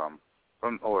me from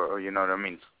or you know what I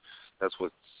mean? That's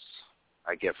what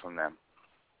I get from them.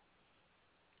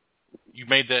 You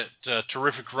made that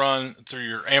terrific run through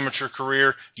your amateur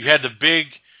career. You had the big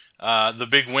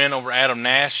win over Adam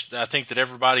Nash. I think that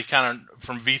everybody kind of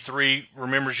from V3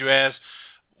 remembers you as.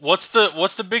 What's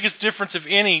the biggest difference, if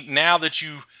any, now that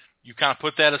you kind of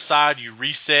put that aside, you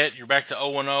reset, you're back to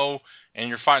 0-0, and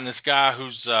you're fighting this guy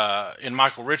who's in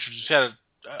Michael Richards, who's had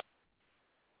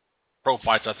pro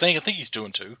fights, I think he's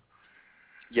 2-2.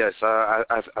 Yes,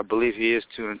 I believe he is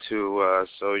 2-2.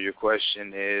 So your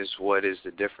question is, what is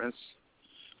the difference?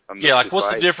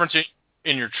 What's the difference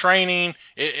in your training?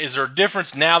 Is there a difference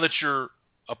now that you're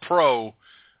a pro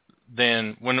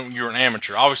than when you're an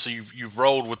amateur? Obviously, you've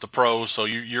rolled with the pros, so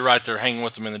you're right there hanging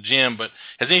with them in the gym. But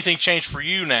has anything changed for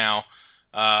you now?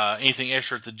 Anything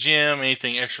extra at the gym?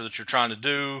 Anything extra that you're trying to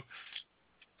do?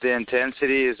 The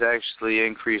intensity has actually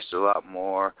increased a lot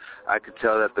more. I could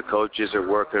tell that the coaches are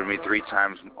working me 3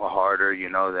 times harder,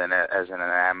 than as an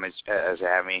AMI.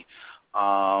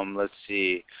 Let's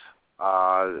see.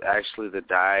 Actually, the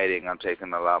dieting I'm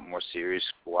taking a lot more serious.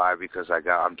 Why? Because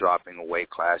I'm dropping a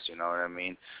weight class. You know what I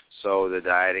mean? So the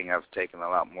dieting I've taken a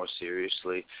lot more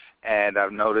seriously, and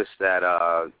I've noticed that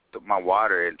my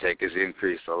water intake has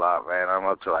increased a lot. Man, I'm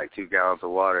up to like 2 gallons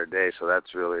of water a day. So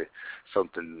that's really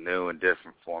something new and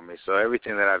different for me. So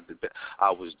everything that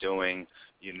I was doing,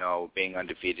 being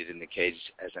undefeated in the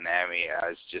cage as an AMI,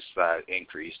 has just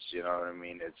increased. You know what I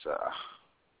mean? It's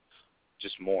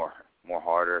just more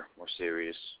harder, more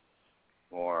serious,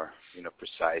 more,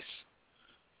 precise.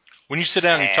 When you sit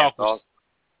down and you talk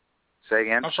Say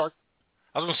again? I'm sorry.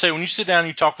 I was going to say, when you sit down and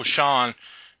you talk with Sean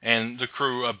and the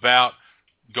crew about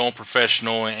going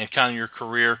professional and kind of your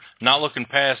career, not looking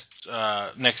past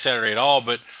next Saturday at all,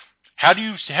 but how do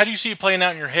you see it playing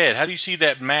out in your head? How do you see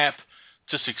that map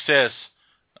to success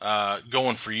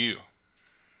going for you?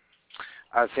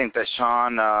 I think that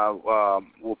Sean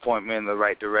will point me in the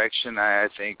right direction. I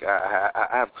think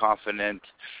I'm confident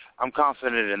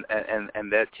in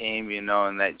that team, in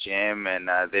that gym, and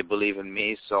they believe in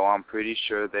me. So I'm pretty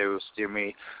sure they will steer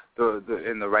me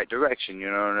in the right direction.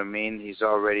 You know what I mean? He's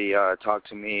already talked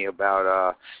to me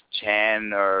about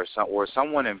Chan or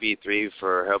someone in V3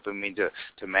 for helping me to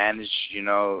manage,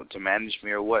 to manage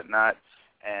me or whatnot,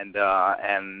 and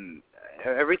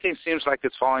everything seems like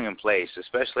it's falling in place,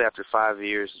 especially after 5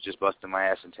 years of just busting my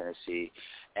ass in Tennessee.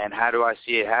 And how do I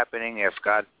see it happening? If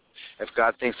God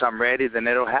thinks I'm ready, then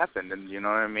it'll happen. And you know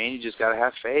what I mean? You just got to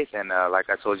have faith. And like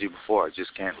I told you before,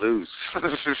 just can't lose.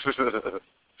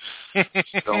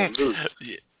 Don't lose.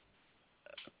 Yeah.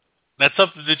 That's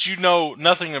something that you know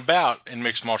nothing about in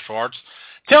mixed martial arts.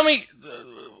 Tell me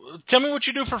what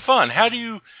you do for fun. How do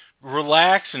you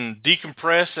relax and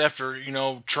decompress after,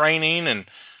 training and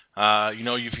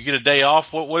if you get a day off,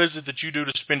 what is it that you do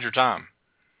to spend your time?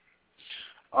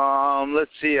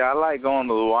 Let's see. I like going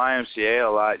to the YMCA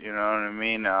a lot. You know what I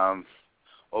mean?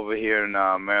 Over here in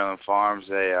Maryland Farms,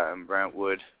 in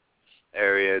Brentwood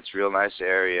area, it's a real nice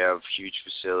area, huge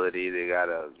facility. They got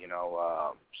a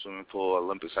swimming pool,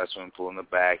 Olympic-sized swimming pool in the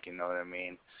back. You know what I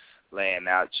mean? Laying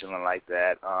out, chilling like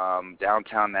that.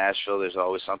 Downtown Nashville, there's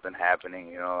always something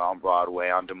happening. On Broadway,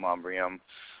 on Demonbreun.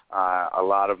 A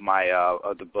lot of my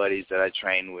other buddies that I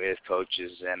train with,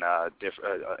 coaches and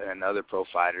and other pro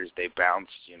fighters, they bounce,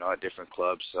 at different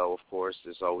clubs. So of course,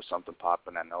 there's always something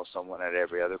popping. I know someone at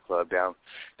every other club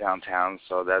downtown,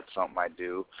 so that's something I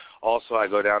do. Also, I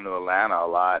go down to Atlanta a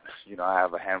lot. I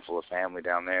have a handful of family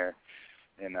down there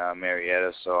in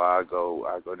Marietta, so I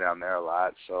go down there a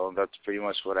lot. So that's pretty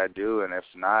much what I do. And if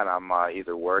not, I'm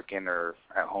either working or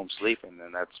at home sleeping,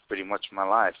 and that's pretty much my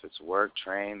life. It's work,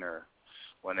 train, or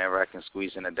whenever I can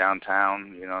squeeze into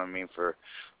downtown, you know what I mean, for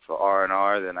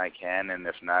R&R, then I can. And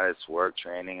if not, it's work,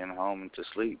 training, and home and to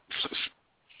sleep.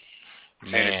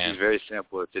 Man. And it's very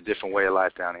simple. It's a different way of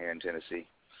life down here in Tennessee.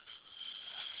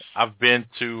 I've been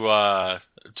to the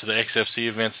XFC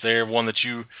events there, one that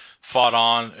you fought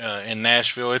on in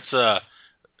Nashville. It's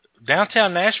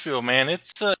downtown Nashville, man.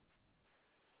 It's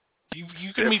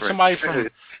you can meet somebody from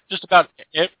just about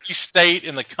every state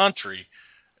in the country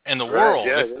and the world.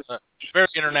 Yeah, it's very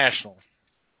international.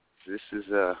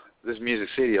 this Music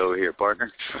City over here,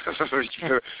 partner.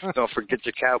 Don't forget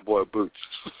your cowboy boots.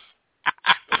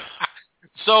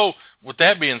 So, with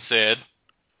that being said,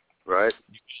 right?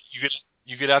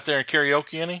 You get out there and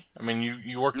karaoke any? I mean,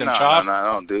 you work them chops? No, I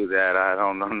don't do that.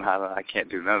 I can't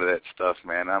do none of that stuff,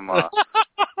 man. I'm not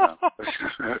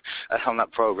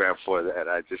programmed for that.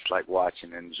 I just like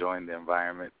watching and enjoying the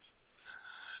environment.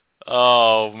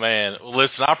 Oh man,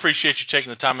 listen, I appreciate you taking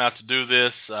the time out to do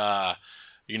this.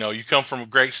 You come from a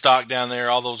great stock down there.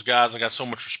 All those guys, I got so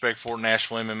much respect for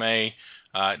Nashville MMA,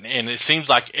 and it seems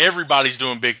like everybody's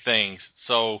doing big things.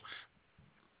 So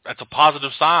that's a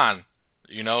positive sign.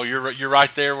 You're right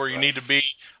there where you need to be,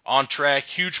 on track.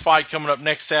 Huge fight coming up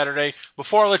next Saturday.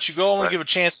 Before I let you go, I want to give a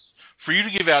chance for you to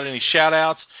give out any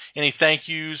shout-outs, any thank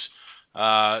yous,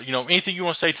 anything you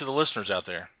want to say to the listeners out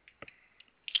there.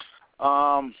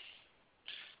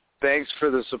 Thanks for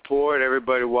the support,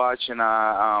 everybody watching,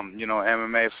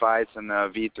 MMA fights and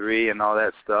V3 and all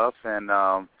that stuff. And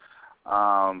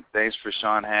thanks for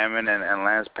Sean Hammond and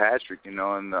Lance Patrick, and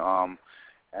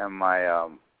my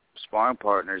sparring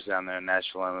partners down there in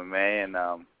Nashville MMA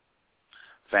and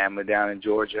family down in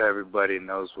Georgia. Everybody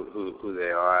knows who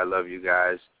they are. I love you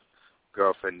guys.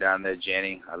 Girlfriend down there,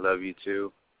 Jenny, I love you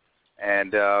too.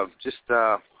 And I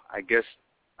guess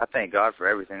I thank God for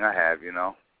everything I have,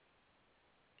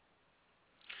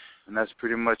 And that's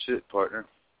pretty much it, partner.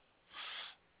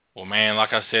 Well, man,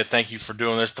 like I said, thank you for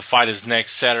doing this. The fight is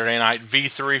next Saturday night,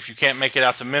 V3. If you can't make it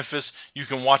out to Memphis, you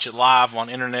can watch it live on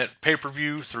internet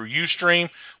pay-per-view through Ustream.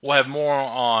 We'll have more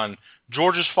on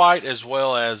George's fight as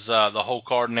well as the whole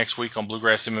card next week on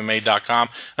BluegrassMMA.com.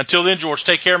 Until then, George,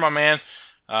 take care, my man.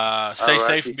 Stay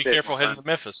safe and be careful heading to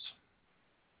Memphis.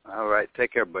 All right.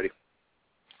 Take care, buddy.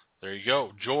 There you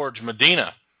go. George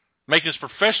Medina making his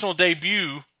professional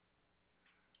debut.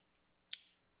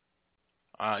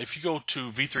 If you go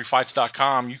to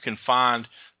v3fights.com, you can find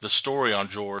the story on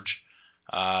George,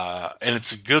 and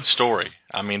it's a good story.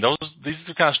 I mean, these are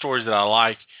the kind of stories that I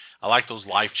like. I like those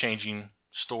life-changing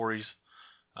stories.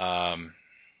 So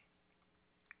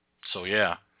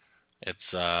yeah,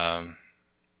 it's one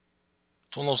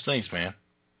of those things, man.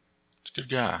 It's a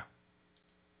good guy.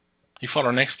 He fought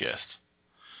our next guest,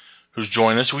 who's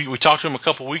joining us. We talked to him a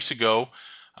couple weeks ago.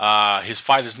 His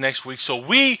fight is next week, so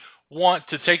we want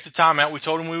to take the time out. We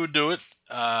told him we would do it.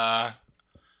 So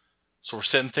we're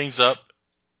setting things up.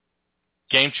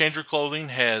 Game Changer Clothing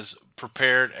has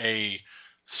prepared a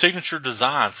signature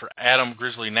design for Adam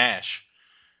Grizzly Nash.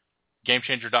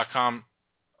 GameChanger.com,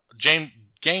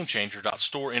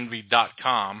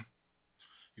 GameChanger.storeenvy.com.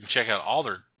 You can check out all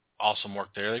their awesome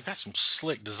work there. They've got some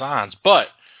slick designs, but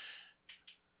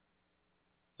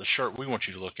the shirt we want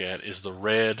you to look at is the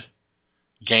red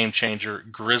Game Changer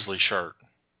Grizzly shirt.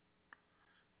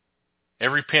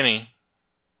 Every penny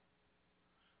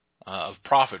of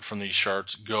profit from these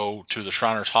shirts go to the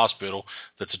Shriners Hospital.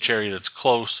 That's a charity that's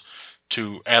close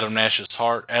to Adam Nash's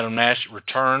heart. Adam Nash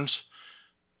returns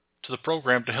to the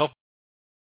program to help.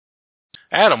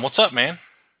 Adam, what's up, man?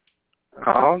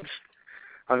 I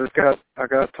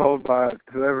got told by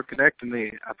whoever connected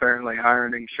me, apparently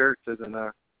ironing shirts isn't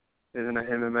an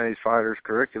MMA fighter's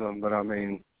curriculum, but I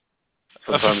mean,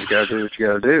 sometimes you gotta do what you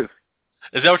gotta do.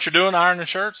 Is that what you're doing, ironing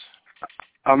shirts?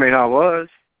 I mean, I was,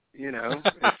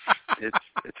 it's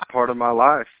part of my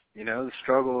life. The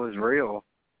struggle is real.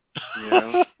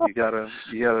 You gotta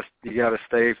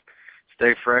stay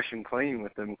fresh and clean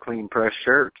with them clean pressed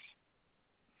shirts.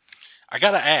 I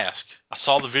gotta ask. I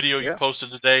saw the video you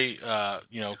posted today.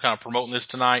 Kind of promoting this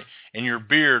tonight, and your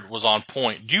beard was on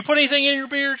point. Do you put anything in your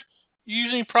beard? You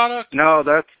use any product? No,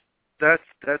 that's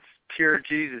pure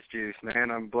Jesus juice,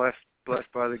 man. I'm blessed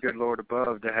by the good Lord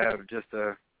above to have just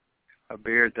a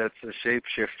beard that's a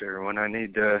shapeshifter. When I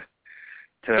need to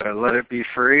let it be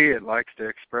free, it likes to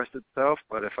express itself,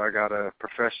 but if I got a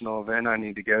professional event I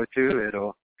need to go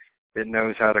to, it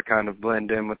knows how to kind of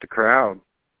blend in with the crowd.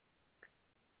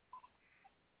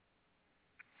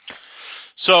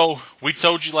 So we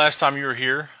told you last time you were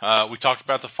here, we talked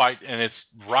about the fight, and it's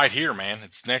right here, man.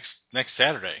 It's next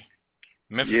Saturday,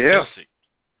 Memphis, Tennessee.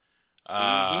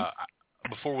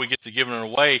 Before we get to giving it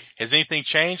away, has anything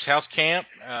changed? How's camp?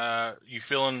 You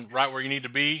feeling right where you need to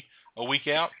be a week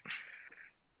out?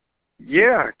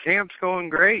 Yeah, camp's going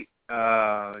great.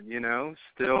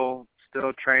 Still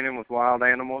training with wild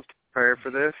animals to prepare for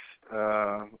this.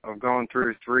 I've gone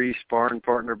through 3 sparring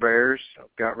partner bears.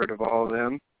 I've got rid of all of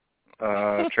them.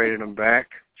 Traded them back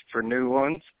for new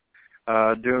ones.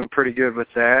 Doing pretty good with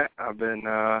that. I've been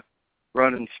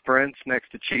running sprints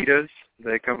next to cheetahs.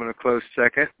 They come in a close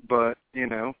second, but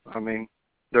they're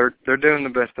doing the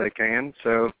best they can.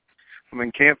 So,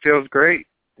 camp feels great.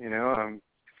 I'm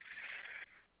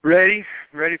ready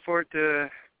for it to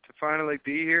finally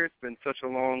be here. It's been such a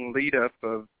long lead up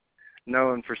of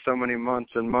knowing for so many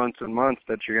months and months and months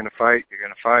that you're going to fight,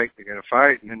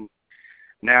 and then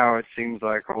now it seems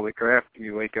like, holy crap,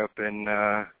 you wake up and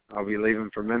I'll be leaving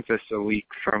for Memphis a week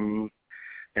in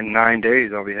 9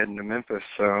 days. I'll be heading to Memphis,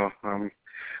 so I'm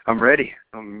ready.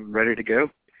 I'm ready to go.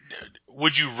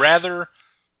 Would you rather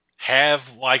have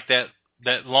like that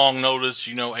long notice,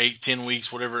 8-10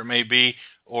 weeks, whatever it may be,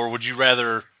 or would you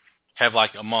rather have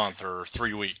like a month or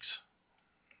 3 weeks?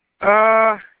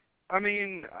 I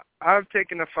mean, I've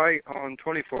taken a fight on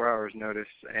 24 hours notice,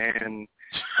 and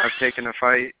I've taken a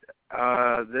fight.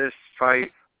 This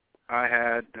fight, I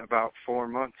had about 4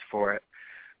 months for it.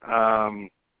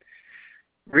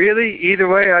 Really, either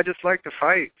way, I just like to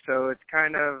fight, so it's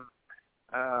kind of,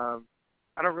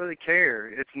 I don't really care.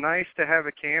 It's nice to have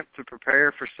a camp to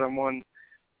prepare for someone,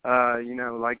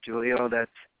 like Jaleel,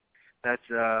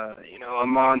 that's a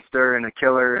monster and a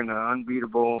killer and an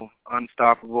unbeatable,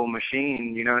 unstoppable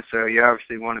machine, so you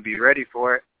obviously want to be ready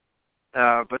for it.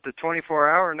 But the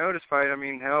 24-hour notice fight, I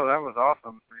mean, hell, that was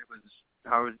awesome.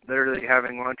 I was literally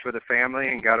having lunch with a family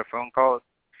and got a phone call.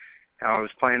 I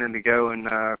was planning to go and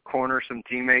corner some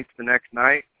teammates the next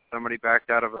night. Somebody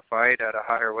backed out of a fight at a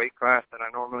higher weight class than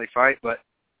I normally fight, but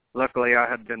luckily I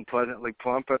had been pleasantly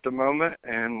plump at the moment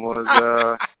and was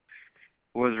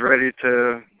ready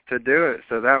to do it.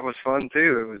 So that was fun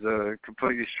too. It was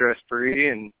completely stress-free,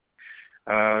 and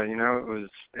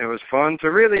it was fun. So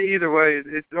really, either way,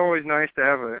 it's always nice to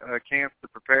have a camp to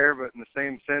prepare, but in the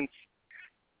same sense,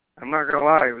 I'm not going to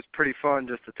lie, it was pretty fun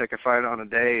just to take a fight on a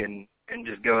day and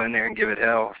just go in there and give it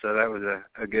hell. So that was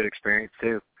a good experience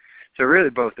too. So really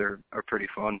both are pretty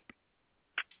fun.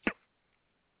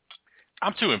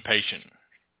 I'm too impatient.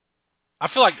 I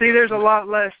feel like there's a lot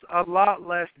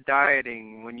less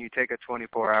dieting when you take a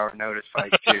 24-hour notice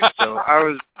fight too. So I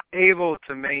was able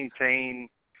to maintain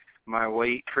my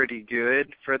weight pretty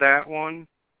good for that one,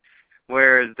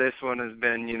 whereas this one has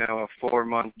been, a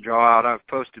 4-month draw out. I've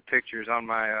posted pictures on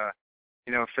my,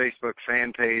 Facebook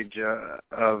fan page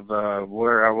of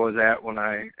where I was at when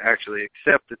I actually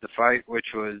accepted the fight,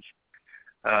 which was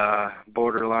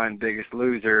borderline Biggest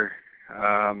Loser,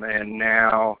 and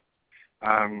now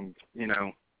I'm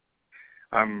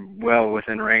well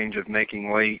within range of making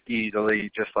weight easily,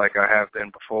 just like I have been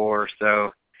before.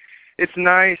 So it's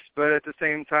nice, but at the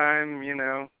same time,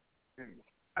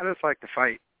 I just like to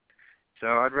fight. So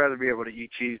I'd rather be able to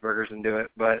eat cheeseburgers and do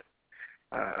it, but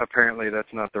apparently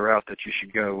that's not the route that you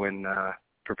should go when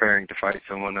preparing to fight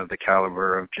someone of the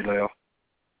caliber of Jaleel.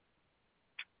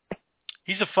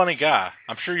 He's a funny guy.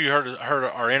 I'm sure you heard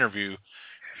our interview.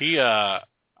 He, I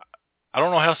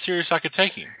don't know how serious I could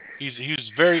take him. He's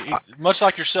very much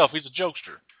like yourself. He's a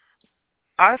jokester.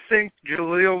 I think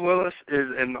Jaleel Willis is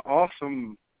an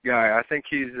awesome guy. I think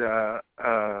his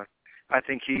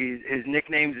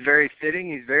nickname's very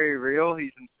fitting. He's very real.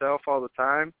 He's himself all the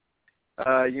time.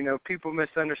 People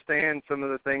misunderstand some of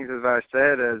the things, as I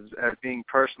said, as being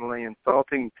personally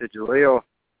insulting to Jaleel.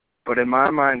 But in my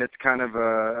mind, it's kind of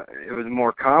it was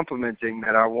more complimenting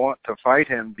that I want to fight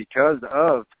him because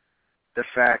of the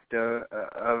fact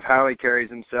of how he carries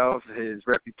himself, his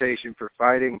reputation for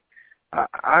fighting.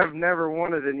 I've never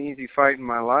wanted an easy fight in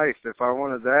my life. If I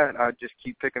wanted that, I'd just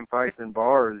keep picking fights in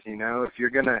bars, If you're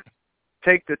going to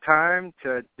take the time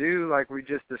to do, like we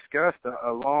just discussed,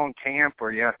 a long camp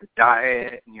where you have to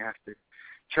diet and you have to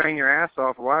train your ass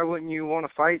off, why wouldn't you want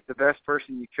to fight the best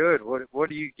person you could? What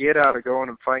do you get out of going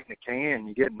and fighting a can?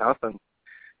 You get nothing.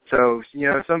 So,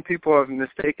 some people have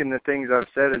mistaken the things I've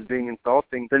said as being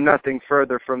insulting. They're nothing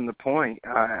further from the point.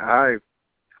 I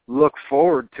look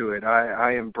forward to it.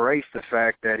 I embrace the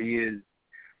fact that he is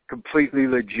completely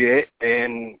legit,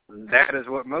 and that is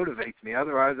what motivates me.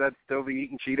 Otherwise, I'd still be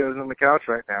eating Cheetos on the couch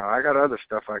right now. I got other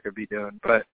stuff I could be doing,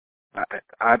 but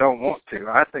I don't want to.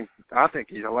 I think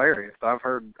he's hilarious. I've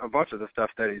heard a bunch of the stuff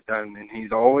that he's done, and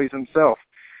he's always himself.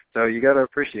 So you got to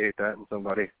appreciate that in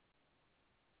somebody.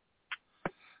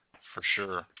 For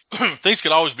sure. Things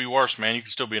could always be worse, man. You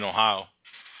could still be in Ohio.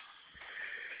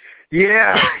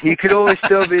 Yeah, you could always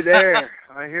still be there.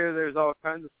 I hear there's all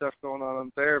kinds of stuff going on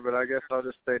up there, but I guess I'll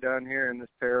just stay down here in this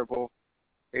terrible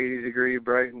 80-degree,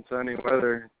 bright and sunny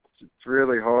weather. It's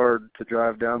really hard to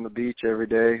drive down the beach every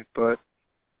day, but,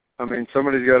 I mean,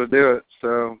 somebody's got to do it,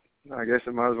 so I guess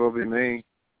it might as well be me.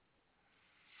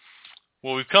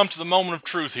 Well, we've come to the moment of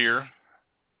truth here.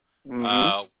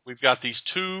 Mm-hmm. We've got these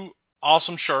two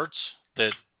awesome shirts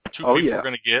that two people are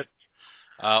going to get.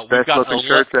 Best looking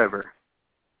shirts ever.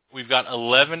 We've got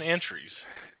 11 entries,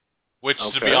 which,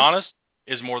 to be honest,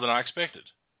 is more than I expected.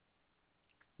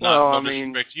 No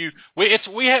disrespect to you.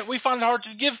 We find it hard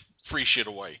to give free shit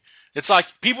away. It's like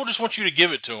people just want you to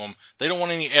give it to them. They don't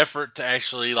want any effort to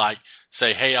actually like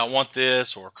say, "Hey, I want this,"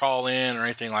 or call in or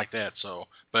anything like that. So,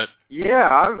 but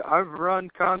yeah, I've run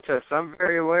contests. I'm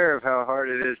very aware of how hard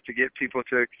it is to get people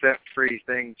to accept free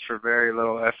things for very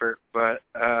little effort. But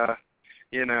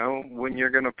you know, when you're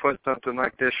going to put something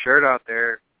like this shirt out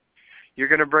there, you're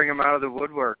going to bring them out of the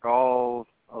woodwork, all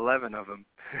 11 of them.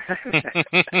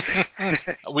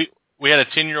 We had a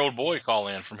 10-year-old boy call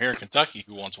in from here in Kentucky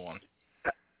who wants one.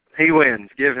 He wins.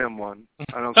 Give him one.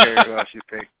 I don't care who else you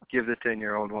pick. Give the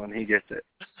 10-year-old one. He gets it.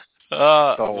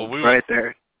 Right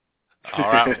there.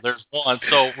 All right, well, there's one.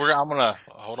 So I'm gonna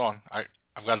hold on.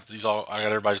 I've got these all. I got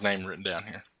everybody's name written down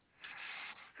here.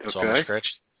 So I'm gonna scratch.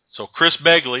 So Chris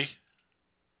Begley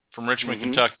from Richmond,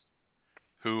 Kentucky,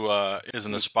 who is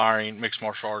an aspiring mixed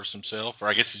martial artist himself, or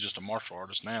I guess he's just a martial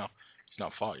artist now. He's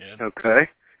not fought yet. Okay.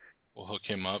 We'll hook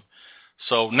him up.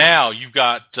 So now you've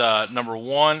got number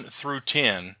 1 through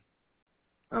 10.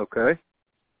 Okay.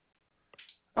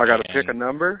 I got to pick a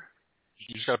number?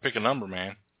 You just got to pick a number,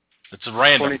 man. It's a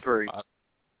random. 23.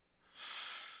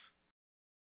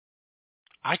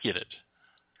 I get it.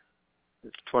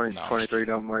 It's 20. No. 23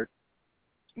 don't work.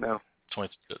 No. 20.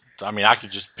 I mean, I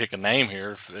could just pick a name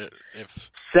here. If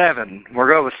 7. We'll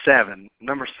go with 7.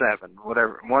 Number 7.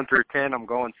 Whatever. 1 through 10, I'm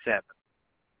going 7.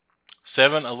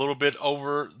 7, a little bit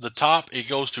over the top. It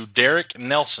goes to Derek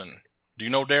Nelson. Do you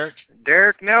know Derek?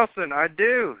 Derek Nelson, I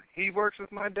do. He works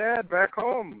with my dad back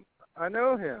home. I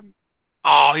know him.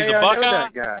 Oh, he's a Buckeye? I know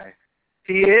that guy.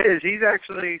 He is. He's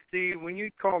actually, see, when you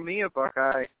call me a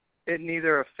Buckeye, it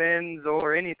neither offends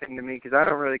or anything to me because I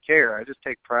don't really care. I just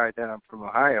take pride that I'm from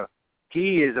Ohio.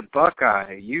 He is a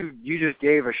Buckeye. You just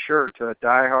gave a shirt to a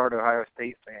diehard Ohio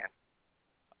State fan.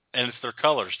 And it's their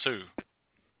colors, too.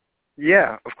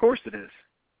 Yeah, of course it is.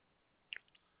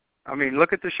 I mean,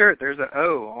 look at the shirt. There's an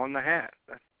O on the hat.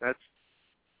 That's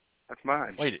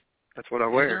mine. Wait, that's what I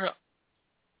wear.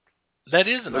 That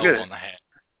is an O on the hat.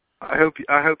 I hope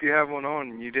you have one on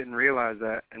and you didn't realize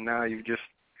that, and now you've just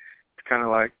kind of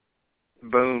like,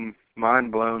 boom,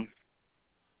 mind blown.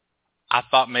 I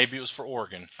thought maybe it was for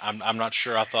Oregon. I'm not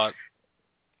sure. I thought.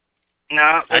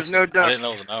 No, there's no duck. I didn't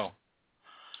know it was an O.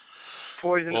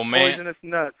 Poisonous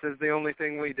nuts is the only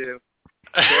thing we do.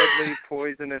 Deadly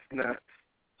poisonous nuts.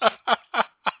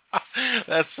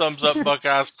 That sums up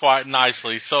Buckeyes quite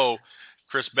nicely. So,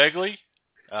 Chris Begley,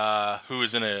 who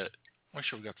is in a... Make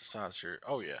sure we got the size here.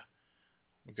 Oh, yeah.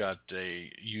 We got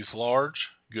a youth large.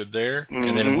 Good there. Mm-hmm.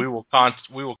 And then we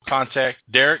will contact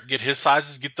Derek, get his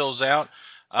sizes, get those out.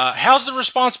 How's the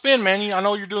response been, man? I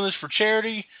know you're doing this for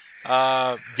charity.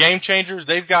 Game Changers,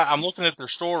 I'm looking at their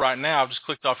store right now. I've just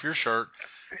clicked off your shirt,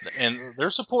 and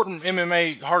they're supporting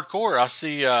MMA hardcore. I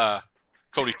see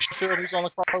Cody Sheffield, who's on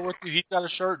the call with you. He's got a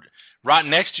shirt right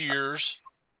next to yours.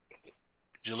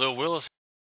 Jaleel Willis.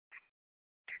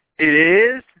 It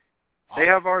is? They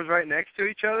have ours right next to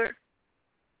each other?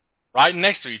 Right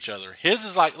next to each other. His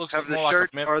is looks more like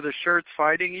a Memphis. Are the shirts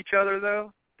fighting each other,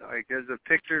 though? Like, is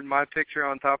my picture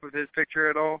on top of his picture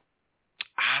at all?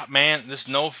 Man, this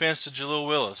no offense to Jaleel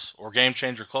Willis or Game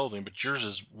Changer Clothing, but yours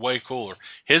is way cooler.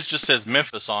 His just says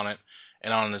Memphis on it,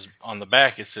 and on the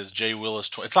back it says J. Willis.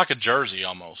 It's like a jersey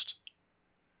almost.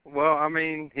 Well, I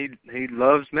mean, he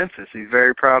loves Memphis. He's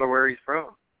very proud of where he's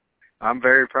from. I'm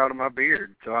very proud of my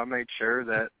beard, so I made sure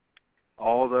that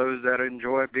all those that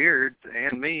enjoy beards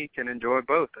and me can enjoy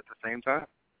both at the same time.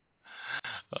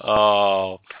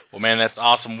 Oh, well, man, that's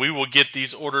awesome. We will get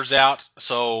these orders out.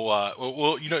 So,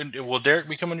 will Derek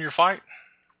be coming to your fight?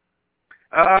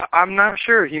 I'm not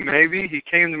sure. He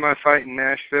came to my fight in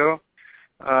Nashville.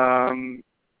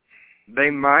 They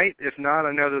might. If not,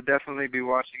 I know they'll definitely be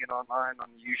watching it online on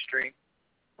the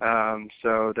Ustream.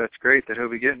 So that's great that he'll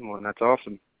be getting one. That's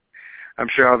awesome. I'm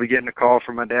sure I'll be getting a call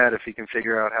from my dad if he can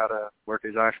figure out how to work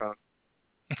his iPhone.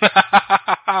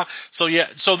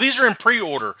 So these are in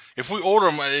pre-order. If we order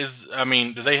them, is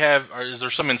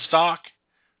there some in stock?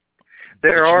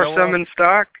 There are some in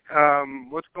stock.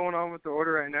 What's going on with the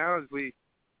order right now is we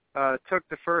took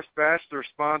the first batch. The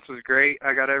response was great.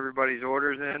 I got everybody's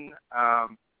orders in.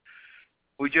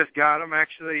 We just got them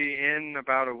actually in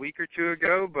about a week or two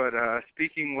ago, but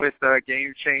speaking with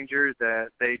Game Changers, that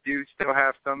they do still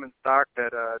have some in stock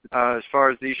that as far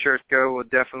as these shirts go,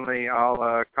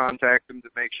 I'll contact them to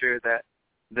make sure that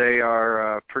they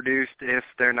are produced, if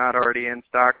they're not already in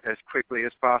stock, as quickly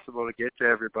as possible to get to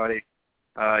everybody.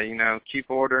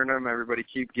 Keep ordering them, everybody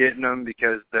keep getting them,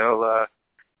 because they'll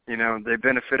they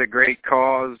benefit a great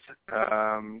cause,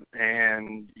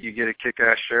 and you get a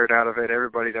kick-ass shirt out of it.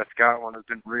 Everybody that's got one has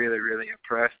been really, really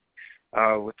impressed.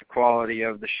 with the quality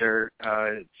of the shirt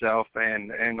itself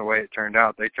and the way it turned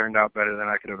out. They turned out better than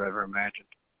I could have ever imagined.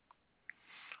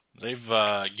 They've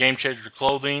Game Changer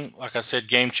Clothing, like I said,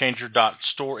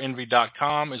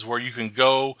 gamechanger.storeenvy.com is where you can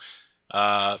go.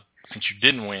 Since you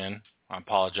didn't win, I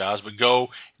apologize, but go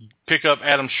pick up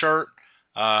Adam's shirt.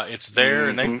 It's there,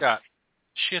 and they've got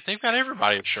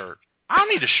everybody a shirt. I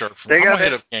need a shirt from them.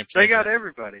 They got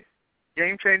everybody.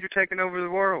 Game Changer taking over the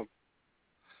world.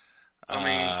 I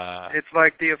mean, it's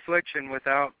like the Affliction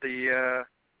without the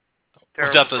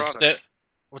terrible product.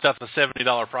 Without the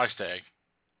 $70 price tag.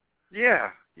 Yeah,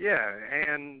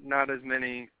 and not as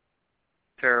many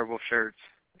terrible shirts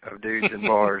of dudes in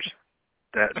bars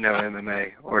that know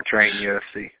MMA or train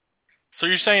UFC. So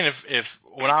you're saying if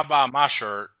when I buy my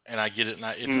shirt and I get it, and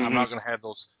I'm not going to have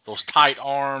those tight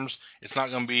arms. It's not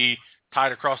going to be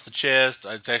tight across the chest.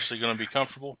 It's actually going to be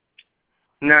comfortable.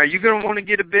 Now you're going to want to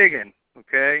get a big one,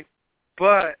 okay?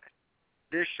 But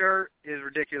this shirt is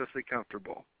ridiculously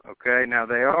comfortable, okay? Now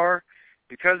they are,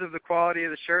 because of the quality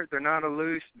of the shirt, they're not a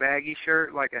loose, baggy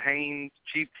shirt like a Hanes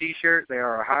cheap T-shirt. They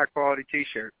are a high-quality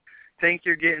T-shirt. Think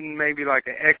you're getting maybe like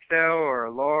an XL or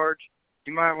a large.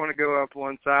 You might want to go up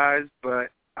one size,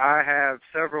 but I have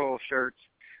several shirts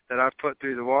that I've put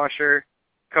through the washer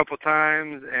a couple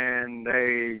times, and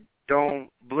they don't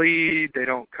bleed. They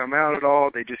don't come out at all.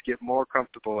 They just get more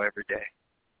comfortable every day.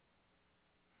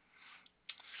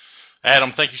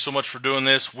 Adam, thank you so much for doing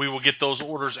this. We will get those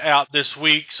orders out this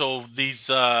week so these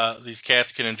cats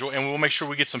can enjoy, and we'll make sure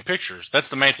we get some pictures. That's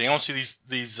the main thing. I want to see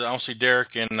these. I want to see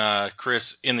Derek and Chris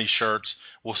in these shirts.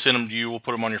 We'll send them to you. We'll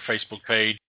put them on your Facebook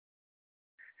page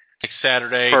next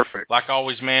Saturday. Perfect. Like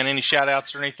always, man. Any shout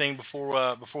outs or anything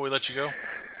before we let you go?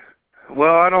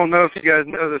 Well, I don't know if you guys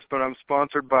know this, but I'm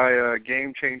sponsored by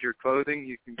Game Changer Clothing.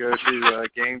 You can go to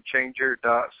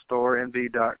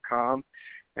gamechanger.storeenvy.com.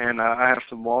 And I have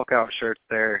some walkout shirts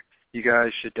there. You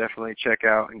guys should definitely check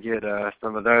out and get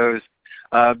some of those.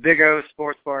 Big O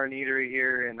Sports Bar and Eatery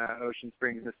here in Ocean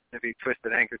Springs, Mississippi.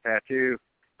 Twisted Anchor Tattoo,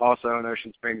 also in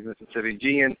Ocean Springs, Mississippi.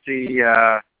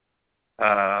 GNC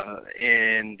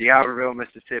in D'Iberville,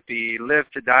 Mississippi.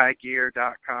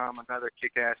 LiveToDieGear.com, another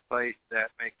kick-ass place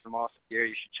that makes some awesome gear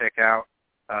you should check out.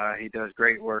 He does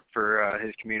great work for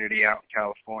his community out in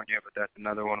California, but that's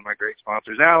another one of my great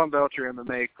sponsors. Alan Belcher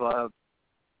MMA Club.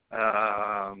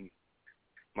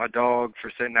 My dog for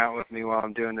sitting out with me while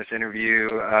I'm doing this interview.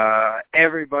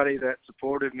 Everybody that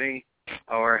supported me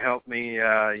or helped me,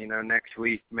 next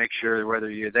week, make sure whether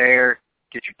you're there,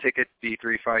 get your tickets,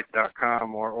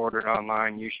 d3fights.com, or order it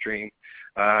online, Ustream,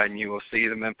 and you will see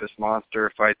the Memphis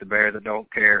Monster fight the Bear that don't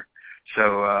care.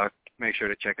 So make sure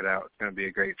to check it out. It's going to be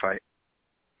a great fight.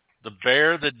 The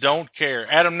Bear that don't care.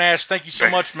 Adam Nash, thank you so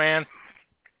much, man.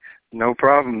 No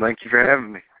problem. Thank you for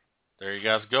having me. There you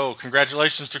guys go.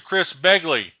 Congratulations to Chris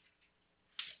Begley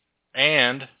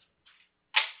and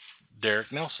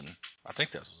Derek Nelson. I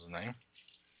think that was his name.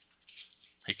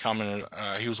 He commented.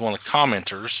 He was one of the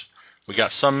commenters. We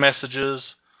got some messages,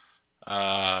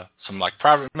 some like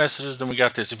private messages. Then we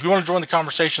got this. If you want to join the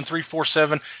conversation,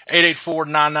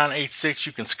 347-884-9986.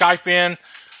 You can Skype in.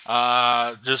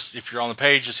 Just if you're on the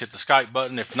page, just hit the Skype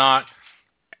button. If not,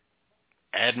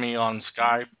 add me on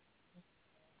Skype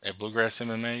at Bluegrass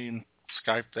MMA and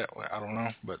Skype that way. I don't know,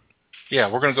 but yeah,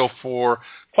 we're going to go for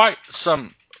quite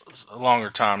some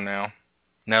longer time now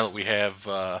that we have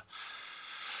a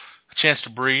chance to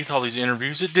breathe all these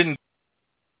interviews. It didn't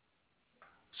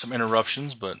some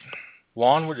interruptions, but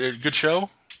Juan, a good show.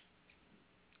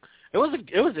 It was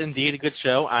indeed a good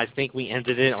show. I think we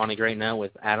ended it on a great note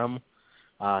with Adam.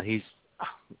 He's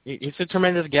a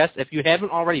tremendous guest. If you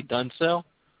haven't already done so,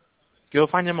 go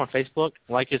find him on Facebook,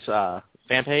 like his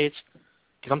fan page.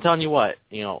 Because I'm telling you what,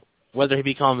 whether he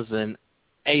becomes an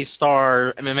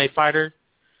A-star MMA fighter,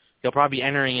 he'll probably be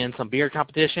entering in some beer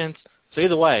competitions. So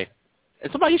either way,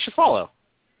 it's somebody you should follow.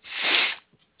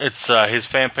 It's his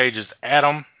fan page is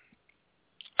Adam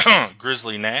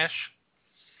Grizzly Nash.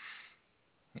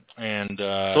 And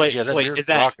wait, yeah,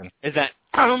 is that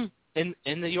in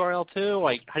the URL too?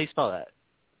 Like, how do you spell that?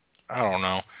 I don't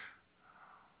know.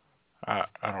 I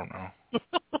don't know.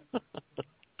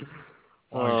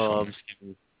 I'm just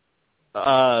kidding.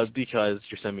 Because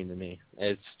you're sending to me.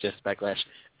 It's just backlash.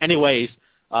 Anyways,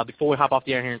 before we hop off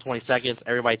the air here in 20 seconds,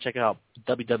 everybody check out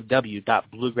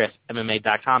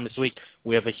www.BluegrassMMA.com this week.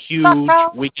 We have a huge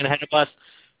weekend ahead of us.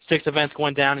 6 events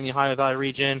going down in the Ohio Valley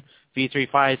region. V3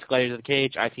 fights, Gladiators of the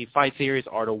Cage, IT Fight Series,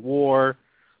 Art of War,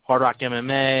 Hard Rock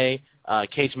MMA,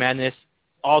 Cage Madness,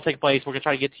 all take place. We're going to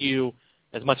try to get to you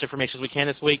as much information as we can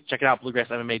this week. Check it out,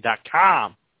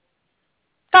 BluegrassMMA.com.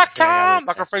 BluegrassMMA.com,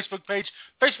 like our Facebook page,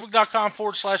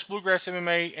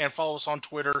 Facebook.com/BluegrassMMA, and follow us on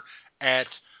Twitter at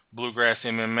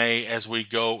BluegrassMMA as we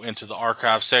go into the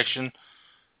archive section.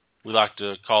 We like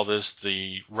to call this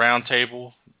the round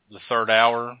table, the third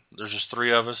hour. There's just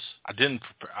three of us. I should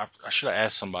have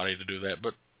asked somebody to do that,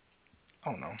 but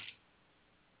I don't know.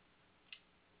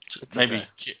 Maybe if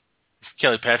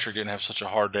Kelly Patrick didn't have such a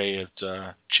hard day at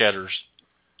Cheddar's,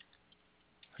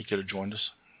 he could have joined us.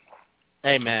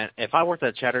 Hey, man, if I worked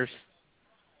at Cheddar's,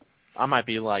 I might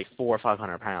be like 400 or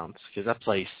 500 pounds because that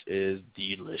place is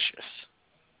delicious.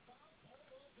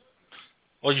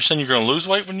 Well, you're saying you're going to lose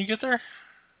weight when you get there?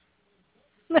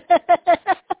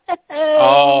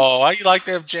 Oh, why you like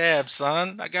them jabs,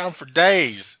 son? I got them for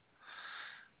days.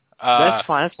 That's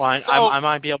fine. That's fine. So, I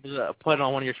might be able to put it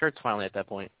on one of your shirts finally at that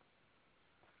point.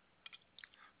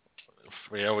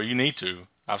 Yeah, well, you need to.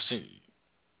 I've seen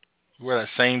you wear that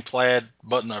same plaid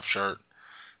button-up shirt.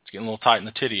 It's getting a little tight in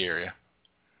the titty area.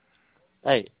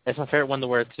 Hey, it's my favorite one to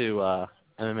wear to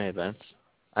MMA events.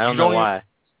 I don't know why.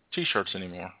 T-shirts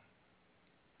anymore.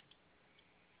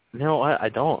 No, I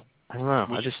don't. I don't know.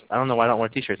 I don't know why I don't wear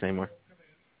T-shirts anymore.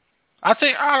 I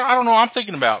don't know. I'm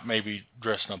thinking about maybe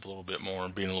dressing up a little bit more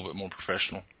and being a little bit more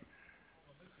professional.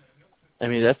 I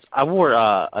mean, I wore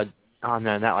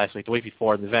not last week. The week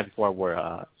before, the event before, I wore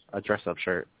a dress-up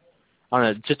shirt.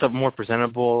 On just a more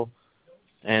presentable,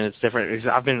 and it's different. Because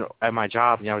I've been at my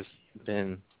job, and I've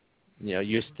been,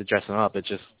 used to dressing up. It's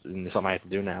just something I have to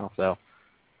do now. So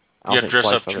you have to dress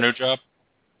up for your new job?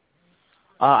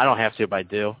 I don't have to, but I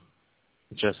do.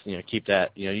 Just keep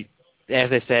that. As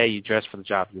they say, you dress for the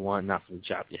job you want, not for the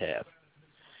job you have.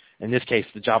 In this case,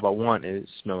 the job I want is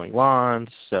mowing lawns,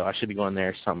 so I should be going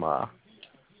there some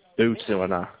boots and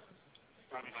whatnot.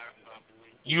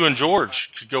 You and George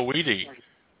could go weed eat.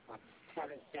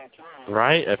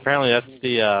 Right? Apparently, that's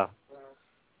the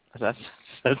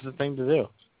thing to do.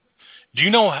 Do you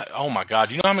know? Oh my God!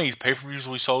 Do you know how many pay-per-views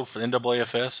we sold for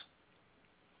NAAFS?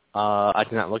 I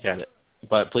did not look at it,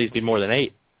 but please be more than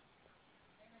 8.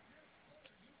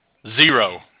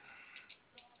 0.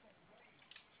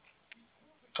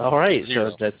 All right,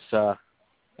 0. So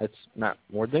that's not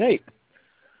more than 8.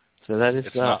 So that is.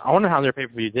 Not. I wonder how their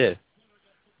pay-per-view did.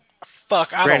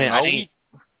 Fuck, I don't know.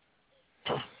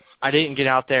 I didn't get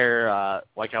out there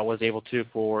like I was able to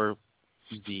for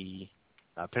the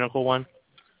Pinnacle one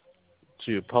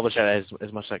to publish that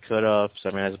as much as I could have. So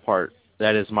I mean,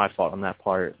 that is my fault on that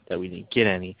part that we didn't get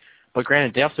any. But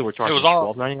granted, they also were charging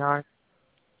 $12.99,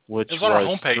 which it was on our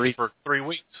homepage for 3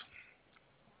 weeks.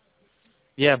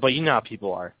 Yeah, but you know how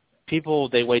people are. People,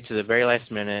 they wait to the very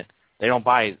last minute. They don't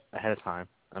buy it ahead of time.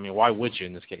 I mean, why would you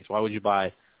in this case? Why would you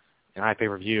buy an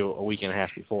pay-per-view a week and a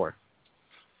half before?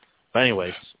 But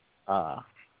anyways,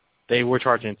 they were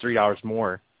charging $3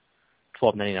 more,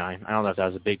 $12.99. I don't know if that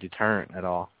was a big deterrent at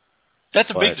all. That's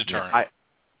a big deterrent.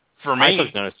 For me, I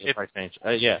took notice of the price change.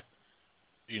 Yeah.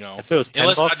 If it was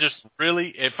unless $10, I just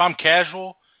really, if I'm a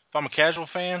casual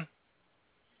fan,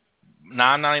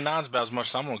 $9.99 is about as much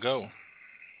as I'm going to go.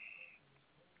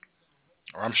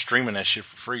 Or I'm streaming that shit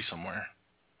for free somewhere.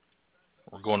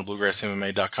 Or going to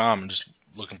BluegrassMMA.com and just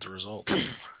looking at the results.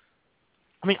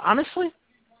 I mean, honestly,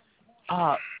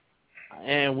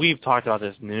 and we've talked about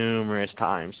this numerous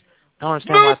times. I don't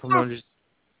understand why promoters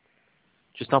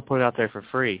just don't put it out there for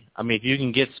free. I mean, if you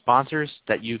can get sponsors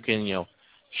that you can,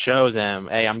 show them,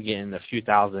 hey, I'm getting a few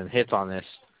thousand hits on this,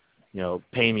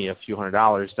 pay me a few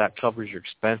 $100s, that covers your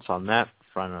expense on that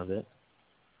front of it.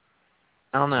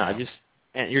 I don't know.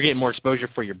 And you're getting more exposure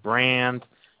for your brand.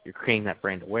 You're creating that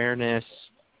brand awareness.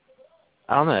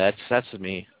 I don't know. That's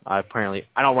me. I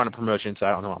don't run a promotion, so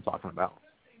I don't know what I'm talking about.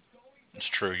 It's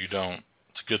true. You don't.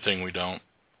 It's a good thing we don't.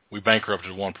 We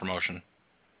bankrupted one promotion.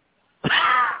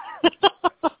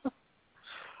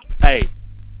 Hey,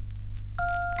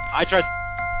 I tried.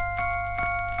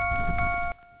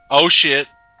 Oh shit!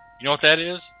 You know what that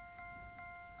is?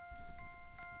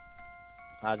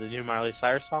 The new Miley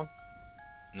Cyrus song?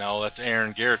 No, that's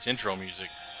Aaron Garrett's intro music.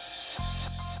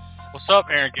 What's up,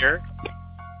 Aaron Garrett?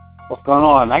 What's going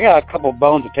on? I got a couple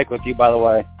bones to pick with you, by the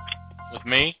way. With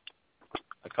me?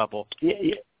 A couple.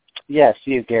 Yes,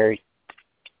 you, Gary.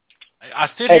 I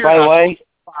sit hey, here by the way,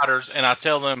 fighters, and I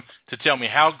tell them to tell me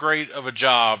how great of a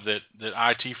job that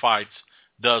IT Fights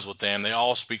does with them. They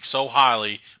all speak so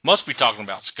highly. Must be talking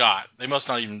about Scott. They must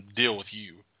not even deal with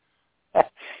you.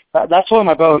 That's one of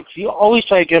my bones. You always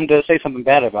try to get them to say something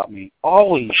bad about me.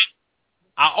 Always.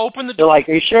 I open the door. They're like,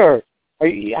 are you sure? Are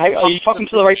you talking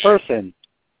to the right person?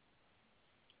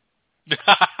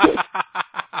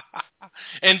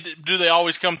 And do they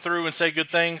always come through and say good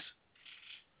things?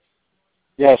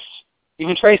 Yes.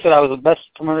 Even Trey said I was the best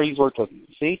promoter he's worked with.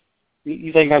 See?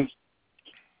 You think I'm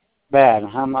bad.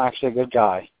 I'm actually a good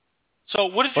guy. So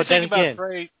what did you think about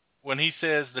Trey when he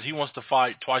says that he wants to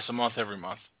fight twice a month every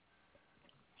month?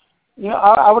 You know,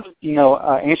 I would,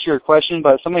 answer your question,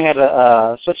 but somebody had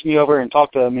to switch me over and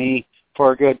talk to me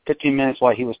for a good 15 minutes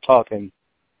while he was talking.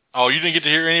 Oh, you didn't get to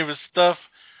hear any of his stuff?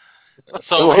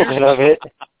 So a little bit of it.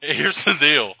 Here's the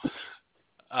deal.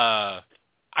 I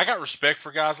got respect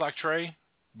for guys like Trey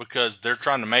because they're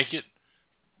trying to make it,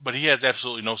 but he has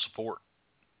absolutely no support.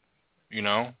 You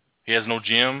know? He has no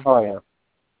gym. Oh, yeah.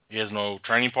 He has no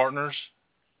training partners.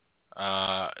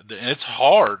 And it's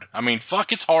hard. I mean,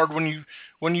 it's hard when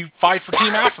you fight for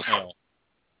Team Alpha Male.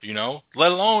 You know?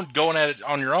 Let alone going at it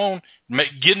on your own,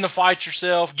 getting the fight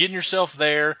yourself, getting yourself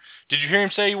there. Did you hear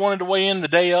him say he wanted to weigh in the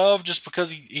day of just because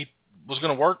he was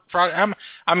going to work Friday?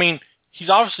 I mean, he's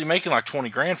obviously making like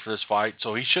 $20,000 for this fight,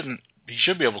 so he should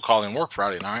be able to call in work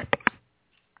Friday night.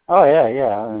 Oh,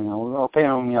 yeah. We'll pay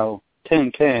him,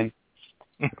 10-10.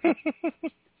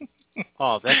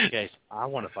 Oh, if that's the case, I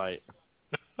want to fight.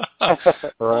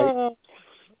 Right.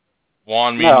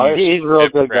 Juan, he's a real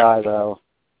good guy, though.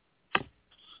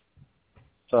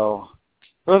 So,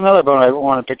 there's another bone I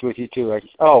want to pick with you, too. Like,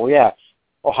 oh, yeah.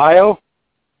 Ohio,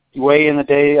 you weigh in the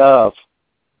day of.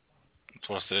 That's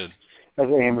what I said. That's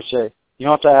what Amber said. You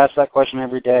don't have to ask that question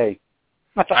every day.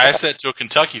 I asked that to a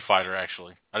Kentucky fighter,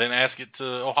 actually. I didn't ask it to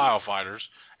Ohio fighters.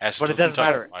 But it doesn't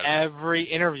matter. Every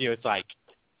interview, it's like,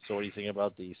 so what do you think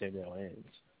about the same-day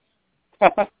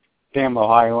weigh-ins? Damn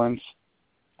Ohioans.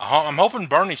 I'm hoping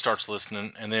Bernie starts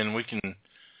listening, and then we can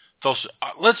throw.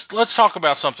 Let's talk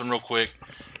about something real quick.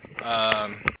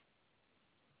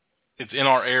 It's in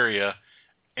our area,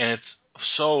 and it's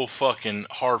so fucking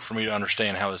hard for me to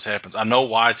understand how this happens. I know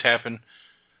why it's happened,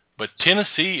 but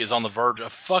Tennessee is on the verge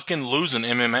of fucking losing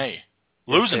MMA.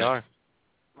 Losing yes, they are.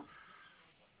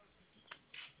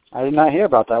 I did not hear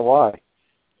about that. Why?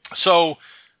 So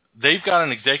they've got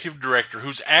an executive director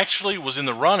who's actually was in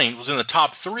the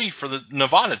top 3 for the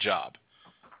Nevada job.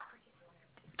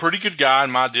 Pretty good guy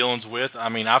in my dealings with. I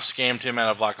mean, I've scammed him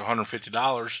out of like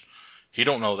 $150. He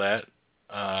don't know that.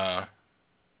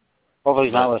 Hopefully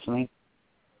he's not listening.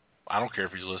 I don't care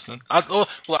if he's listening.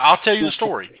 I'll tell you the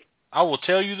story. I will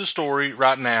tell you the story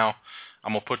right now.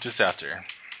 I'm going to put this out there.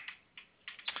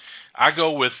 I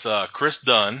go with Chris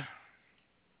Dunn,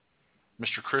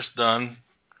 Mr. Chris Dunn,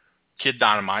 Kid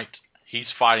Dynamite. He's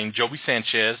fighting Joby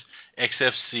Sanchez,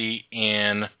 XFC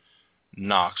in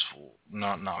Knoxville.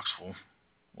 Not Knoxville.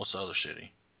 What's the other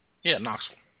city? Yeah,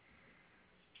 Knoxville.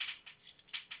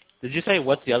 Did you say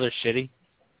what's the other city?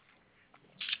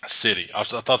 City. I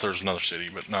thought there was another city,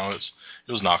 but no, it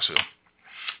was Knoxville.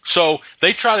 So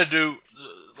they try to do,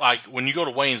 like, when you go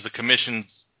to weigh-ins, the commission's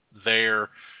there.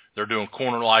 They're doing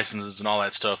corner licenses and all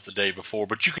that stuff the day before,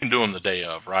 but you can do them the day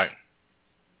of, right?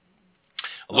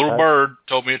 A little bird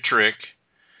told me a trick,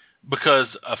 because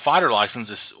a fighter license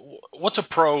is, what's a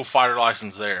pro fighter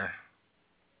license there?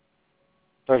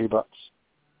 $30.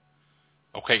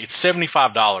 Okay, it's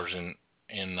 $75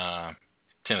 in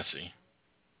Tennessee.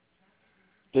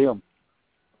 Deal.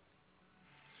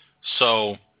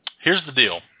 So here's the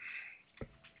deal.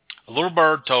 A little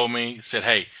bird told me, said,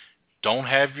 hey, don't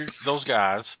have those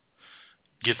guys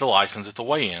get the license at the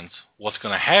weigh-ins. What's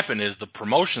going to happen is the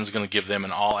promotion is going to give them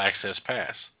an all-access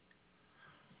pass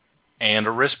and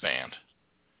a wristband.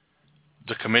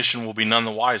 The commission will be none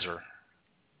the wiser.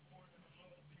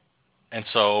 And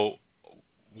so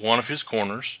one of his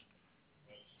corners,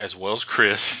 as well as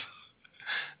Chris,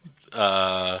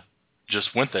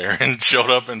 just went there and showed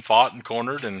up and fought and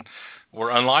cornered and were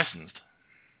unlicensed.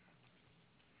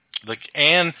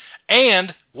 And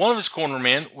one of his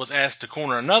cornermen was asked to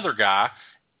corner another guy,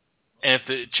 and if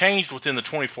it changed within the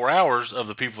 24 hours of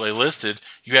the people they listed,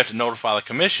 you have to notify the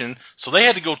commission. So they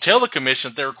had to go tell the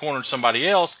commission that they were cornering somebody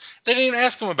else. They didn't even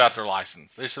ask them about their license.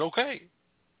 They said, okay.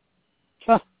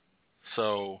 Huh.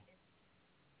 So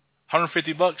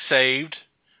 $150 saved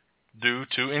due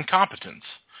to incompetence.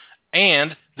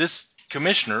 And this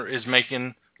commissioner is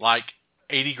making like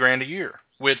 $80,000 a year,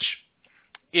 which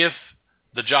if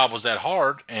the job was that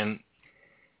hard and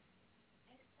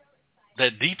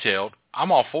that detailed,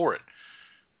 I'm all for it.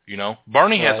 You know,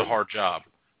 Bernie has a hard job.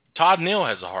 Todd Neal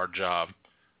has a hard job.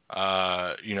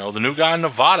 The new guy in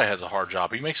Nevada has a hard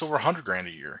job. He makes over $100,000 a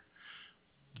year.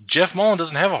 Jeff Mullen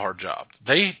doesn't have a hard job.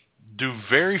 They do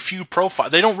very few profile.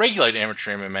 They don't regulate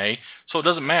amateur MMA, so it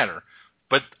doesn't matter.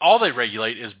 But all they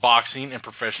regulate is boxing and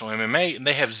professional MMA, and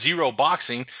they have zero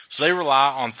boxing, so they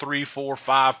rely on 3, 4,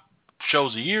 5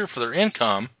 shows a year for their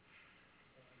income,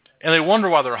 and they wonder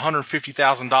why they're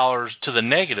 $150,000 to the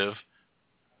negative,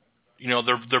 You know,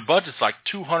 their budget's like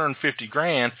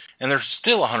 $250,000, and they're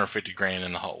still $150,000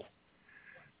 in the hole.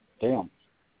 Damn.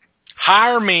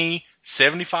 Hire me,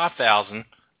 $75,000.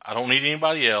 I don't need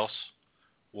anybody else.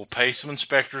 We'll pay some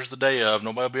inspectors the day of.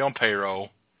 Nobody will be on payroll.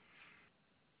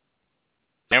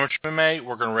 Amateur MMA,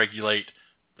 we're going to regulate,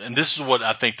 and this is what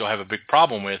I think they'll have a big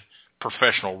problem with,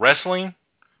 professional wrestling,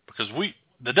 because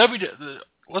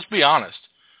let's be honest,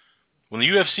 when the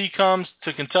UFC comes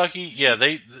to Kentucky,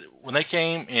 when they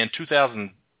came in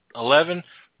 2011,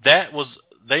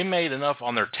 they made enough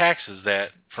on their taxes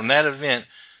that from that event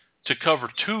to cover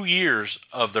 2 years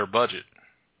of their budget.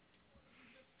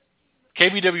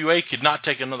 KBWA could not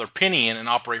take another penny in and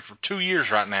operate for 2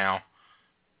 years right now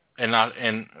and not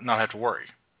have to worry.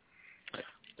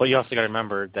 But you also got to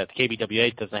remember that the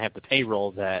KBWA doesn't have the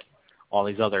payroll that all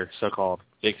these other so-called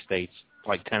big states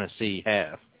like Tennessee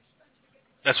have.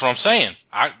 That's what I'm saying.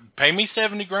 Pay me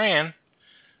 $70,000.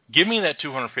 Give me that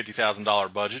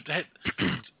 $250,000 budget.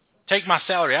 Take my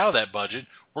salary out of that budget.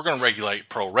 We're going to regulate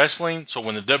pro wrestling. So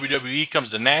when the WWE comes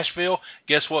to Nashville,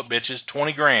 guess what, bitches?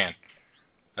 $20,000.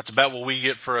 That's about what we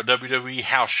get for a WWE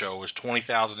house show is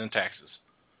 $20,000 in taxes.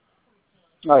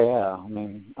 Oh yeah, I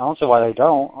mean, I don't see why they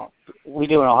don't. We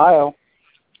do in Ohio.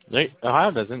 Ohio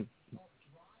doesn't.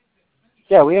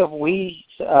 Yeah,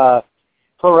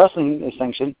 pro wrestling is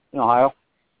sanctioned in Ohio.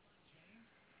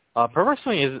 Pro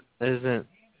wrestling isn't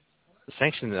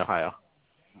sanctioned in Ohio.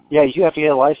 Yeah, you have to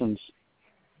get a license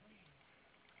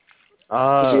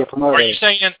to be a promoter.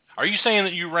 Are you saying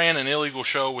that you ran an illegal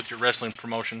show with your wrestling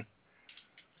promotion?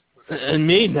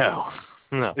 Me, no.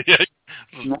 I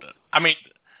mean,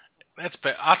 that's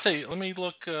bad. I'll say, let me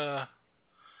look.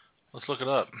 Let's look it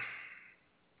up.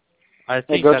 I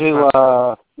think go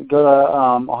to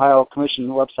Ohio Commission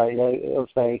website. It'll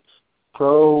say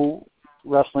Pro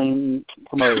Wrestling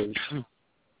Promoters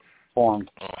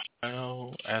formed.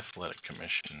 Ohio Athletic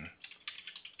Commission.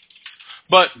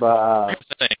 But here's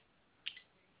the thing.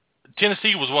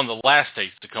 Tennessee was one of the last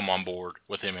states to come on board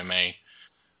with MMA.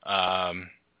 I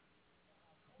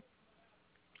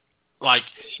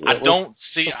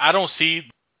don't see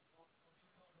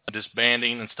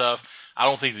disbanding and stuff. I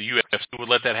don't think the UFC would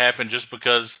let that happen just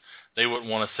because they wouldn't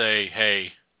want to say,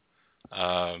 hey,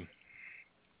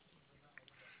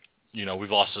 we've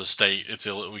lost to the state.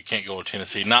 We can't go to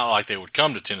Tennessee. Not like they would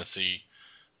come to Tennessee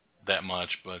that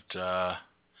much, but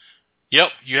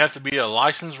yep, you have to be a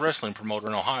licensed wrestling promoter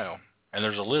in Ohio, and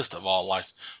there's a list of all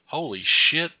licensed. Holy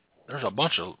shit, there's a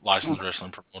bunch of licensed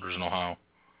wrestling promoters in Ohio.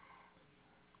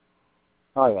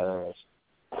 Oh yeah, there is.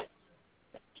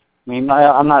 I mean,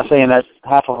 I'm not saying that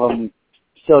half of them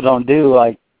still don't do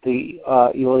like the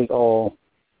illegal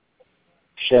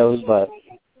shows, but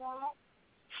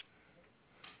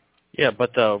yeah,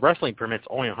 but the wrestling permit's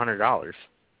only $100. Is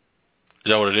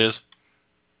that what it is?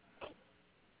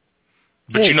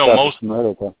 But yeah, most.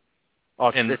 It's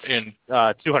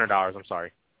 $200. I'm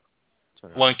sorry.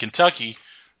 Well, in Kentucky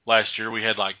last year we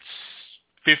had like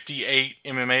 58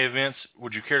 MMA events.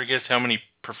 Would you care to guess how many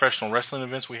professional wrestling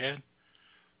events we had?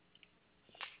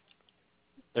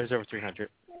 There's over 300.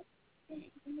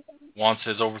 Juan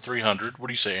says over 300. What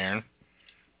do you say, Aaron?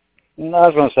 I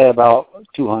was going to say about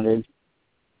 200.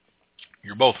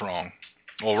 You're both wrong.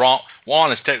 Well,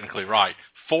 Juan is technically right.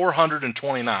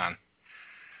 429.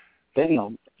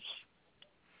 Damn.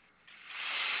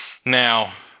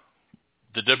 Now,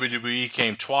 the WWE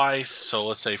came twice, so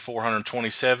let's say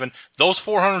 427. Those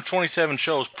 427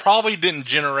 shows probably didn't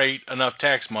generate enough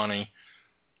tax money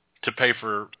to pay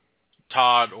for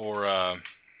Todd or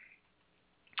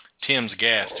Tim's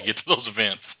gas to get to those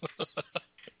events.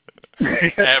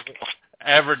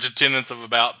 Average attendance of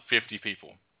about 50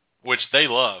 people, which they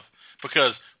love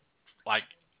because, like,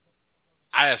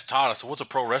 I asked Todd, I said, what's a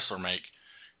pro wrestler make?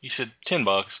 He said, $10,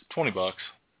 $20.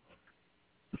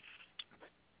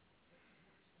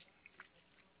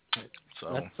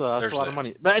 So that's a lot of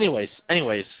money. But anyways,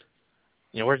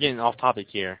 we're getting off topic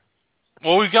here.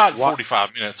 Well, we've got 45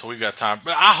 minutes, so we've got time.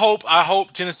 But I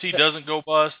hope Tennessee doesn't go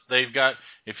bust. They've got,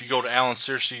 if you go to Alan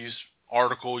Searcy's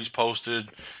article he's posted,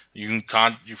 you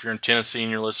can if you're in Tennessee and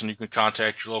you're listening, you can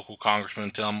contact your local congressman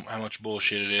and tell them how much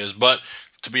bullshit it is. But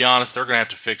to be honest, they're going to have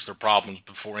to fix their problems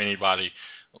before anybody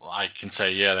can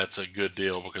say, yeah, that's a good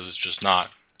deal, because it's just not.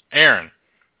 Aaron,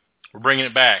 we're bringing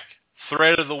it back.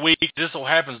 Thread of the week. This all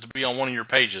happens to be on one of your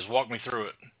pages. Walk me through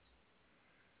it.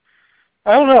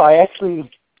 I don't know. I actually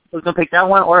was going to pick that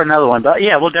one or another one, but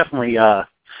yeah, we'll definitely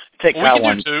take that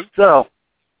one. We can do two. So,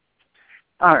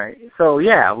 all right. So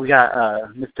yeah, we got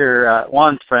Mr.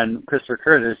 Juan's friend Christopher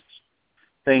Curtis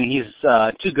saying he's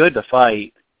too good to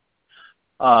fight.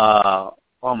 Oh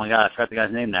my God, I forgot the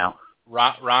guy's name now.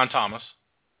 Ron Thomas.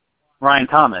 Ryan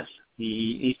Thomas.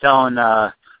 He's telling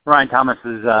Ryan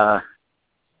Thomas's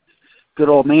good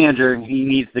old manager he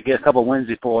needs to get a couple wins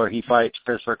before he fights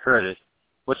Christopher Curtis,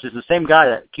 which is the same guy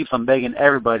that keeps on begging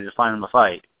everybody to find him a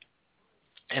fight.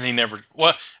 And he never.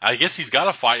 Well, I guess he's got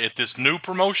a fight at this new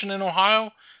promotion in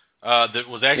Ohio. That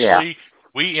was actually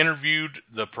we interviewed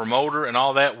the promoter and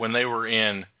all that when they were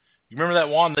in. You remember that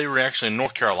one? They were actually in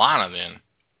North Carolina then.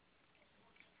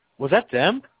 Was that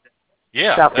them?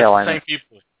 Yeah, South that's Carolina. the same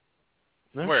people.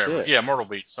 No Wherever. shit. Yeah, Myrtle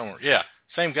Beach, somewhere. Yeah,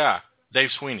 same guy. Dave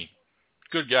Sweeney.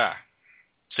 Good guy.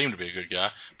 Seemed to be a good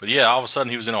guy. But yeah, all of a sudden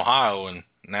he was in Ohio, and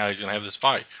now he's going to have this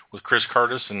fight with Chris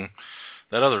Curtis and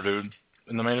that other dude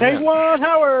in the main event. Taywan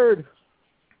Howard.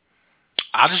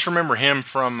 I just remember him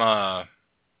from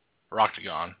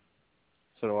Roctagon.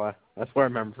 So do I. That's where I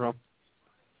remember from.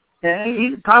 Yeah,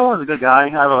 Taiwan's a good guy.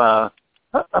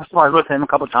 I've sparred with him a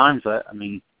couple of times, but I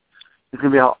mean, it's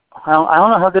gonna be. I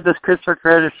don't know how good this Christopher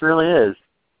Curtis really is.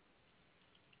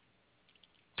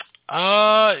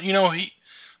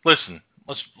 Listen.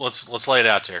 Let's lay it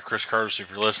out there, Chris Curtis. If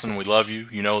you're listening, we love you.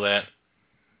 You know that.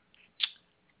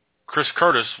 Chris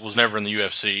Curtis was never in the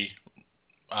UFC.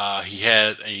 He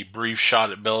had a brief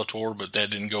shot at Bellator, but that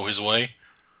didn't go his way.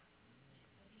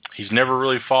 He's never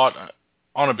really fought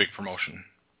on a big promotion.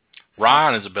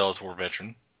 Ryan is a Bellator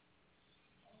veteran.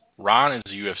 Ryan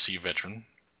is a UFC veteran.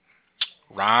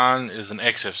 Ryan is an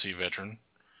XFC veteran.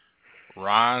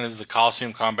 Ryan is the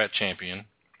Coliseum Combat Champion.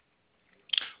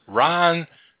 Ryan,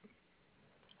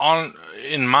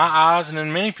 in my eyes and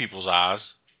in many people's eyes,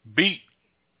 beat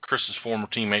Chris's former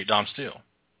teammate Dom Steele.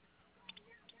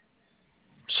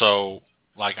 So,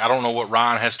 I don't know what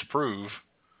Ryan has to prove.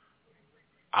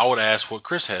 I would ask what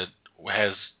Chris has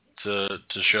to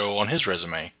show on his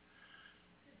resume.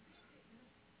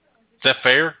 Is that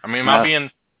fair? I mean, am I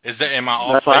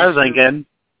off? That's what I was thinking.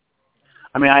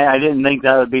 I mean, I didn't think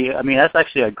that would be. I mean, that's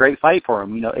actually a great fight for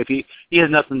him. If he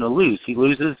has nothing to lose, he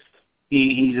loses.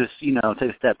 He just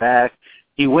takes a step back.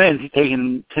 He wins. He's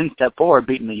taking 10 step forward,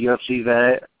 beating the UFC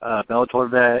vet,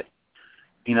 Bellator vet.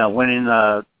 Winning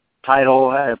a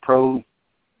title, a pro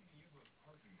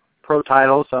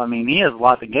title. So I mean, he has a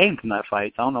lot to gain from that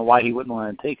fight. So I don't know why he wouldn't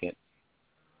want to take it.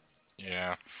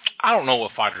 Yeah, I don't know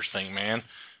what fighters think, man.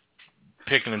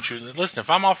 Picking and choosing. Listen, if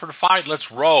I'm offered a fight, let's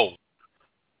roll.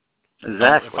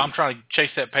 Exactly. If I'm trying to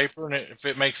chase that paper and if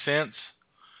it makes sense,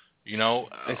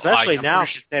 especially now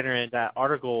considering that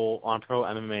article on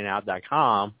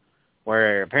ProMMANow.com,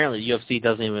 where apparently UFC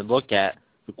doesn't even look at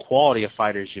the quality of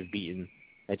fighters you've beaten.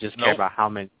 They just care about how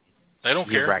many they don't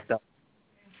you've care. racked up.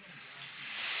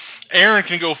 Aaron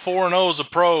can go 4-0 as a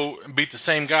pro and beat the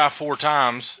same guy 4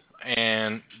 times,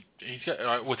 and he's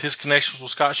got, with his connections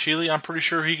with Scott Shealy, I'm pretty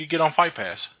sure he could get on Fight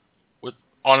Pass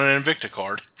on an Invicta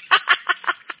card.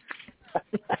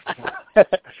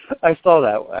 I saw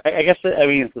that. I guess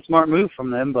it's a smart move from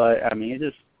them, but I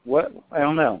mean, I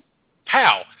don't know.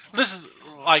 How? This is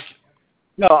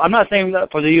No, I'm not saying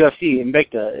that for the UFC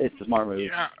Invicta. It's a smart move.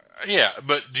 Yeah,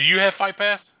 but do you have Fight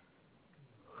Pass?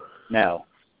 No.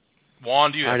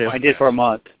 Juan, do you have Fight Pass? I did for a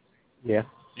month. Yeah.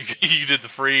 You did the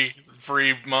free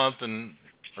month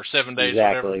or 7 days.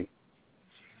 Exactly. Whatever.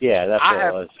 Yeah, that's what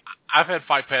it was. I've had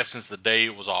Fight Pass since the day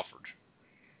it was offered.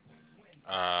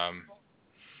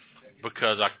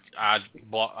 Because I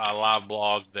live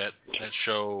blogged that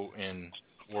show in,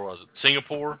 where was it,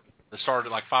 Singapore, that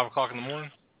started at 5 o'clock in the morning.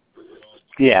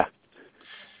 Yeah.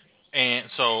 And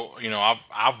so,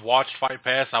 I've watched Fight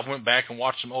Pass. I went back and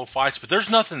watched some old fights, but there's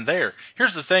nothing there.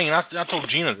 Here's the thing, and I told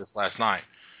Gina this last night.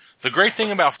 The great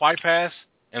thing about Fight Pass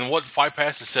and what Fight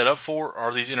Pass is set up for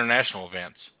are these international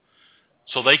events.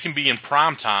 So they can be in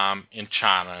prime time in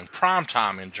China and prime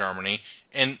time in Germany.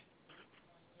 And,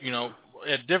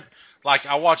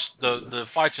 I watched the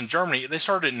fights in Germany. They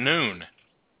started at noon.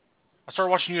 I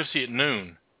started watching UFC at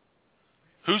noon.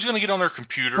 Who's going to get on their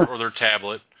computer or their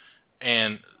tablet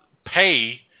and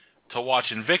pay to watch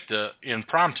Invicta in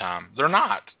prime time? They're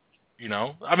not.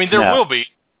 I mean, there will be.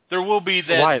 There will be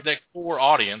that core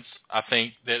audience, I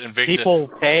think, that Invicta people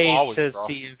pay to draw.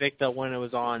 see Invicta when it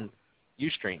was on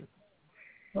Ustream.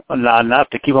 Not enough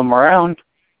to keep them around.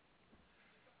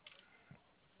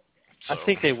 So. I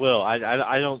think they will.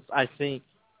 I think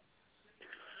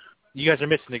you guys are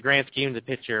missing the grand scheme of the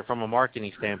picture from a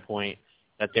marketing standpoint,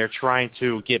 that they're trying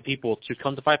to get people to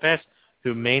come to Fight Pass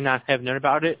who may not have known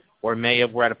about it or may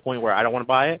have were at a point where I don't want to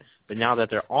buy it, but now that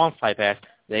they're on Fight Pass,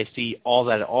 they see all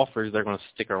that it offers, they're going to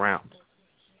stick around.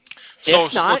 So,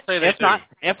 if not, they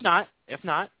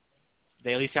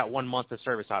at least got 1 month of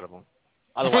service out of them.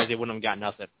 Otherwise, they wouldn't have got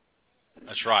nothing.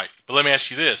 That's right. But let me ask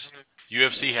you this.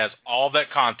 UFC has all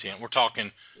that content. We're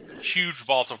talking huge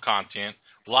vault of content,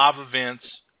 live events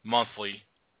monthly.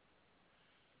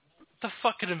 What the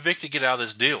fuck could Invicta get out of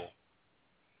this deal?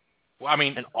 Well, I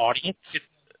mean, an audience.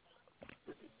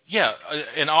 Yeah,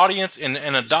 an audience and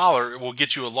 $1 will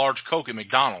get you a large Coke at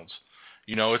McDonald's.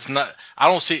 You know, it's not. I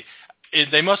don't see.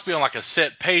 They must be on like a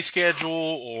set pay schedule,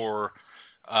 or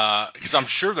because I'm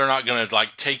sure they're not going to like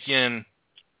take in.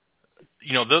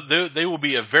 You know, they will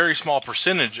be a very small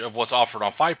percentage of what's offered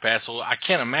on Fight Pass. So I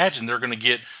can't imagine they're going to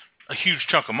get a huge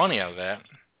chunk of money out of that,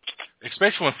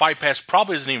 especially when Fight Pass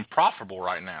probably isn't even profitable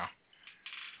right now.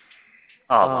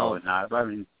 Oh, probably not. I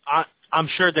mean, I'm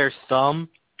sure there's some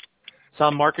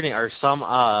marketing or some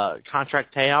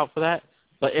contract payout for that.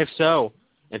 But if so,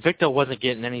 Invicta wasn't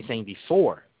getting anything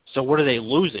before. So what are they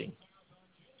losing?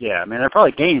 Yeah, I mean, they're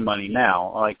probably gaining money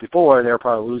now. Like before, they were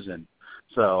probably losing.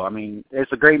 So, I mean,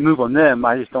 it's a great move on them.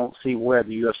 I just don't see where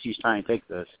the UFC is trying to take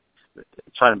this.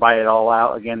 Trying to buy it all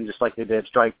out again, just like they did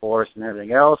Strikeforce and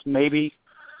everything else, maybe.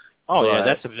 Oh, yeah,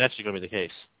 that's going to be the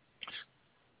case.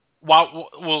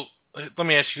 Well, let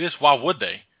me ask you this. Why would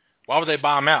they? Why would they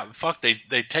buy them out? Fuck, they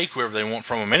take whoever they want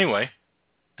from them anyway.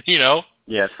 You know?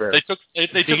 Yeah, fair. They took a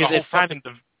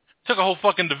whole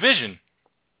fucking division.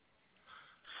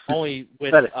 Only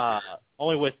with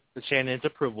the Shannon's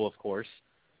approval, of course.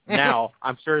 Now,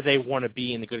 I'm sure they want to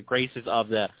be in the good graces of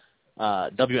the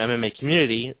WMMA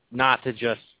community, not to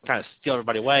just kind of steal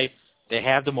everybody away. They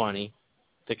have the money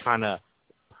to kind of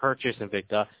purchase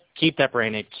Invicta, keep that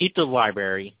brand name, keep the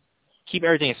library, keep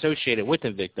everything associated with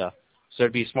Invicta. So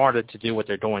it'd be smarter to do what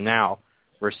they're doing now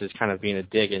versus kind of being a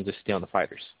dig and just stealing the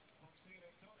fighters.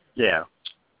 Yeah.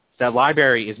 That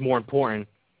library is more important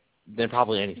than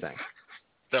probably anything.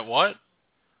 That what?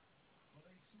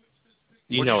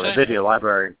 You know the video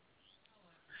library.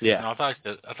 Yeah. No, I thought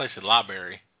you said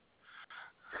library.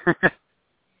 It's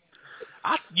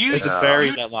a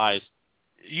berry that lies.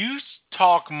 You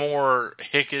talk more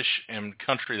hickish and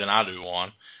country than I do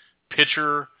on.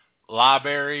 Pitcher,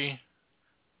 library.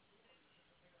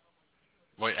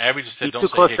 Wait, Abby just said He's don't too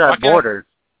say close hick. to that border.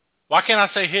 Why can't I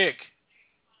say hick?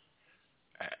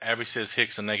 Abby says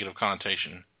hick's a negative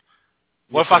connotation.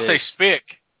 What if I say spick?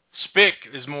 Spick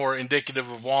is more indicative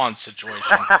of Juan's situation.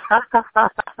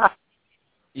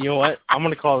 You know what? I'm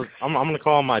gonna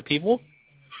call my people,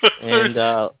 and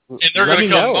they're gonna come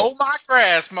mow my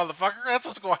grass, motherfucker. That's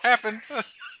what's gonna happen.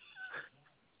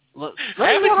 Let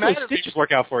me know how those stitches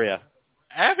work out for you.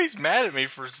 Abby's mad at me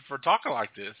for talking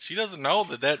like this. She doesn't know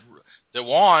that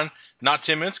Juan, not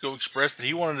 10 minutes ago, expressed that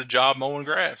he wanted a job mowing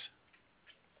grass.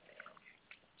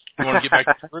 You want to get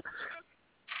back to the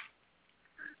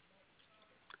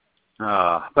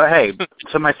But hey,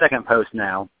 so my second post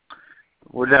now.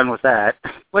 We're done with that.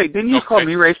 Wait, didn't you call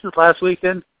me racist last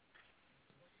weekend?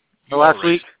 Or last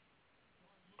week?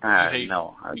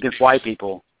 No, against white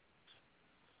people.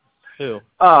 Who?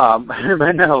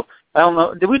 But no, I don't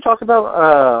know. Did we talk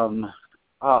about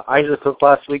Isaac Cook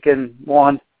last weekend,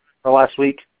 or last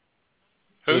week?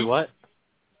 Who? What?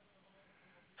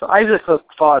 So Isaac Cook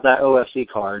fought that OFC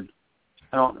card.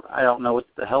 I don't know what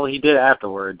the hell he did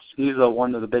afterwards. He's the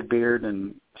one with the big beard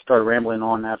and started rambling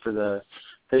on after that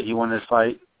he won his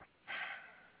fight.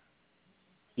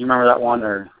 You remember that one,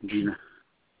 or do you?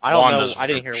 I don't know. I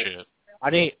didn't hear. I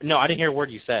didn't hear a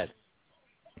word you said.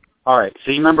 All right.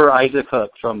 So you remember Isaac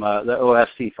Cook from the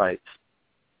OFC fights?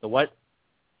 The what?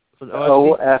 From the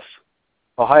OFC?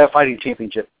 Ohio Fighting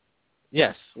Championship.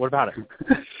 Yes. What about it?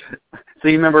 So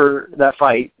you remember that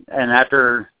fight, and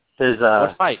after his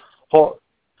what fight? Oh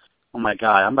my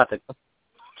God! I'm about to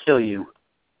kill you.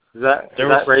 Is that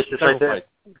racist right there?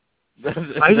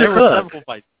 Isaac Cook.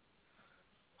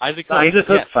 Isaac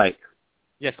Cook fight.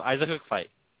 Yes, Isaac Cook fight.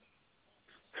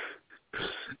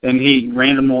 And he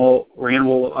rambled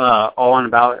on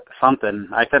about something.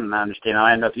 I couldn't understand.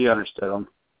 I don't know if you understood him.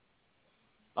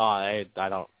 Oh, I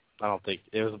don't think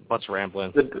it was a bunch of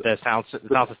rambling. The sound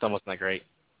system wasn't that great.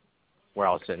 Where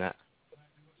I was sitting at.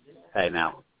 Hey,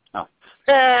 now. No.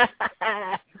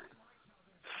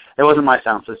 It wasn't my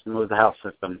sound system. It was the house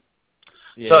system.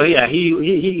 Yeah. So yeah,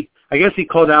 he I guess he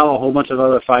called out a whole bunch of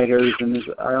other fighters, and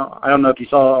I don't know if you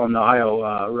saw it on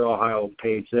the Real Ohio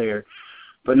page there,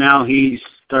 but now he's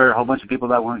started a whole bunch of people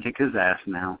that want to kick his ass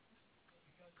now.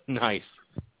 Nice.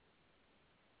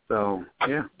 So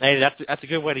yeah. Hey, that's a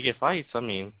good way to get fights. I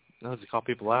mean, knows to call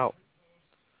people out.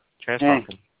 Trash talk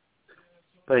them.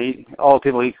 But all the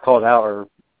people he called out are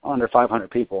under 500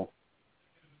 people.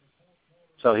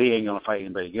 So he ain't going to fight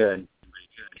anybody good.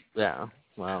 Yeah,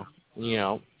 well,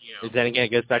 then again,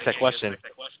 it goes back to that question.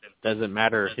 Does it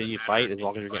matter who you fight as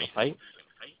long as you're going to fight?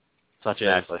 Such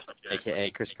as, a.k.a.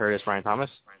 Chris Curtis, Ryan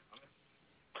Thomas?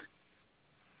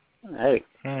 Hey.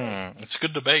 It's a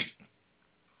good debate.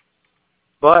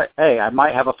 But, hey, I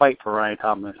might have a fight for Ryan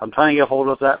Thomas. I'm trying to get a hold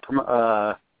of that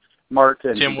Mark,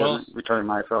 and Tim he Willis? doesn't return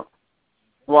my phone.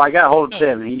 Well, I got a hold of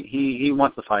Tim. He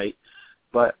wants to fight,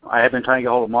 but I have been trying to get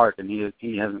a hold of Mark, and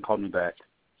he hasn't called me back.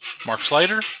 Mark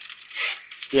Slater?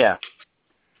 Yeah.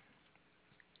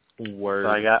 Word.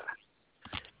 So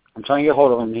I'm trying to get a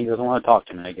hold of him. He doesn't want to talk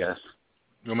to me, I guess.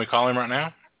 You want me to call him right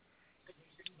now?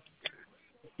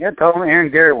 Yeah, tell him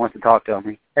Aaron Garrett wants to talk to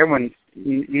him. Everyone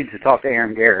needs to talk to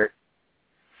Aaron Garrett.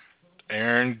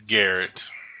 Aaron Garrett.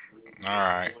 All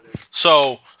right.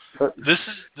 So this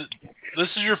is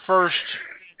your first.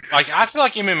 Like, I feel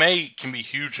like MMA can be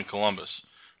huge in Columbus,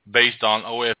 based on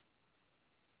OF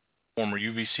former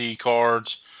UVC cards.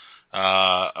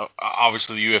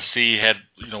 Obviously, the UFC had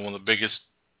one of the biggest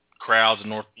crowds in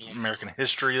North American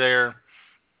history there.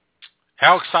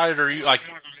 How excited are you? Like,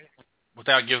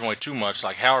 without giving away too much,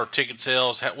 like, how are ticket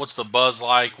sales? What's the buzz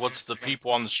like? What's the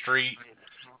people on the street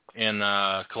in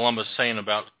Columbus saying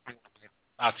about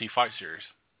IT Fight Series?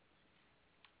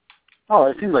 Oh,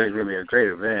 it seems like it's going to be a great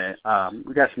event.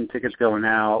 We got some tickets going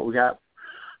out. We got,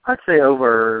 I'd say,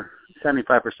 over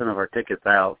 75% of our tickets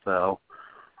out, so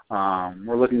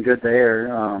we're looking good there.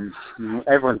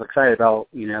 Everyone's excited about,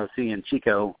 seeing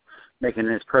Chico making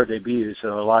his pro debut,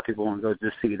 so a lot of people want to go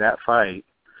just see that fight.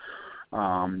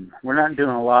 We're not doing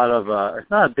a lot of, it's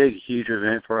not a big, huge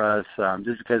event for us,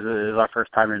 just because it is our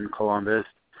first time in Columbus,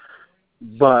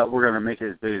 but we're going to make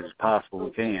it as big as possible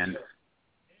we can.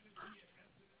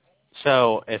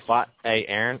 So,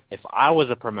 Aaron, if I was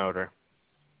a promoter,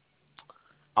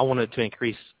 I wanted to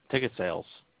increase ticket sales.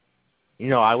 You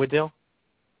know what I would do?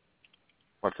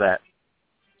 What's that?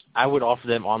 I would offer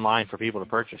them online for people to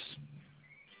purchase.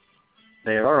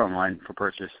 They are online for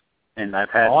purchase, and I've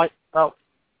had about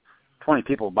 20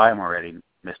 people buy them already,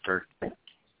 mister.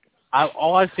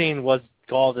 All I've seen was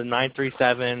called the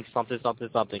 937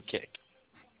 something kick.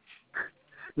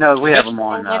 No, we have them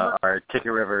on our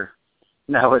Ticket River.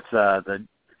 No, it's the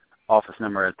office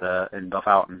number in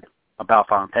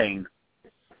Bellefontaine.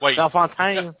 Wait,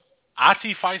 Bellefontaine?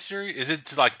 IT Fight Series? Is it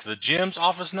like the gym's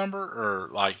office number or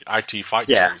like IT Fight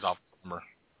Series office number?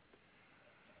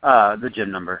 The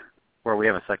gym number, where we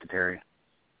have a secretary,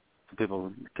 so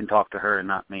people can talk to her and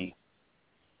not me.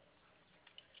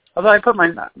 Although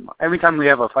every time we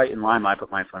have a fight in Lima, I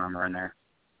put my phone number in there.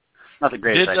 Not the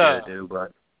greatest idea to do,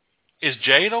 but. Is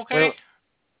Jade okay? Well,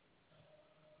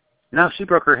 no, she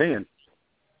broke her hand.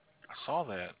 I saw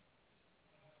that.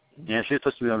 Yeah, she was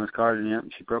supposed to be on this card,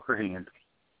 and she broke her hand.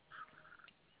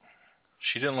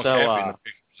 She didn't look happy in the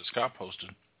pictures that Scott posted.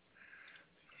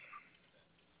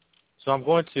 So I'm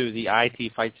going to the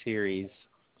IT Fight Series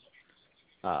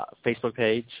Facebook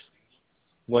page.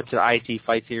 Went to the IT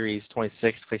Fight Series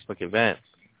 26 Facebook event,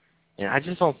 and I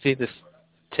just don't see this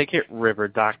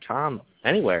TicketRiver.com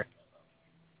anywhere.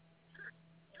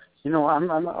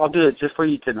 I'll do it just for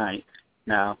you tonight.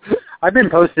 Now, I've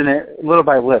been posting it little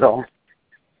by little.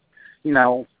 A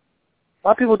lot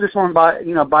of people just want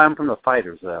to buy them from the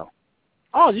fighters, though.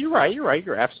 Oh, you're right.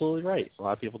 You're absolutely right. A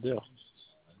lot of people do.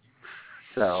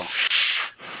 So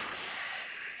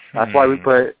that's why we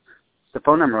put the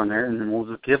phone number on there, and then we'll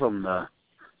just give them the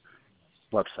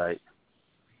website.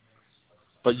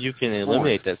 But you can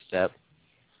eliminate that step.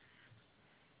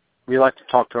 We like to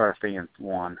talk to our fans,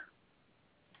 Juan.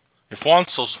 If Juan's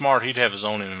so smart, he'd have his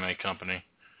own MMA company.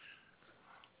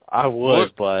 I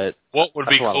would, but what would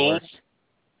be cool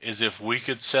is if we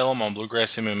could sell them on Bluegrass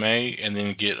MMA and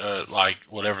then get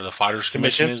whatever the fighters'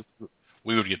 commission is,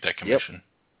 we would get that commission. Yep.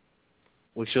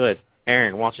 We should.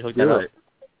 Aaron, why don't you hook that up?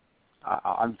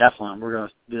 I'm definitely. We're going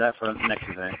to do that for the next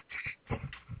event.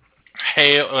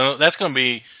 Hey, that's going to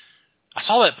be. I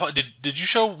saw that. Did you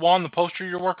show Juan the poster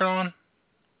you're working on?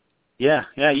 Yeah.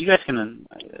 You guys can.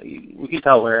 We can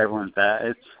tell where everyone's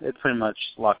at. It's pretty much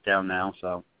locked down now.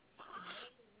 So.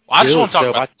 Well, I just want to talk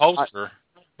about the poster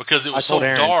because it was so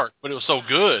dark, but it was so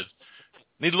good.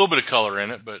 Need a little bit of color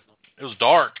in it, but it was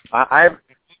dark.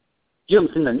 You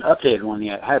haven't seen an updated one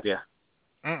yet, have you?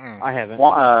 I haven't.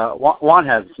 Juan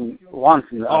has seen the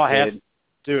updated. I have.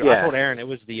 Dude, yeah. I told Aaron it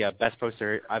was the best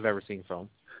poster I've ever seen from.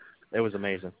 It was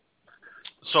amazing.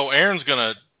 So Aaron's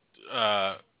going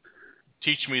to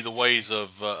teach me the ways of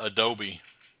Adobe.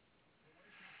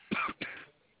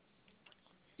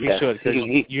 You should, because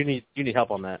you need help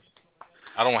on that.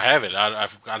 I don't have it. I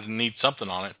need something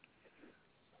on it.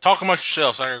 Talk amongst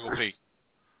yourselves. I gotta go pee.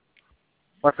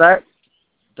 What's that?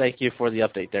 Thank you for the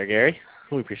update there, Gary.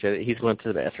 We appreciate it. He's going to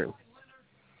the bathroom.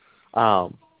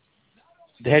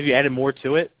 Have you added more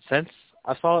to it since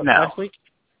I saw it last week?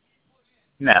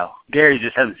 No. Gary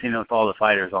just hasn't seen it with all the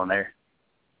fighters on there.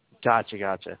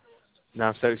 Gotcha.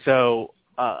 No, so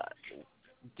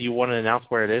Do you want to announce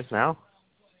where it is now?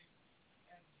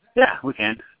 Yeah, we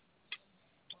can.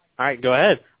 All right, go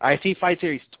ahead. IT Fight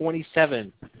Series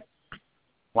 27.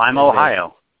 Lima,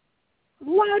 Ohio.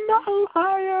 Lima,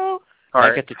 Ohio.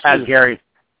 Or as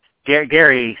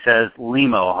Gary says,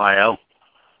 Lima, Ohio.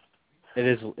 It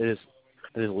is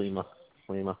Lima.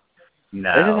 Lima.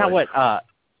 No. Isn't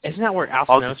that where Al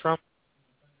Snow's from?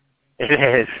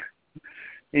 It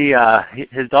is.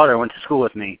 His daughter went to school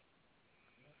with me.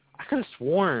 I could have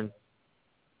sworn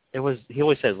he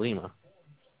always said Lima.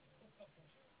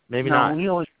 Maybe not. No, he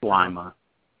always said Lima.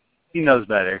 He knows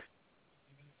better.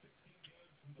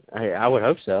 I would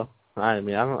hope so. I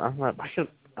mean, I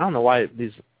don't know why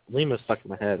these Lima's stuck in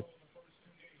my head.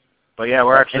 But yeah,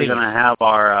 we're actually going to have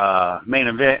our main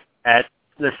event at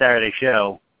the Saturday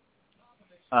show,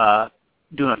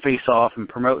 doing a face-off and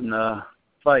promoting the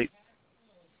fight.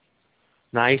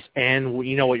 Nice. And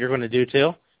you know what you're going to do,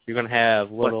 too? You're going to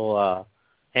have little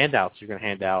handouts you're going to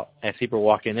hand out as people are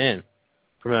walking in,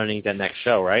 promoting that next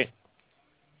show, right?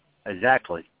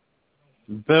 Exactly.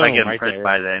 Boom, I get right improved there.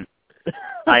 by then.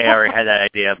 I already had that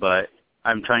idea, but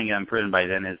I'm trying to get improved by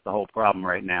then is the whole problem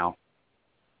right now.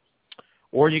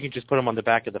 Or you can just put them on the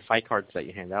back of the fight cards that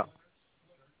you hand out.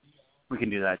 We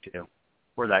can do that, too.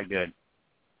 We're that good.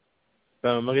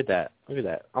 Boom, look at that. Look at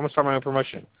that. I'm going to start my own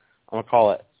promotion. I'm going to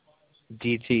call it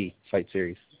DT Fight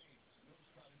Series.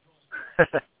 I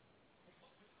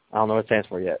don't know what it stands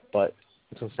for yet, but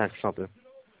it's going to stand for something.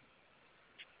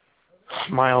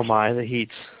 My, oh my, the heat.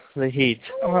 The heat.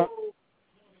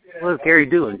 What is Gary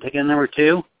doing? Taking number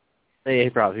 2? Hey,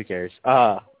 probably, who cares?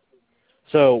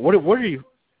 So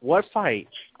what fight?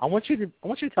 I want you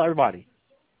to tell everybody.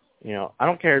 You know, I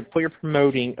don't care. Put your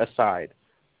promoting aside.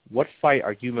 What fight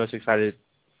are you most excited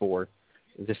for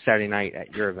this Saturday night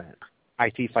at your event?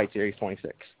 IT Fight Series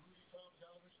 26.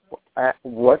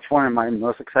 Which one am I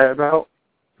most excited about?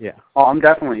 Yeah. Oh, I'm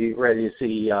definitely ready to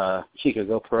see Chica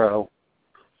go pro.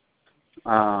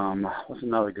 What's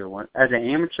another good one? As an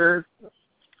amateur,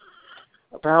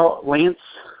 about Lance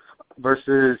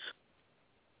versus